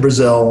back to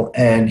Brazil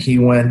and he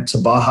went to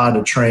Baja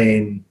to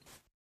train.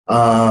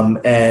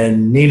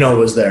 And Nino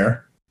was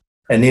there,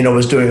 and Nino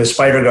was doing the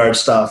Spider Guard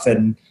stuff,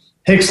 and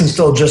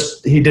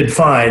Rickson he did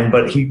fine,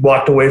 but he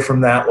walked away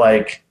from that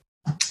like,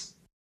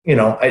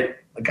 I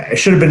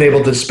should have been able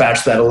to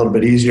dispatch that a little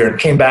bit easier, and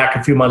came back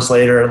a few months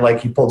later and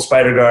like he pulled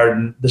Spider Guard,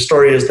 and the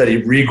story is that he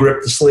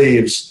re-gripped the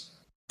sleeves,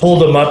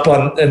 pulled him up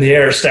in the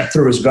air, stepped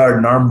through his guard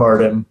and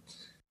armbarred him.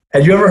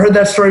 Had you ever heard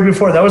that story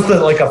before? That was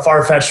a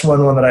far-fetched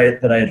one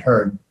that I had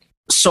heard.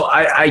 So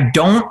I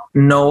don't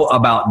know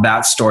about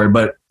that story,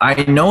 but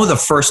I know the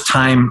first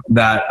time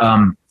that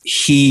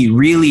he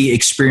really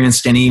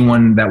experienced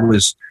anyone that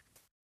was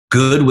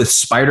good with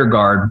Spider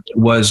Guard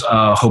was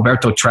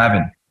Roberto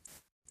Travin.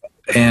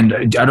 And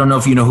I don't know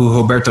if you know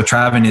who Roberto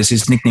Travin is.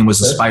 His nickname was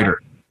the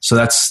Spider. So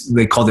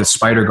they called it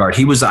Spider Guard.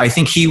 I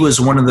think he was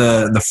one of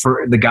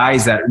the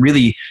guys that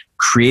really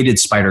created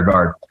Spider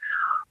Guard.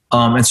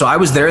 And so I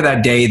was there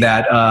that day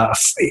that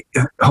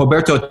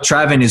Roberto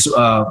Travin is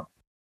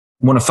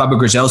one of Fabio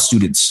Grisel's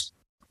students,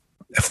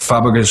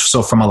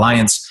 so from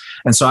Alliance.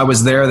 And so I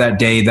was there that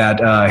day that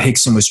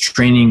Rickson was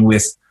training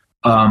with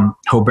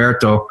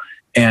Roberto.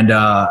 And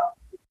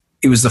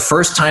it was the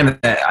first time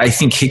that I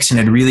think Rickson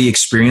had really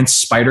experienced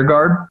Spider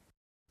Guard.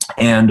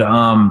 And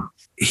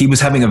he was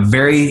having a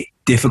very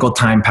difficult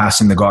time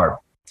passing the guard.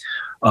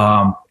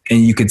 And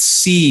you could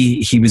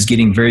see he was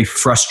getting very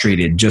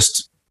frustrated,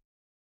 just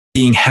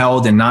being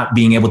held and not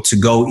being able to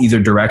go either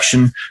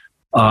direction,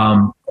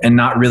 and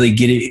not really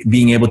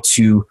being able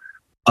to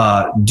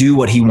do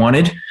what he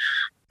wanted.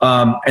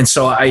 And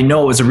so I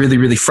know it was a really,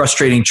 really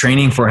frustrating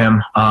training for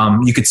him.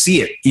 You could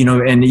see it,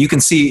 and you can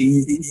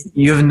see,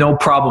 you have no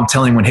problem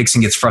telling when Rickson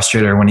gets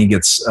frustrated or when he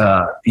gets,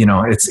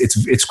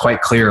 it's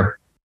quite clear.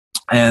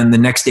 And the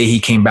next day he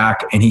came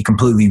back and he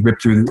completely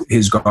ripped through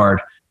his guard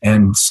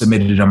and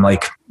submitted him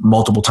like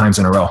multiple times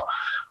in a row.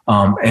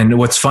 And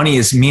what's funny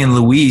is me and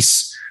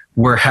Luis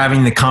were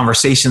having the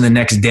conversation the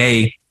next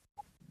day,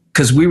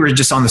 because we were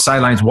just on the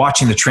sidelines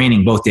watching the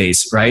training both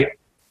days, right?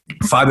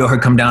 Fabio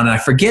had come down, and I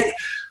forget,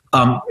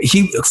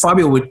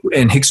 Fabio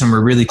and Rickson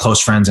were really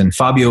close friends, and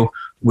Fabio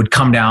would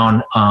come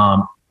down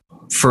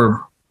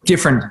for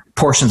different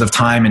portions of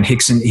time, and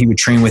he would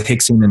train with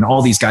Rickson, and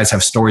all these guys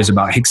have stories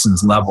about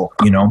Rickson's level,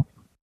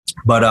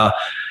 But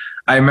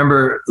I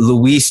remember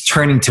Luis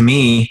turning to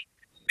me,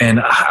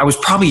 and I was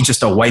probably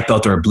just a white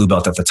belt or a blue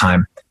belt at the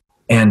time,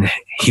 and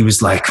he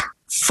was like,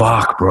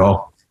 "Fuck,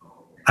 bro.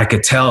 I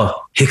could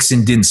tell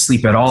Rickson didn't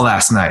sleep at all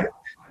last night."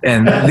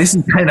 And this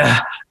is kind of,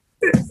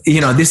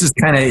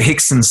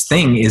 Rickson's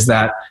thing, is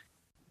that,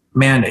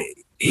 man,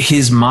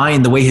 his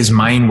mind, the way his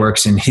mind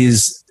works and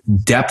his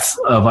depth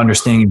of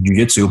understanding of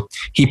jiu-jitsu,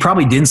 he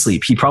probably didn't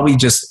sleep. He probably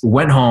just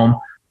went home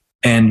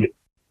and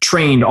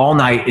trained all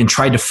night and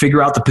tried to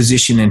figure out the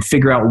position and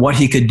figure out what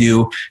he could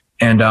do.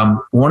 And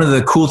one of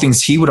the cool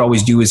things he would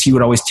always do is he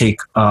would always take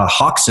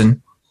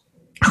Hoxton,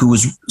 who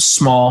was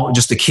small,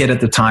 just a kid at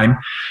the time,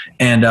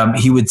 and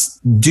he would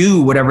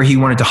do whatever he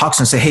wanted to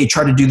Hoxton, say, hey,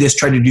 try to do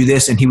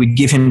this, and he would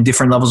give him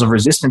different levels of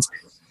resistance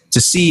to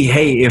see,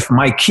 hey, if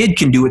my kid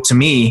can do it to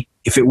me,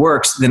 if it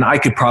works, then I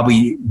could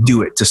probably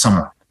do it to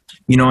someone.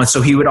 And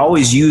so he would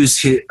always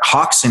use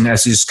Hoxton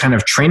as his kind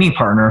of training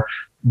partner,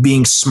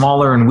 being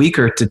smaller and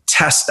weaker, to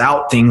test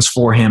out things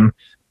for him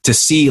to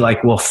see,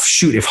 like, well,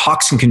 shoot, if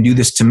Hoxton can do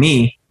this to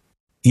me,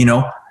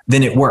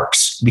 then it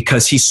works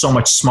because he's so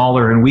much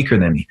smaller and weaker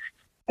than me.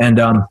 And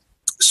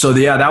so,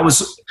 yeah, that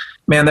was,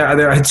 man, there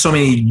I had so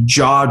many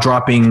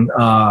jaw-dropping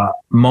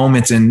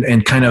moments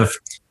and kind of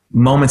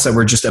moments that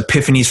were just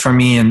epiphanies for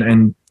me,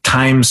 and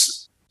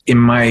times in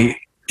my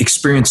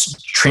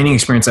training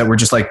experience that were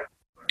just like,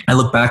 I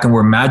look back and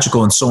were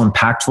magical and so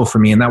impactful for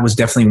me. And that was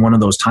definitely one of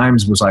those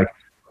times, was like,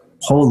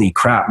 holy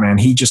crap, man,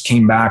 he just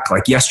came back.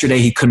 Like yesterday,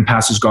 he couldn't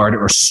pass his guard,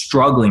 or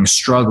struggling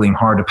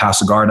hard to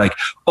pass a guard, like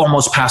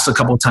almost passed a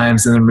couple of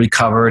times and then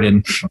recovered.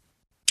 And,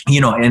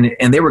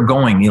 and they were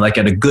going like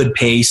at a good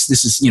pace.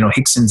 This is,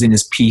 Rickson's in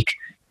his peak.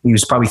 He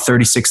was probably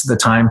 36 at the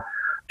time.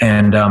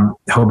 And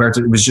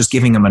Roberto was just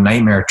giving him a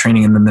nightmare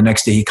training. And then the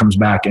next day he comes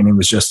back and it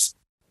was just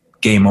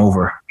game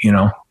over,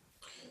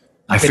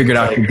 I figured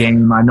out your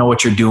game. I know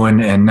what you're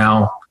doing. And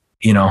now,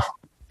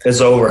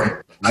 it's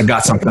over. I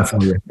got something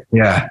for you.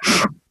 Yeah.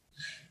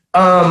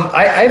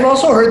 I've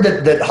also heard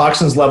that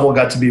Hoxton's level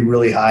got to be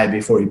really high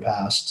before he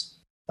passed.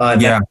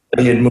 Yeah.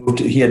 He had moved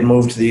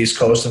to the East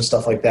Coast and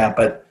stuff like that.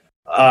 But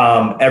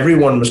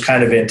everyone was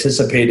kind of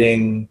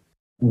anticipating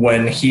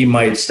when he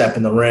might step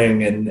in the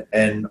ring.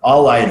 And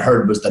all I had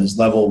heard was that his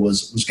level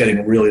was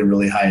getting really,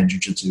 really high in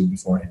jiu-jitsu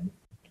beforehand.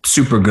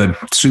 Super good.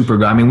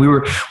 I mean, we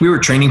were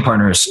training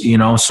partners,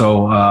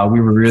 so we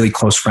were really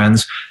close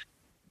friends.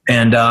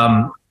 And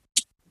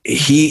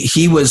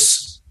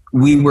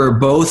we were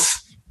both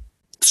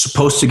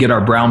supposed to get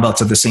our brown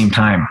belts at the same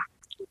time.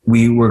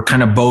 We were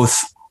kind of both,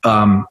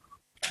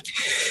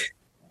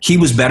 he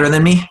was better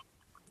than me.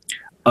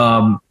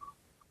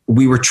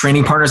 We were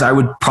training partners. I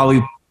would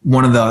probably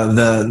one of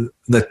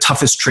the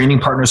toughest training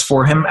partners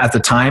for him at the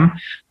time.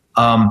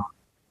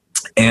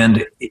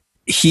 And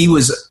he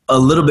was a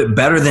little bit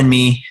better than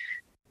me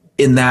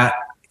in that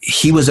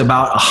he was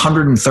about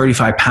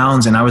 135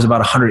 pounds and I was about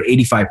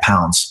 185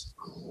 pounds.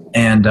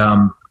 And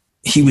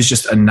he was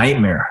just a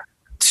nightmare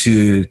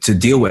to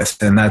deal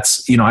with. And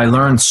that's, I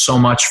learned so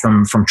much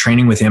from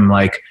training with him.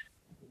 Like,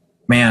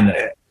 man,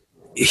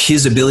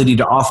 his ability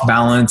to off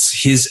balance,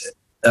 his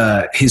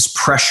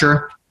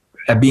pressure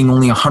at being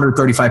only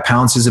 135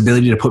 pounds, his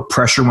ability to put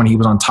pressure when he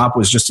was on top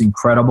was just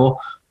incredible,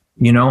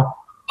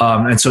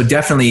 and so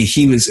definitely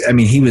he was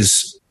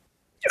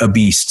a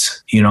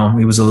beast, he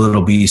was a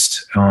little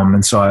beast.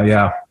 And so,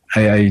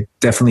 I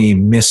definitely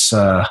miss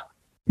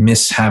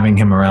having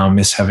him around,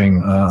 miss having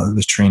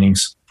the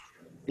trainings.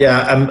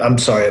 Yeah, I'm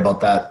sorry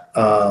about that.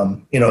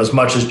 As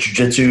much as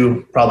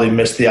jiu-jitsu, probably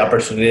missed the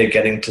opportunity of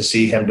getting to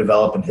see him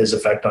develop and his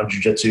effect on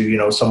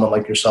jiu-jitsu. Someone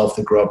like yourself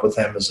that grew up with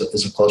him as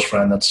a close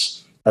friend,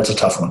 that's a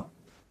tough one.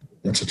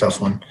 That's a tough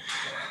one.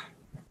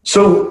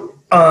 So,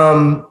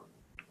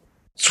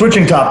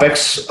 switching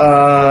topics,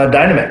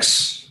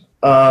 Dynamix.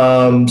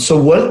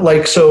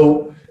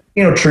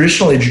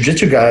 Traditionally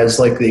jiu-jitsu guys,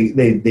 like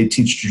they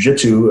teach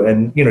jiu-jitsu,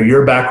 and,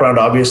 your background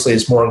obviously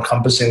is more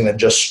encompassing than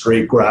just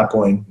straight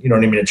grappling. You know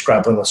what I mean? It's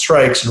grappling with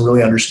strikes and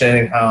really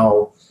understanding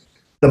how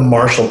the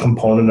martial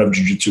component of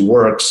jiu-jitsu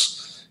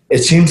works.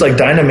 It seems like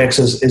Dynamix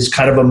is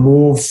kind of a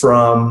move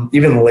from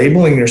even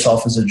labeling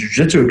yourself as a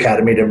jiu-jitsu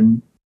academy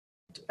to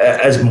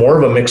as more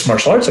of a mixed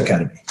martial arts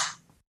academy.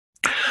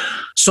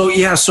 So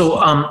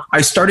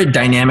I started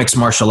Dynamix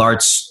Martial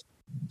Arts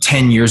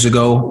 10 years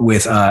ago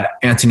with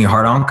Anthony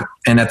Hardonk.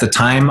 And at the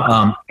time,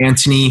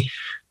 Anthony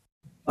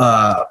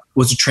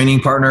was a training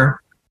partner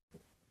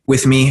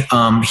with me.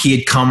 He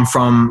had come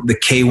from the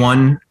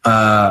K1.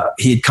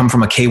 He had come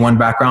from a K1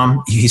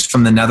 background. He's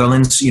from the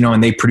Netherlands,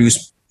 and they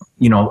produce,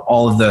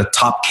 all of the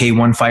top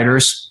K1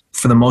 fighters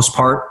for the most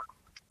part.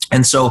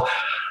 And so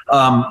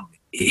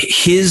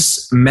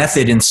his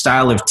method and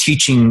style of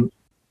teaching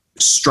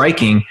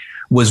striking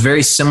was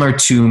very similar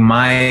to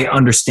my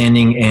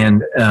understanding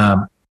and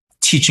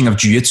teaching of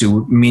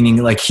jiu-jitsu,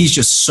 meaning like he's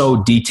just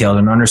so detailed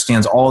and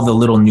understands all the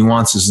little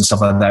nuances and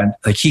stuff like that.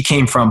 Like he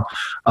came from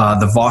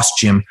the Voss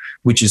gym,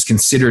 which is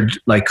considered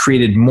like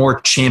created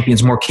more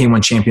champions, more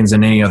K1 champions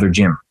than any other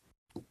gym.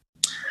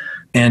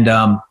 And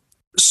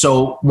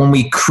so when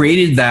we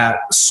created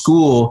that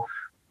school,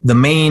 the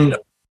main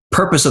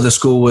purpose of the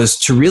school was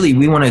to really,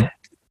 we want to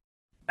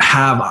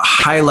have a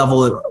high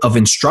level of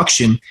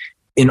instruction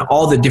in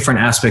all the different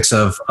aspects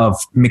of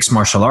mixed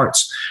martial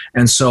arts.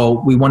 And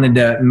so we wanted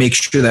to make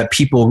sure that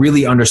people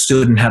really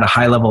understood and had a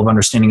high level of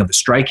understanding of the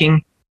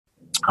striking.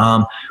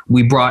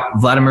 We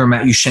brought Vladimir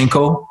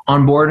Matyushenko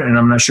on board, and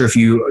I'm not sure if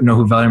you know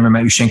who Vladimir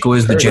Matyushenko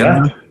is, the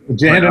janitor. The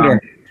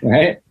janitor,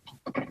 right?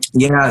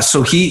 Yeah,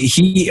 so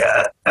he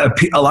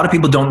a lot of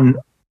people don't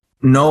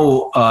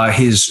know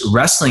his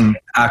wrestling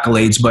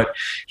accolades, but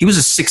he was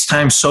a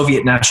 6-time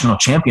Soviet national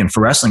champion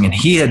for wrestling, and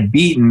he had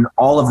beaten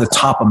all of the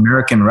top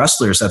American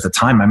wrestlers at the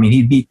time. I mean,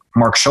 he beat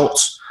Mark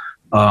Schultz,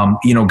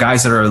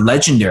 guys that are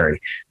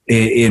legendary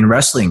in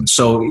wrestling.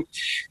 So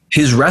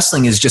his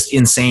wrestling is just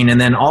insane.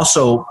 And then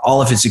also all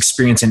of his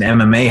experience in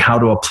MMA, how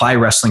to apply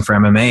wrestling for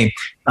MMA.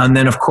 And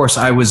then, of course,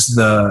 I was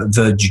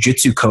the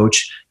jiu-jitsu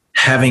coach,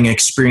 having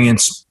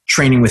experience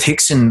training with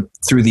Rickson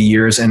through the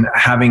years and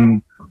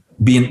having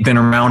been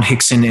around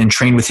Rickson and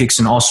trained with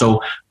Rickson also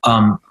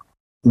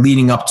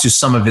leading up to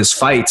some of his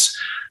fights.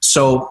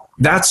 So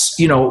that's,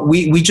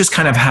 we just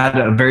kind of had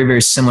a very,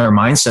 very similar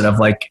mindset of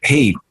like,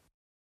 hey,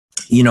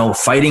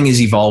 fighting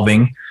is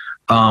evolving.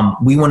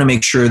 We want to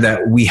make sure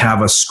that we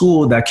have a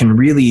school that can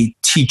really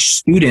teach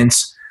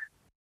students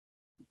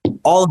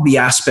all of the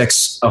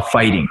aspects of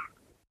fighting,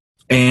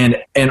 and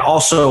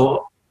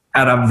also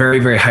at a very,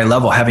 very high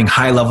level, having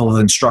high level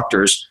of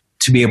instructors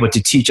to be able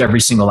to teach every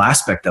single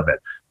aspect of it.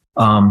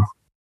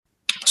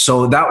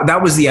 So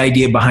that was the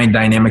idea behind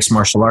Dynamics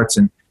Martial Arts.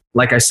 And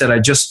like I said, I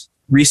just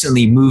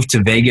recently moved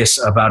to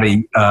Vegas about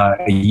a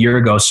year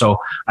ago. So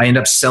I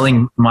ended up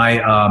selling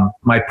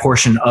my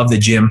portion of the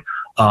gym.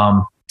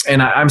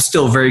 And I'm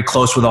still very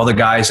close with all the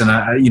guys, and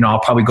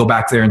I'll probably go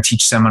back there and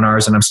teach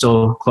seminars, and I'm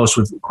still close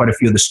with quite a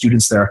few of the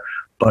students there.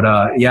 But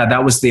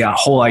that was the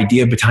whole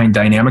idea behind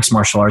Dynamics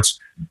Martial Arts.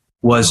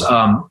 Was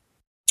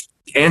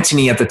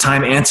Anthony at the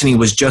time? Anthony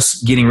was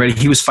just getting ready.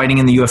 He was fighting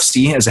in the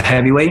UFC as a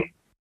heavyweight,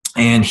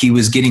 and he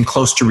was getting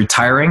close to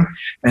retiring.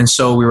 And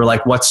so we were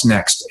like, "What's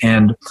next?"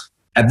 And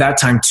at that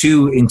time,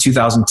 too, in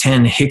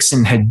 2010,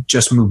 Rickson had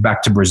just moved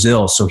back to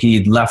Brazil, so he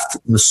had left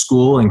the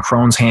school in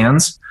Crohn's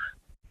hands.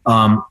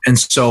 And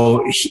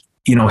so,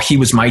 he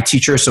was my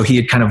teacher, so he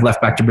had kind of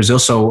left back to Brazil.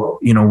 So,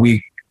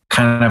 we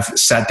kind of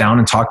sat down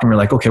and talked, and we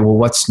were like, okay, well,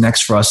 what's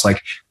next for us?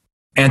 Like,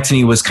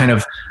 Anthony was kind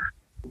of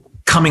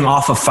coming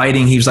off of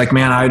fighting. He was like,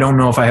 man, I don't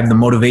know if I have the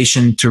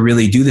motivation to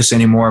really do this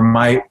anymore.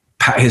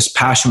 His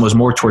passion was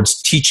more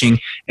towards teaching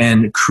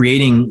and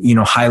creating,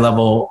 high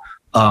level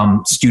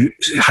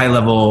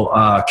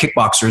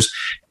kickboxers.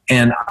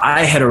 And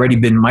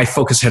my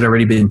focus had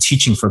already been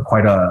teaching for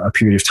quite a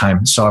period of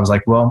time. So I was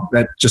like, well,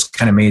 that just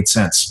kind of made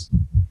sense.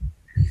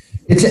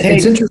 It's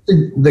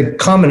interesting, the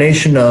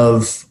combination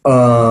of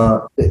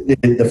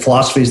the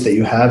philosophies that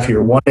you have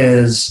here. One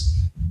is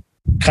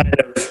kind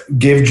of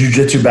give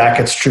jiu-jitsu back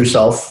its true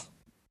self.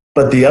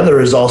 But the other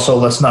is also,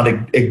 let's not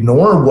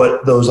ignore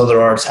what those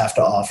other arts have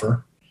to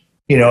offer.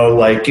 You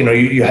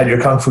had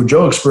your Kung Fu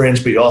Joe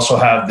experience, but you also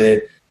have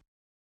the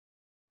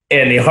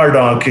Andy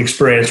Hardonk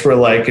experience where,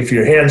 like, if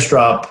your hands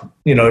drop,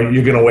 you're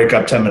going to wake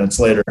up 10 minutes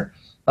later.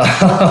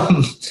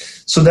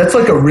 So that's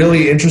like a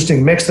really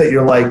interesting mix that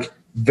you're like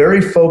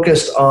very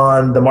focused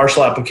on the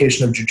martial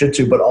application of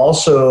jiu-jitsu, but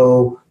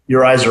also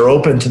your eyes are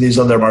open to these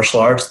other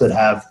martial arts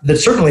that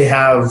certainly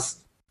have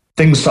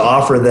things to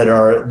offer that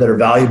are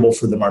valuable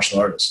for the martial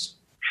artist.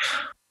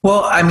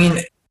 Well, I mean,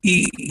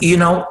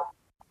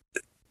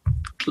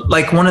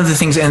 like one of the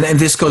things, and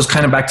this goes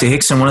kind of back to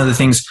Rickson, one of the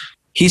things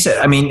he said,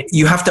 I mean,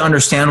 you have to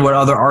understand what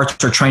other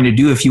arts are trying to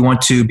do if you want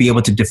to be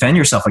able to defend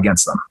yourself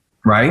against them,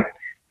 right?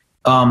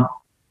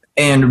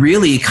 And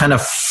really kind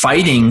of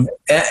fighting,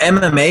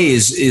 MMA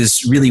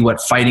is really what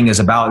fighting is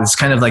about. It's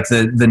kind of like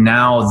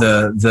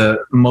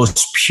the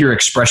most pure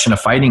expression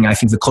of fighting. I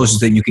think the closest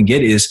that you can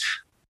get is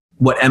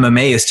what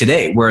MMA is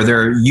today, where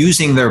they're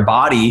using their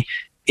body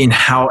in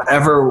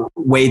however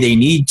way they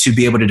need to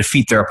be able to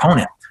defeat their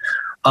opponent.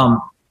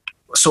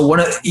 So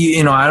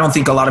I don't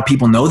think a lot of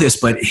people know this,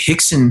 but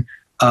Rickson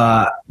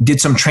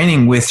did some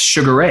training with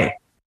Sugar Ray.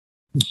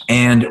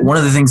 And one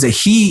of the things that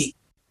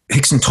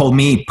Rickson told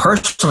me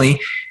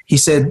personally, he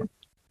said,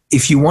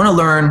 if you want to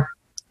learn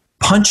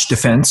punch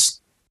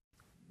defense,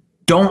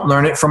 don't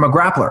learn it from a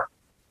grappler.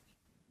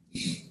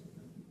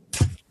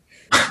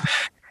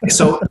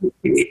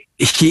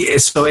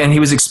 And he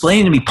was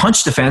explaining to me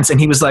punch defense,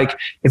 and he was like,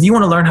 if you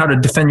want to learn how to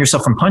defend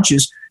yourself from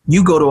punches,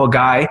 you go to a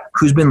guy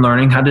who's been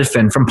learning how to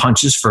defend from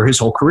punches for his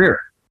whole career.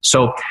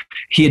 So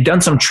he had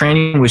done some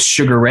training with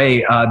Sugar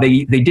Ray.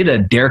 They did a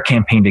DARE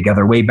campaign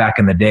together way back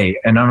in the day.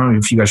 And I don't know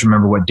if you guys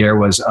remember what DARE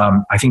was.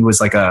 I think it was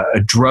like a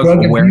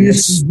drug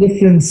awareness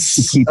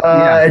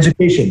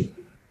education.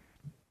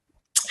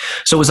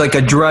 So it was like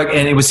a drug,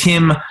 and it was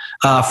him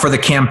for the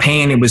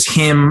campaign. It was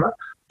him,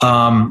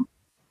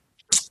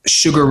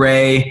 Sugar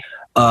Ray,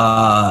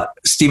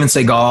 Steven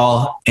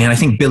Seagal, and I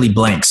think Billy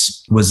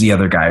Blanks was the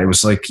other guy. It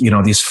was like,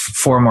 these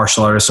 4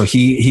 martial artists. So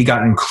he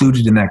got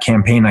included in that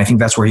campaign. I think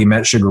that's where he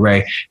met Sugar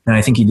Ray, and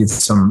I think he did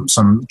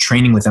some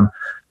training with him.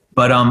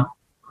 But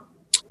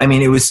I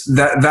mean, it was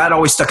that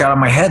always stuck out in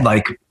my head.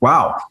 Like,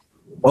 wow,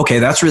 okay,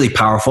 that's really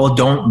powerful.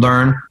 Don't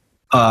learn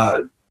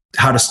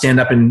how to stand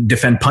up and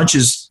defend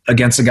punches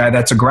against a guy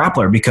that's a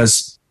grappler,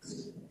 because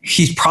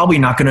he's probably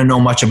not going to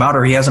know much about it,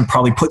 or he hasn't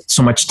probably put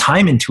so much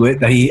time into it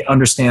that he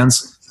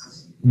understands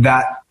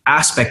that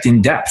aspect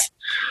in depth.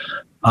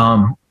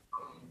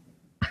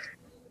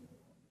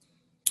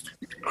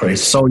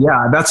 Crazy. So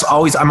yeah,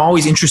 I'm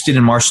always interested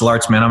in martial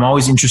arts, man. I'm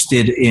always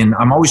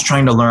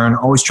trying to learn,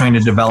 always trying to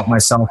develop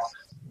myself,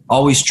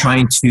 always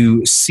trying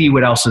to see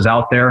what else is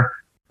out there.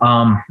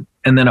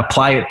 And then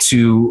apply it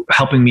to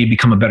helping me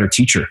become a better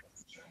teacher.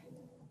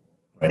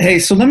 Hey,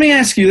 so let me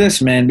ask you this,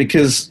 man,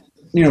 because,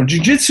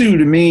 jiu-jitsu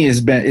to me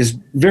is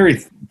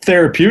very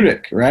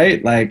therapeutic,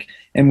 right? Like,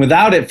 and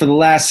without it for the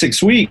last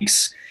 6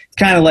 weeks,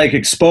 kind of like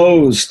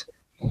exposed,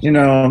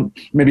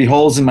 maybe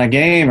holes in my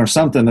game or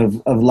something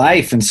of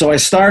life. And so I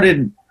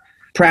started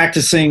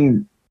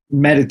practicing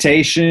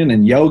meditation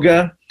and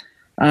yoga,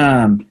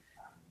 and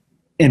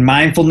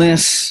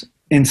mindfulness.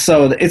 And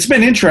so it's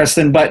been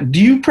interesting, but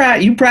do you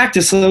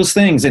practice those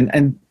things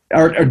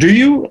or do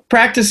you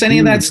practice any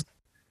of that?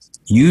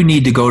 You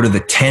need to go to the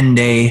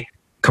 10-day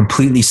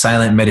completely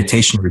silent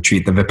meditation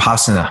retreat, the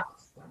Vipassana.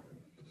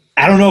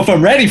 I don't know if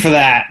I'm ready for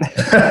that.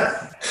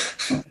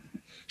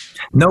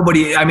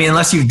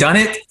 Unless you've done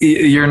it,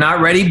 you're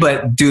not ready,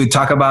 but dude,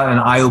 talk about an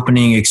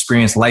eye-opening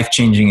experience,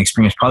 life-changing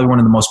experience, probably one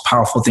of the most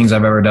powerful things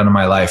I've ever done in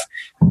my life.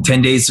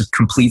 10 days of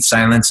complete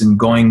silence and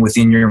going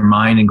within your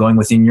mind and going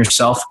within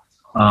yourself.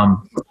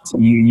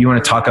 You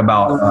want to talk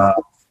about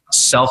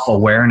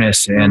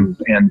self-awareness and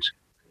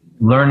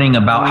learning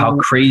about how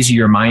crazy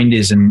your mind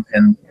is and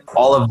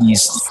all of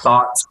these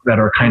thoughts that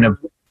are kind of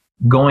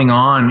going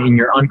on in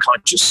your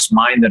unconscious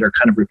mind that are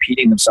kind of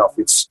repeating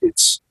themselves.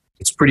 It's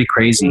pretty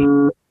crazy.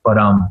 But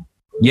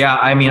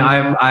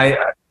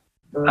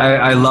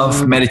I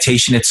love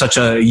meditation. It's such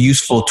a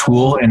useful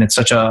tool and it's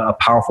such a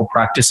powerful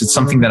practice. It's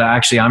something that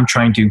I'm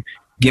trying to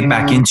get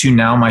back into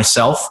now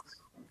myself.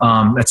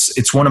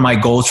 It's one of my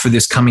goals for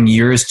this coming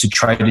year is to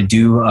try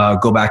to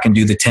go back and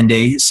do the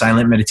 10-day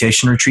silent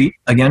meditation retreat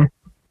again.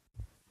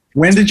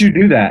 When did you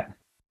do that?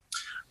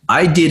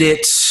 I did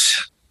it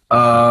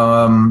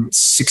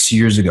 6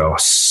 years ago.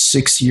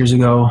 6 years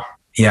ago.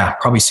 Yeah,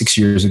 probably 6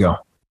 years ago.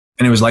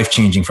 And it was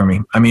life-changing for me.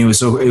 I mean,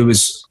 it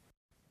was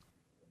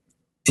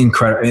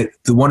incredible.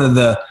 One of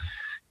the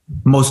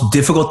most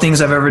difficult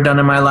things I've ever done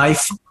in my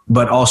life,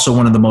 but also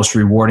one of the most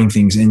rewarding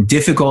things. And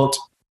difficult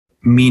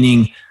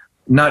meaning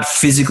not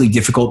physically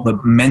difficult,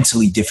 but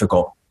mentally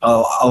difficult.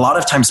 A lot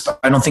of times,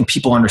 I don't think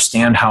people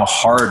understand how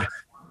hard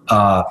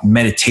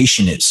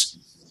meditation is.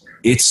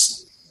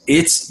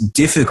 It's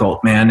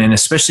difficult, man. And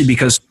especially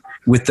because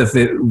with the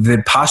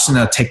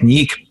Vipassana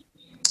technique,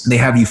 they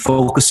have you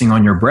focusing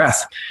on your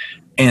breath.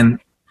 And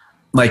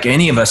like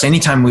any of us,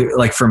 anytime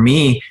for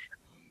me,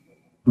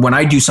 when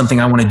I do something,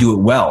 I want to do it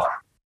well.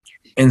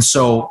 And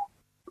so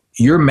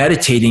you're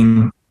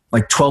meditating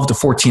like 12 to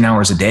 14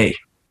 hours a day,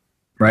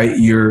 right?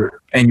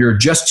 You're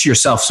just to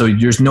yourself. So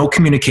there's no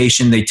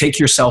communication. They take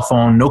your cell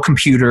phone, no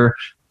computer.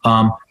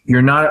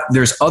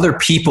 There's other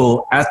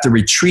people at the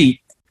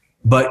retreat,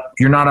 but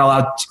you're not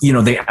allowed,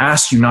 they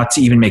ask you not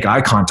to even make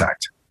eye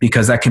contact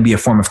because that can be a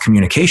form of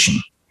communication.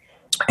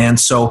 And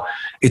so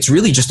it's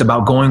really just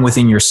about going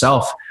within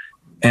yourself.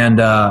 And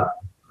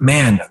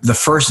the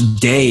first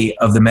day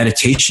of the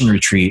meditation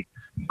retreat,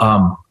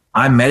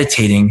 I'm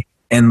meditating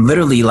and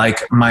literally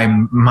like my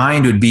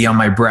mind would be on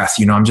my breath.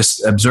 I'm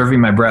just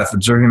observing my breath.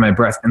 And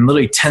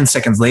literally 10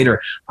 seconds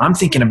later, I'm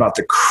thinking about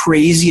the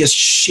craziest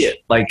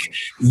shit, like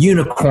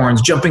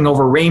unicorns jumping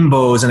over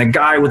rainbows and a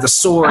guy with a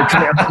sword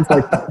coming up.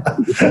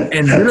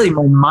 And literally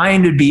my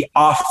mind would be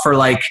off for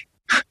 2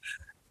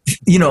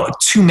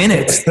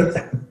 minutes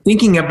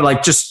thinking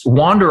of just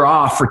wander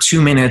off for 2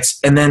 minutes.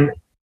 And then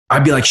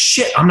I'd be like,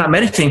 shit, I'm not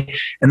meditating.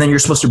 And then you're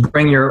supposed to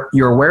bring your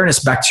awareness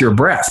back to your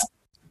breath.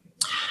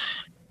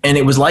 And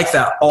it was like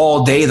that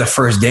all day, the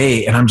first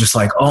day. And I'm just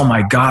like, oh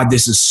my God,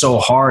 this is so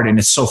hard. And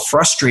it's so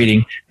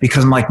frustrating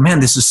because I'm like,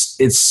 man,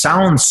 it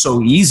sounds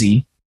so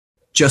easy.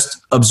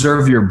 Just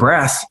observe your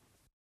breath,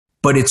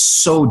 but it's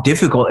so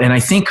difficult. And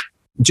I think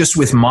just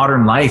with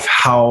modern life,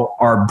 how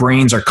our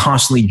brains are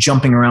constantly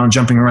jumping around.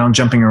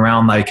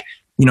 Like,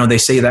 they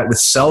say that with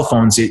cell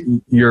phones,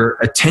 your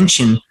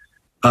attention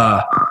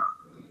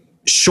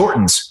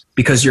shortens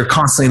because you're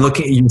constantly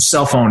looking at your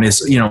cell phone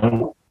is,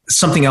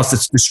 something else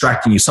that's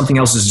distracting you. Something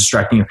else is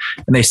distracting you.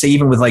 And they say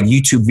even with like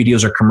YouTube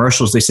videos or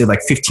commercials, they say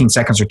like 15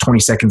 seconds or 20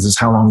 seconds is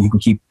how long you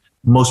can keep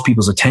most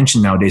people's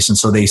attention nowadays. And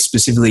so they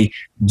specifically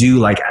do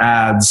like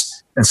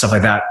ads and stuff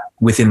like that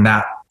within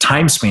that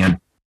time span.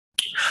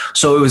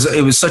 So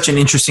it was such an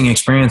interesting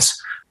experience.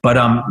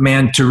 But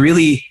man, to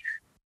really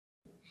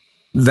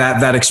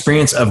that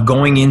experience of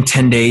going in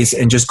 10 days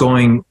and just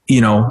going,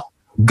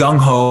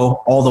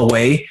 gung-ho all the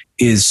way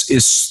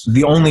is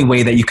the only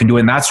way that you can do it.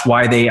 And that's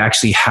why they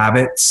actually have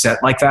it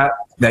set like that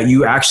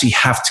you actually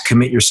have to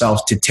commit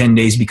yourself to 10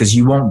 days because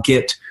you won't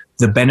get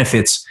the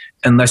benefits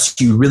unless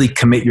you really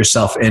commit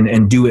yourself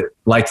and do it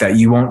like that.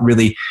 You won't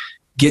really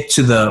get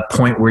to the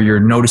point where you're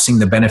noticing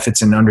the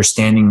benefits and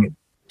understanding,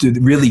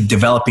 really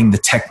developing the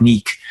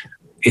technique.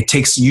 It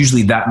takes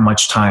usually that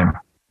much time.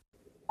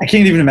 I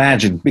can't even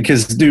imagine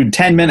because, dude,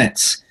 10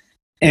 minutes.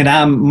 And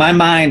my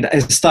mind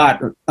has thought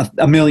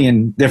a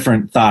million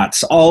different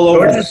thoughts all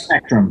over the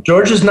spectrum.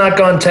 George has not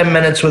gone 10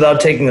 minutes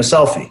without taking a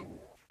selfie.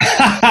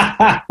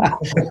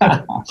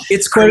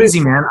 It's crazy,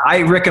 man.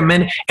 I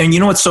recommend, and you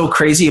know what's so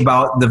crazy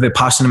about the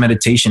Vipassana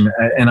meditation,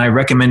 and I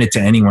recommend it to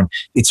anyone.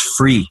 It's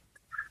free.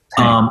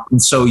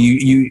 And so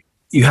you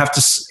have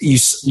to,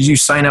 you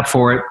sign up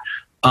for it.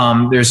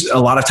 There's a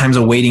lot of times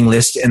a waiting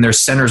list, and there's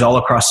centers all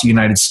across the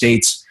United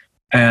States.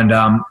 And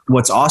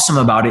what's awesome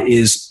about it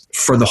is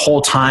for the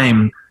whole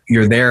time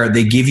you're there,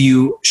 they give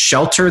you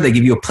shelter, they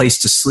give you a place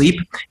to sleep,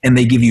 and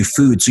they give you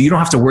food. So you don't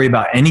have to worry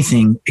about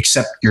anything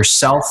except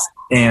yourself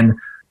and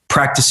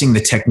practicing the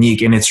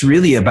technique. And it's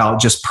really about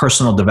just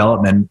personal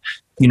development,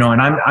 you know,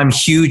 and I'm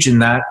huge in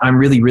that. I'm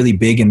really, really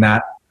big in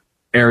that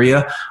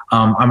area.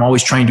 I'm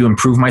always trying to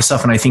improve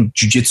myself. And I think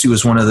jiu-jitsu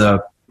is one of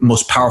the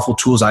most powerful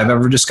tools I've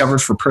ever discovered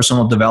for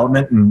personal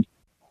development and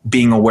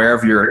being aware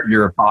of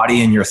your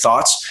body and your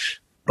thoughts.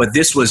 But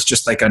this was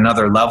just like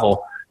another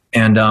level.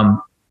 And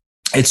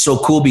it's so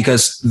cool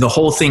because the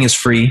whole thing is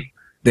free.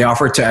 They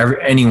offer it to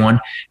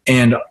anyone.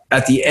 And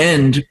at the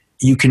end,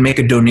 you can make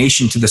a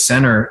donation to the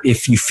center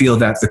if you feel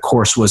that the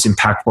course was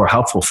impactful or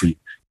helpful for you.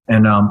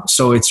 And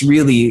so it's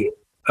really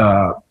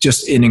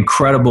just an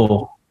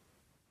incredible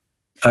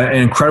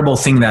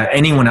thing that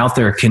anyone out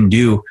there can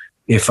do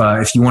if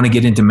you want to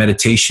get into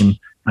meditation.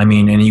 I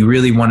mean, and you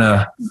really want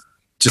to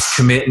just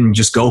commit and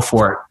just go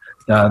for it.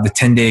 The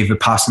 10-day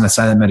Vipassana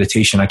silent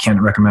meditation, I can't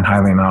recommend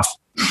highly enough.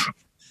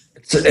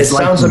 It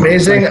sounds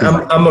amazing.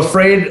 I'm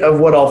afraid of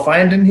what I'll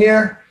find in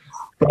here.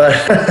 But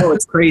oh,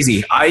 it's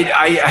crazy. I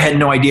had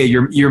no idea.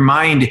 Your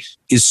mind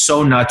is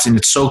so nuts and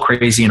it's so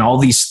crazy, and all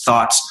these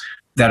thoughts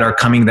that are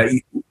coming that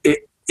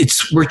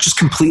we're just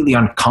completely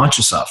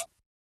unconscious of.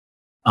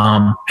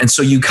 And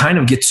so you kind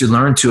of get to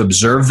learn to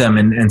observe them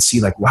and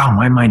see like, wow,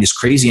 my mind is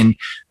crazy. And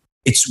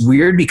it's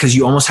weird because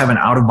you almost have an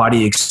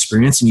out-of-body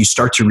experience, and you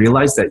start to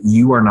realize that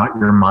you are not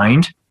your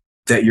mind,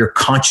 that your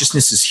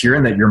consciousness is here,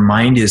 and that your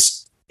mind is.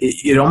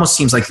 It almost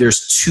seems like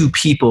there's two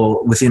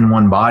people within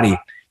one body.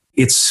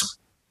 It's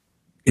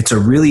a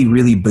really,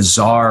 really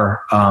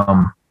bizarre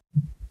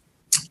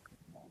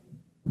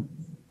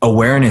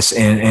awareness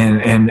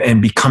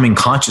and becoming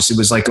conscious. It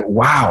was like,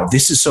 wow,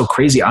 this is so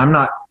crazy. I'm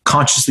not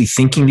consciously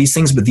thinking these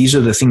things, but these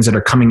are the things that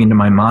are coming into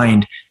my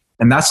mind,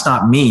 and that's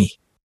not me,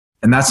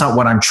 and that's not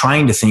what I'm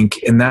trying to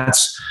think. And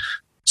that's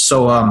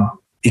so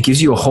it gives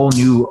you a whole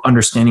new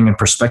understanding and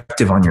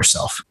perspective on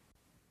yourself.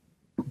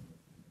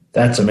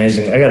 That's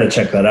amazing. I got to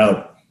check that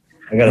out.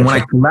 When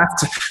I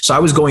left, so I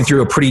was going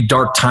through a pretty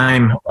dark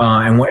time,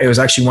 and it was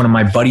actually one of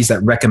my buddies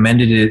that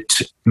recommended it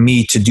to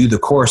me to do the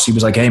course. He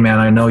was like, "Hey, man,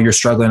 I know you're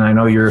struggling. I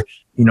know you're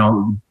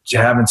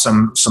having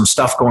some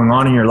stuff going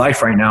on in your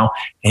life right now."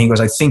 And he goes,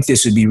 "I think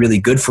this would be really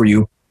good for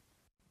you."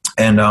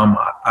 And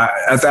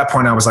at that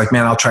point, I was like,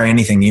 "Man, I'll try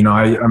anything." You know,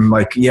 I'm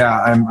like, "Yeah,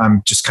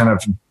 I'm just kind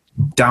of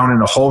down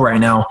in a hole right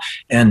now,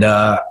 and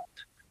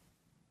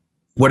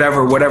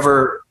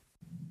whatever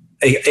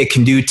it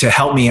can do to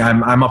help me,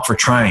 I'm up for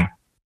trying."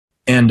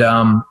 And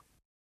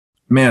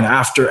man,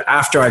 after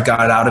I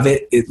got out of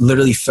it, it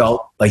literally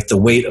felt like the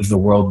weight of the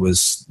world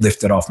was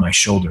lifted off my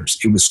shoulders.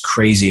 It was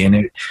crazy.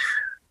 And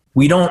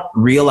we don't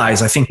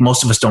realize, I think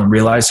most of us don't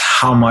realize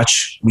how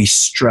much we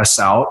stress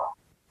out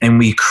and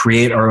we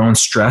create our own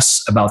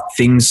stress about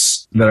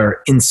things that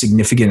are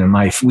insignificant in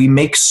life. We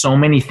make so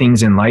many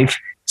things in life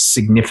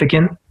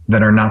significant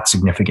that are not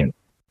significant.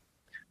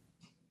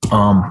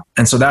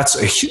 And so that's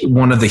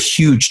one of the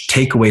huge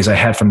takeaways I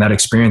had from that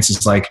experience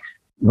is like,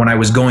 when I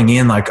was going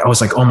in, like, I was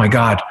like, oh my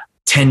God,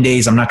 10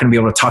 days, I'm not going to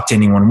be able to talk to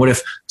anyone. What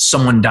if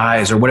someone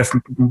dies? Or what if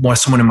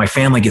someone in my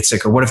family gets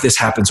sick? Or what if this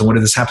happens? Or what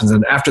if this happens?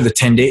 And after the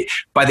 10 days,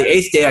 by the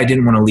 8th day, I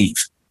didn't want to leave.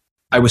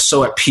 I was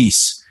so at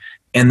peace.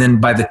 And then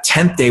by the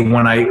 10th day,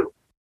 when I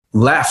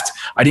left,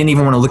 I didn't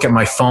even want to look at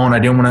my phone. I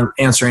didn't want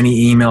to answer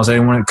any emails. I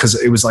didn't want to, because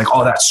it was like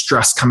all that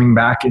stress coming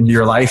back into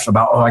your life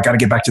about, oh, I got to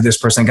get back to this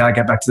person. I got to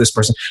get back to this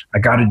person. I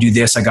got to do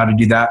this. I got to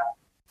do that.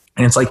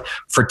 And it's like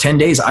for 10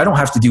 days, I don't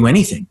have to do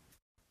anything.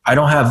 I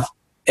don't have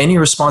any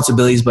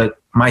responsibilities but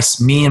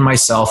me and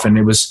myself. And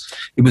it was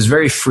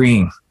very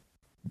freeing.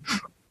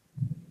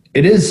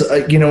 It is,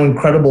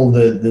 incredible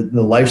the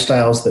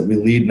lifestyles that we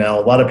lead now.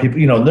 A lot of people,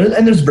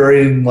 there's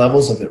varying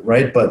levels of it,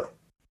 right? But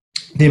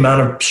the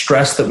amount of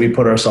stress that we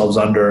put ourselves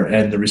under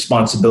and the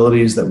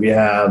responsibilities that we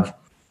have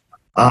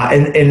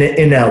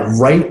in a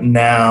right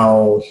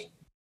now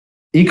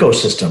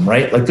ecosystem,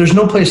 right? Like there's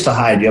no place to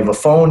hide. You have a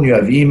phone, you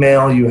have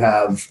email, you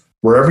have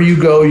wherever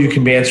you go, you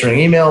can be answering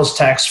emails,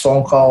 texts,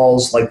 phone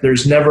calls. Like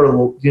there's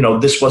never,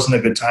 this wasn't a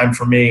good time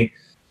for me.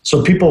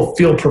 So people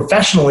feel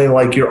professionally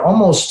like you're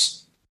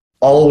almost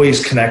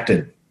always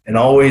connected and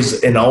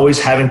always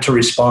having to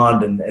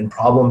respond and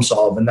problem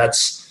solve. And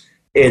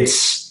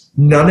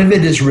none of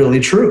it is really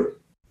true.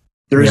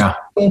 There's no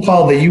phone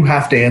call that you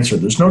have to answer.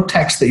 There's no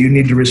text that you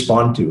need to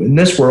respond to. In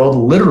this world,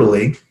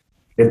 literally,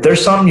 if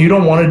there's something you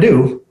don't want to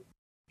do,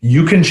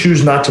 you can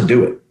choose not to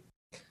do it.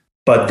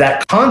 But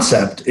that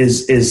concept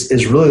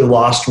is really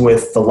lost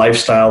with the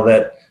lifestyle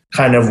that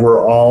kind of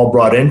we're all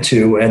brought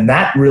into. And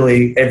that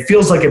really, it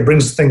feels like it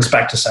brings things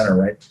back to center,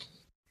 right?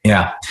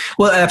 Yeah,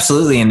 well,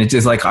 absolutely. And it's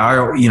just like,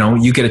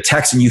 you get a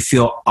text and you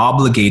feel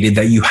obligated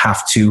that you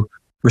have to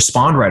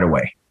respond right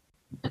away.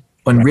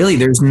 When really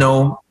there's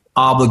no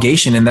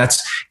obligation. And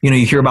that's, you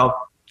hear about,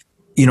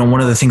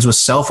 one of the things with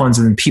cell phones,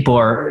 and people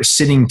are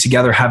sitting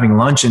together having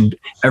lunch and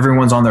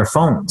everyone's on their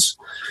phones,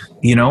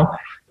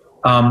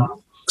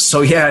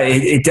 So yeah,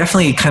 it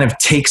definitely kind of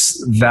takes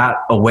that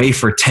away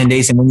for 10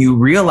 days. And when you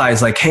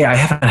realize like, hey, I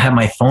haven't had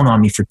my phone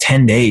on me for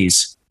 10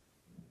 days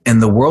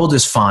and the world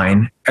is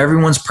fine,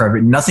 everyone's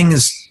perfect, nothing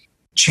has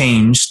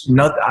changed,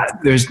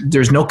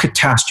 there's no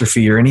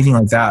catastrophe or anything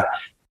like that,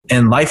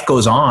 and life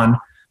goes on,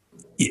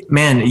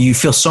 man, you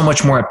feel so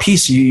much more at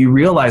peace. You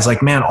realize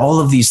like, man, all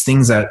of these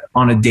things that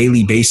on a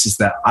daily basis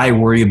that I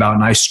worry about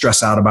and I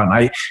stress out about and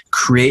I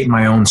create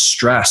my own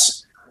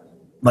stress,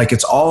 like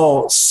it's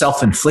all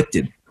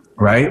self-inflicted,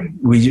 right?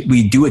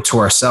 We do it to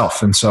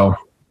ourselves. And so.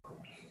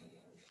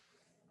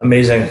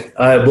 Amazing.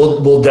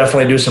 We'll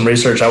definitely do some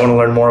research. I want to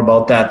learn more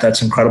about that.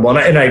 That's incredible.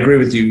 And I agree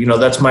with you.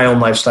 That's my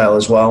own lifestyle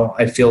as well.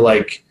 I feel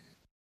like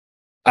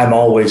I'm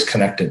always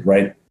connected,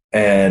 right?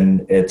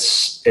 And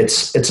it's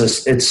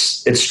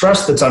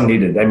stress that's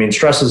unneeded. I mean,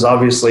 stress is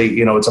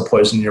obviously, it's a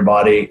poison in your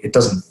body. It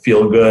doesn't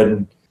feel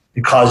good.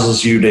 It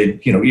causes you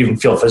to, even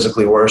feel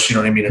physically worse. You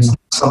know what I mean? It's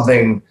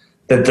something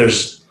that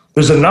there's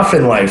enough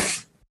in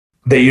life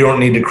that you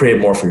don't need to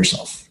create more for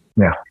yourself.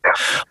 Yeah.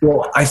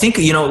 Well, I think,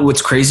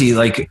 what's crazy,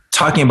 like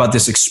talking about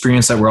this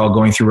experience that we're all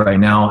going through right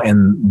now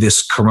and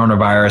this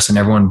coronavirus and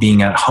everyone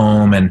being at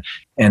home and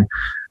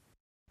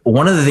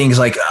one of the things,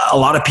 like a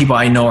lot of people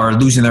I know are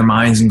losing their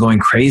minds and going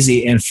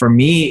crazy. And for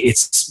me,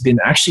 it's been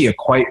actually a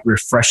quite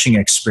refreshing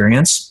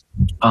experience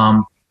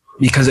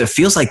because it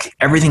feels like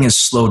everything is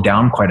slowed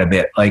down quite a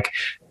bit. Like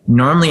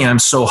normally I'm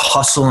so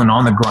hustle and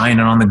on the grind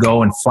and on the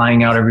go and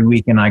flying out every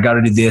week. And I got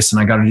to do this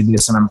and I got to do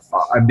this. And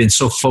I've been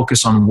so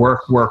focused on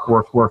work,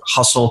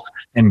 hustle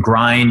and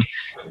grind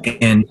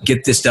and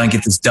get this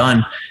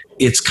done.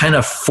 It's kind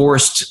of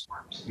forced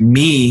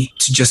me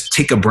to just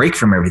take a break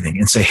from everything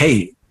and say,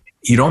 hey,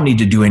 you don't need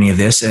to do any of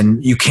this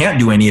and you can't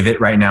do any of it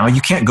right now.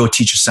 You can't go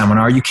teach a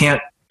seminar. You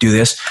can't do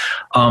this.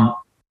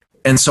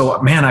 And so,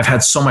 man, I've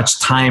had so much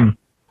time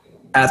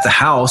at the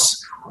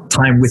house,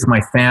 time with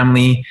my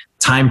family,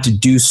 time to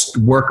do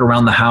work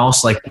around the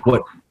house, like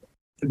what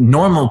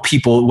normal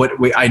people,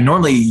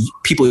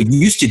 people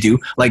used to do,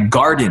 like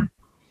garden.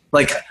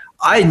 Like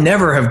I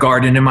never have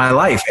gardened in my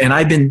life, and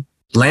I've been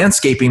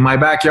landscaping my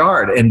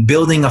backyard and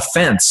building a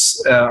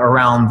fence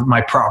around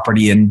my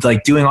property and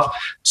like doing all.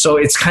 So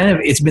it's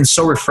been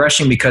so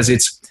refreshing because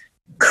it's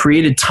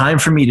created time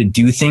for me to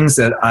do things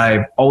that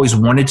I've always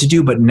wanted to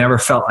do, but never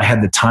felt I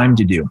had the time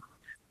to do.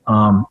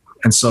 And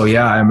so,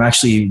 yeah, I'm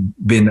actually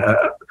been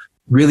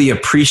really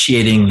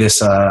appreciating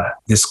this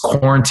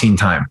quarantine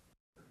time.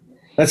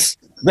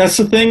 That's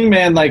the thing,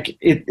 man. Like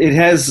it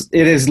has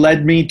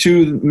led me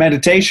to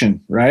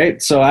meditation,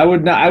 right? So I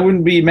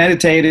wouldn't be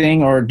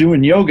meditating or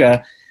doing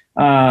yoga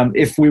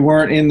if we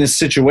weren't in this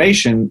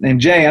situation.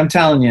 And Jay, I'm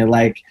telling you,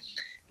 like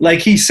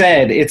he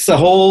said, it's a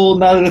whole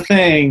nother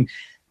thing.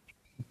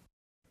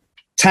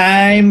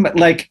 Time,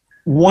 like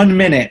 1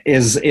 minute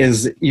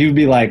is you'd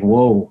be like,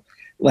 whoa,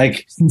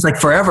 like seems like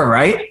forever,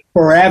 right?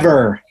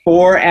 Forever.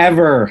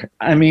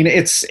 I mean,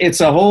 it's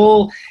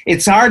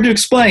hard to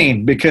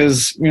explain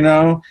because,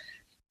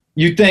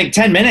 you think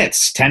 10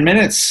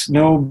 minutes,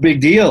 no big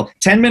deal.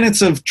 10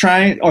 minutes of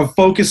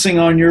focusing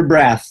on your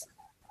breath.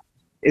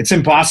 It's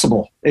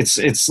impossible. If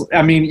you've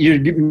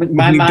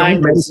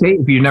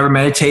never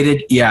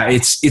meditated, yeah,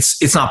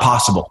 it's not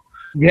possible.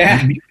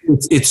 Yeah.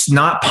 It's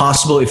not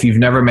possible if you've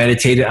never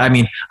meditated. I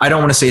mean, I don't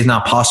want to say it's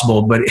not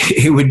possible, but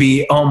it would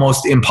be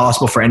almost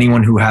impossible for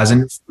anyone who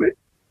hasn't,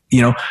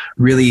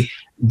 really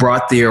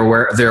brought their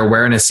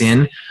awareness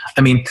in.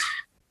 I mean,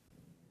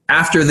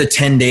 after the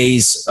 10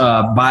 days,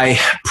 by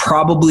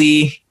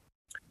probably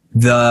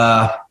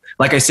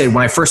like I said,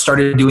 when I first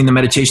started doing the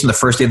meditation, the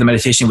first day of the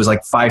meditation was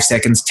like 5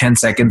 seconds, 10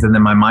 seconds. And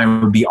then my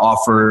mind would be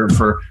off for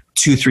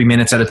 2-3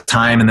 minutes at a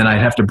time. And then I'd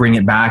have to bring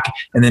it back.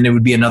 And then it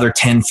would be another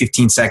 10,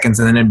 15 seconds.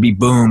 And then it'd be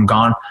boom,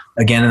 gone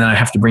again. And then I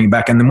have to bring it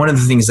back. And then one of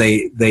the things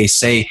they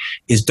say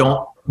is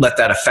don't let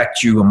that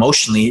affect you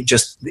emotionally.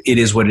 It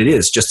is what it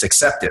is. Just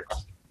accept it.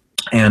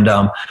 And,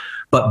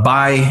 but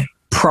by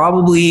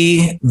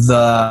probably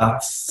the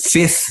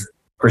 5th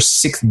or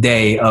 6th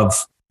day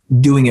of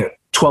doing it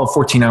 12,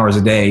 14 hours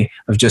a day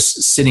of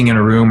just sitting in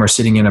a room or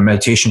sitting in a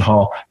meditation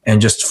hall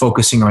and just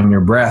focusing on your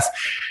breath,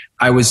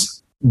 I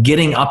was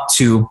getting up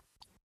to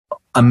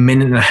a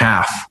minute and a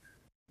half.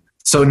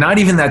 So not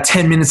even that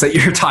 10 minutes that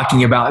you're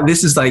talking about.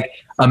 This is like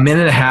a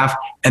minute and a half.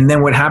 And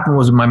then what happened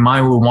was my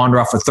mind would wander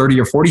off for 30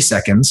 or 40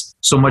 seconds,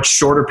 so much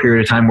shorter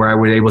period of time where I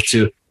was able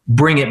to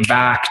bring it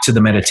back to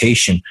the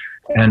meditation.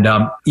 And,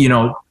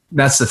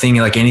 that's the thing,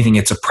 like anything,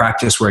 it's a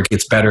practice where it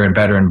gets better and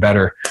better and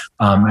better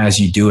as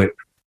you do it.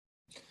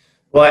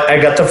 Well,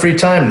 I got the free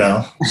time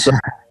now. So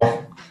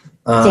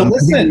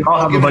listen,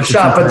 I'll give it a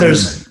shot, but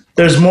there's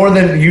more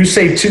than you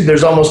say two.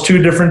 There's almost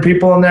 2 different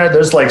people in there.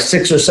 There's like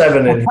 6 or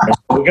 7 in here. So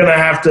we're going to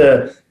have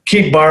to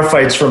keep bar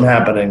fights from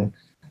happening.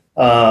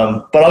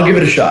 But I'll give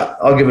it a shot.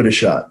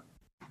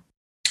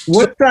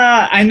 What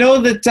I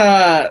know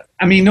that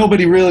I mean,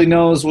 nobody really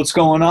knows what's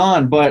going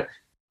on, but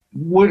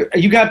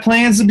you got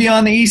plans to be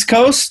on the East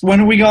Coast?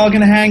 When are we all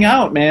going to hang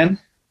out, man?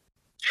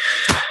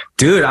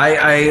 Dude,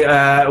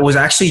 I was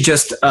actually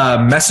just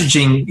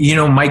messaging,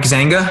 Mike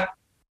Zanga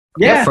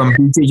from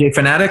BJJ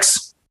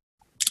Fanatics.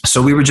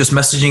 So we were just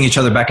messaging each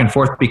other back and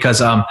forth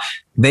because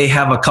they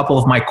have a couple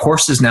of my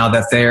courses now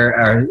that they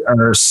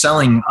are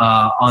selling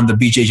on the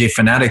BJJ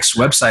Fanatics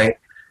website.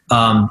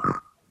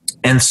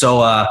 And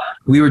so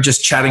we were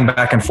just chatting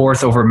back and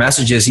forth over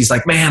messages. He's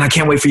like, man, I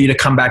can't wait for you to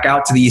come back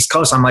out to the East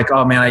Coast. I'm like,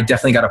 oh, man, I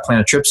definitely got to plan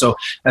a trip. So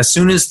as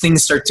soon as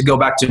things start to go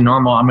back to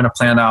normal, I'm going to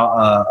plan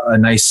out a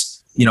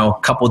nice,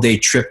 couple-day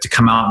trip to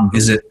come out and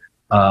visit.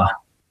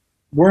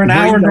 We're an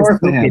hour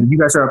north of him. You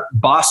guys are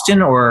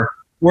Boston or?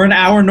 We're an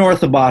hour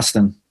north of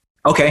Boston.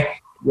 Okay.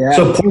 Yeah.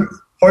 So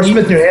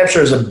Portsmouth, New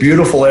Hampshire is a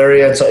beautiful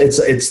area.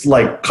 It's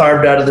like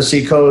carved out of the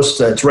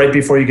seacoast. It's right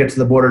before you get to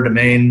the border to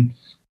Maine.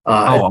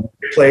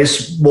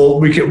 Place.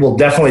 We'll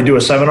definitely do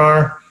a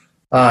seminar.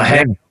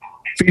 Feed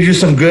you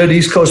some good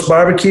East Coast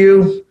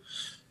barbecue,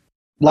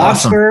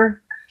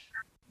 lobster.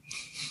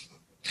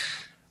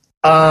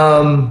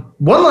 Awesome.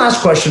 One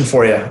last question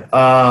for you.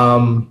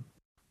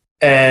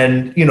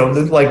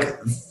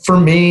 For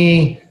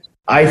me,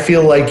 I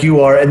feel like you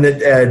are,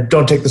 and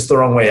don't take this the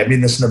wrong way. I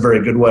mean this in a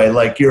very good way.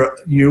 Like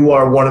you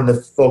are one of the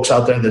folks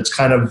out there that's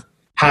kind of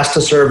has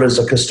to serve as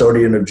a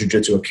custodian of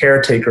jiu-jitsu, a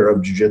caretaker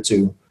of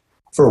jiu-jitsu,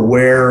 for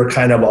where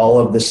kind of all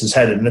of this is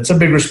headed. And it's a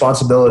big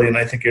responsibility, and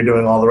I think you're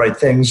doing all the right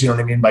things, you know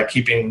what I mean, by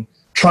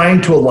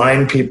trying to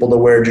align people to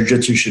where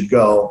jiu-jitsu should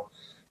go.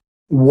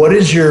 What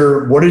is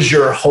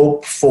your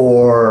hope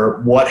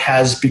for what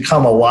has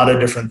become a lot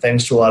of different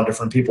things to a lot of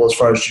different people as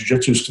far as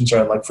jiu-jitsu is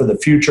concerned, like for the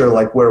future,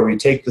 like where we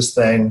take this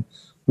thing?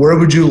 Where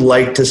would you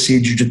like to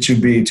see jiu-jitsu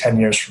be 10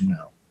 years from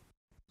now?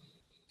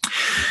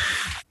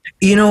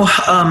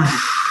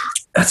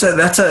 That's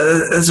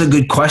a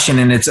good question,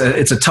 and it's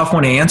a tough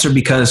one to answer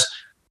because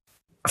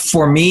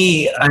for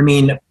me, I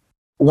mean,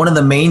 one of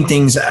the main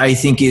things I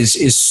think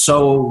is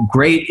so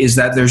great is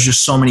that there's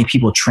just so many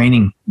people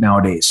training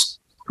nowadays,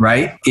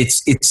 right?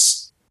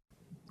 It's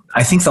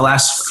I think the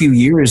last 10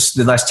 years,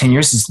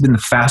 it's been the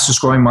fastest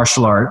growing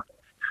martial art.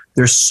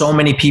 There's so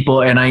many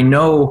people, and I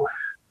know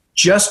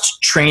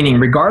just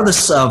training,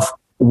 regardless of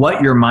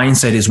what your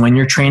mindset is when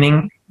you're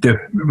training,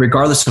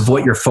 regardless of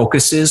what your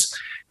focus is,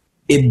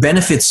 it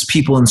benefits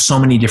people in so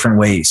many different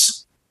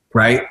ways,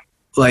 right?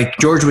 Like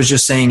George was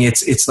just saying,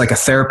 it's like a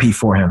therapy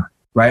for him,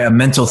 right? A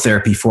mental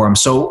therapy for him.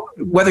 So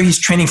whether he's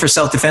training for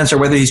self-defense or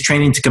whether he's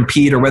training to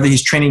compete or whether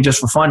he's training just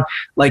for fun,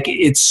 like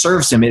it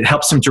serves him. It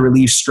helps him to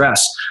relieve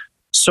stress.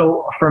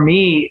 So for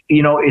me,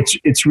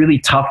 it's really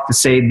tough to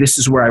say this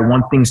is where I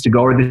want things to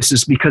go, or this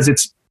is because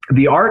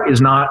the art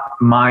is not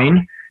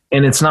mine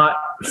and it's not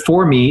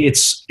for me.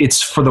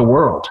 It's for the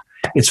world.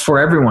 It's for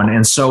everyone.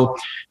 And so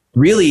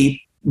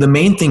really, the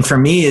main thing for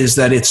me is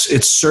that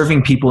it's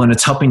serving people and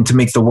it's helping to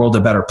make the world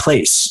a better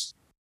place,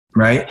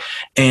 right?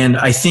 And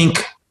I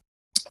think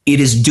it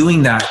is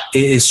doing that.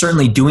 It is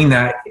certainly doing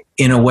that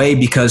in a way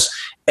because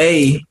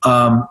I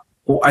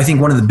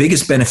think one of the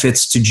biggest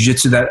benefits to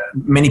jiu-jitsu that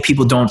many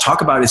people don't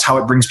talk about is how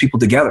it brings people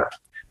together,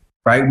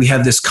 right? We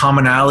have this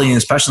commonality, and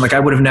especially like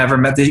I would have never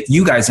met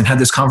you guys and had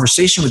this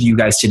conversation with you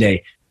guys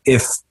today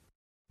if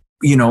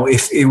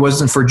it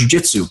wasn't for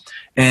jiu-jitsu.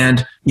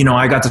 And,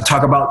 I got to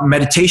talk about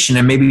meditation,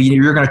 and maybe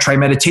you're going to try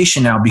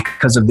meditation now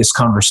because of this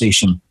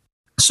conversation.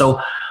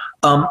 So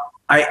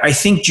I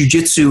think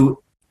jiu-jitsu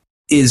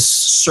is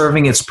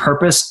serving its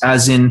purpose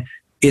as in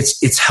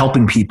it's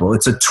helping people.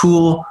 It's a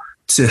tool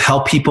to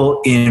help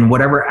people in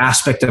whatever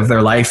aspect of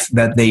their life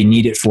that they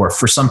need it for.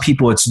 For some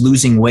people, it's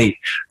losing weight.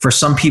 For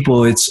some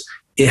people, it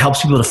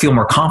helps people to feel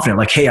more confident.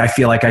 Like, hey, I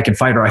feel like I can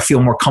fight, or I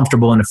feel more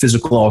comfortable in a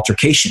physical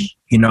altercation,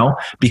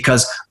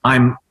 because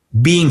I'm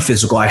being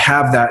physical. I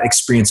have that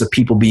experience of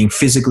people being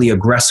physically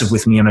aggressive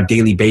with me on a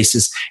daily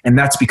basis. And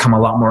that's become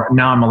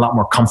now I'm a lot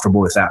more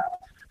comfortable with that.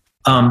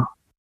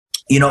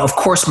 Of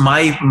course,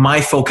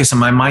 my focus and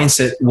my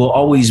mindset will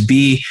always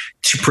be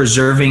to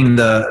preserving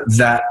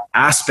that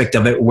aspect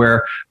of it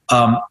where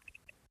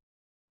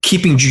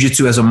keeping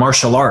jiu-jitsu as a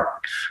martial art,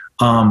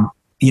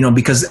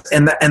 because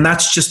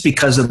that's just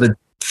because of the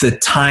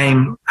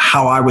time,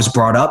 how I was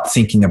brought up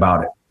thinking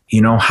about it,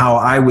 how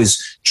I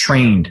was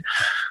trained.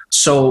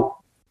 So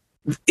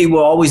it will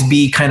always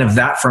be kind of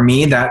that for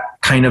me, that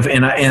kind of,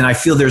 and I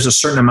feel there's a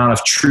certain amount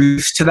of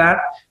truth to that,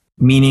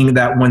 meaning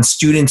that when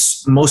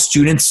most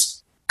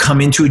students come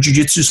into a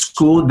jiu-jitsu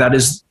school, that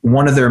is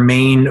one of their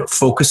main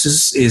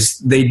focuses is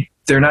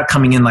they're not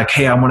coming in like,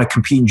 hey, I want to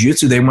compete in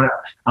jiu-jitsu. I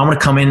want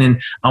to come in and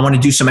I want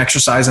to do some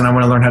exercise and I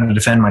want to learn how to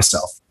defend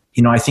myself.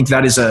 I think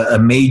that is a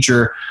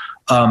major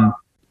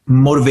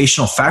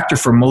motivational factor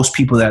for most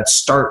people that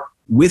start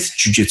with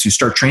jiu-jitsu,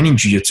 start training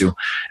jiu-jitsu.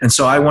 And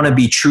so I want to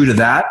be true to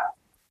that.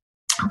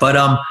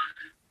 But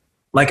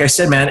like I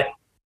said, man,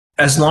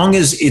 as long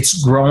as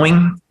it's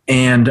growing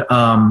and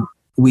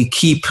we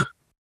keep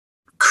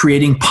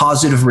creating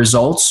positive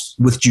results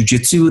with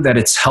jiu-jitsu, that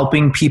it's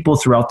helping people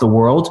throughout the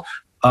world,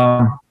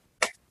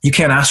 you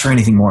can't ask for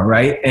anything more,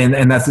 right?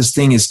 And that this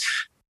thing is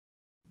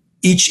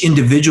each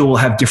individual will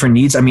have different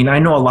needs. I mean, I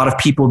know a lot of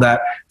people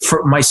that,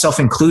 for myself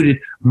included,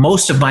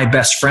 most of my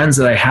best friends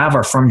that I have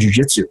are from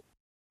jiu-jitsu.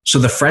 So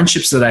the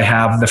friendships that I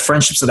have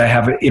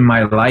in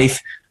my life,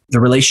 the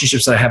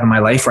relationships that I have in my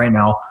life right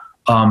now,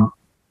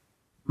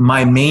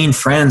 my main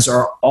friends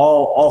are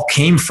all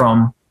came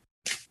from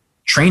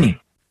training.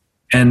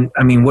 And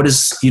I mean, what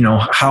is,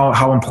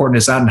 how important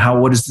is that?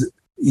 And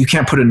you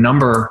can't put a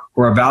number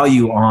or a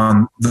value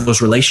on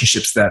those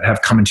relationships that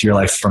have come into your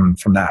life from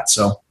that.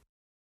 So.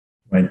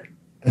 Right.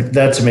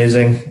 That's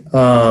amazing.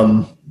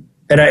 And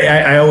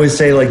I always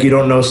say, like, you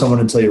don't know someone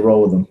until you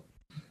roll with them.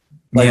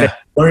 Like, yeah.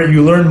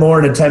 You learn more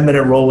in a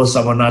 10-minute roll with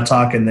someone not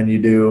talking than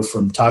you do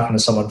from talking to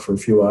someone for a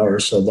few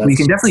hours. So you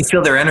can definitely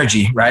feel their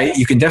energy, right?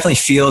 You can definitely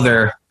feel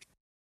their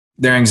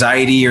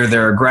anxiety or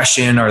their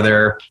aggression or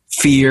their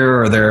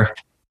fear or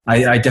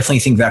I definitely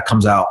think that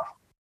comes out.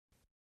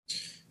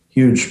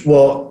 Huge.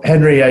 Well,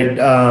 Henry,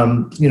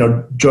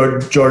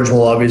 George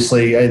will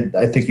obviously,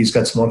 I think he's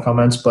got some more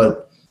comments,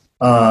 but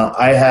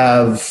I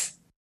have,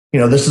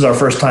 this is our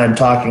first time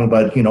talking,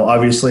 but,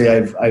 obviously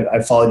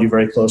I've followed you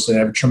very closely. I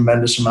have a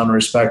tremendous amount of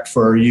respect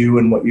for you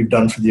and what you've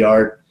done for the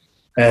art.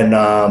 And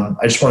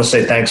I just want to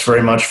say thanks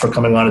very much for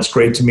coming on. It's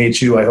great to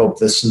meet you. I hope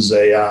this is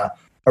a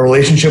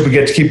relationship we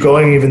get to keep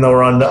going, even though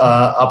we're on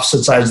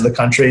opposite sides of the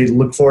country.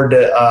 Look forward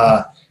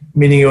to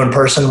meeting you in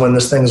person when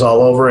this thing's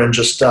all over, and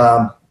just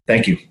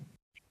thank you.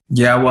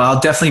 Yeah, well, I'll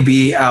definitely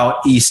be out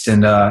east,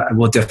 and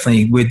we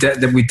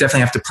definitely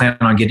have to plan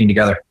on getting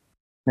together.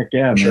 Heck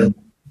yeah, Sure.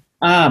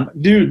 man.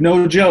 Dude,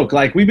 no joke.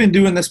 Like, we've been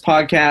doing this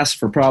podcast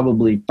for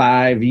probably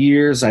 5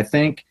 years, I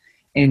think,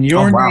 and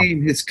your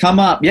name has come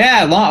up.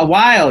 Yeah, a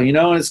while,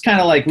 and it's kind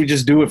of like we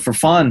just do it for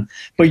fun.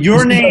 But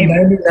your name,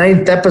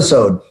 99th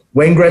episode,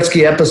 Wayne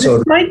Gretzky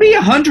episode. It might be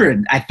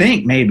 100, I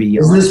think, maybe.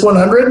 Is this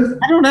 100?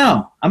 I don't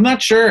know. I'm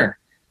not sure.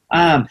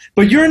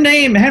 But your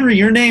name, Henry,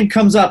 your name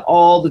comes up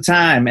all the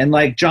time, and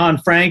like John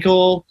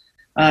Frankel,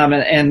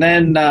 and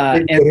then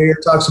He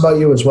talks about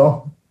you as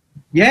well.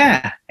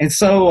 Yeah, and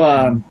so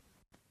I'm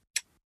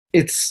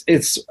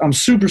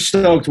super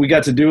stoked we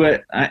got to do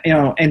it.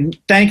 And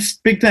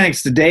big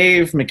thanks to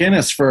Dave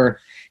McInnes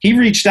he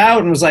reached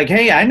out and was like,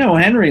 "Hey, I know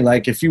Henry.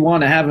 Like, if you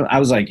want to have him," I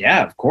was like,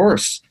 "Yeah, of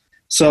course."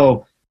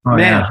 So, man,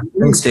 yeah.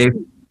 Thanks, Dave.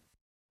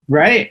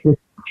 Right.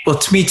 Well,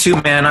 to me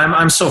too, man.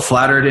 I'm so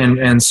flattered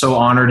and so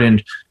honored,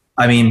 and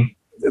I mean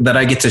that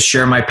I get to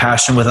share my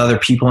passion with other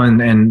people,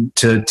 and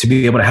to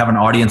be able to have an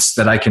audience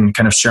that I can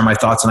kind of share my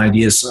thoughts and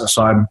ideas.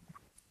 So I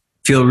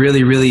feel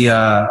really, really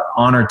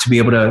honored to be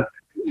able to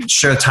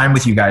share time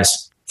with you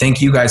guys.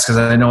 Thank you guys, because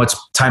I know it's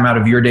time out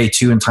of your day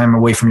too, and time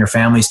away from your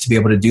families to be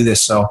able to do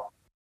this. So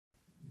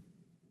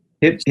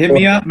hit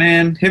me up,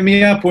 man. Hit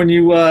me up when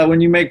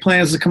you make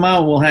plans to come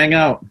out. We'll hang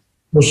out.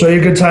 We'll show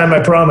you a good time, I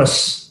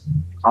promise.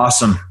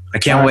 Awesome. I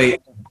can't wait.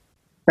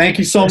 Thank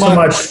you so Thanks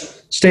much. so much.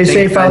 Stay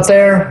safe out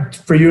there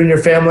for you and your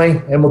family,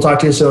 and we'll talk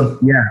to you soon.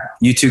 Yeah.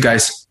 You too,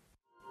 guys.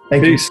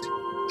 Thank you. Peace.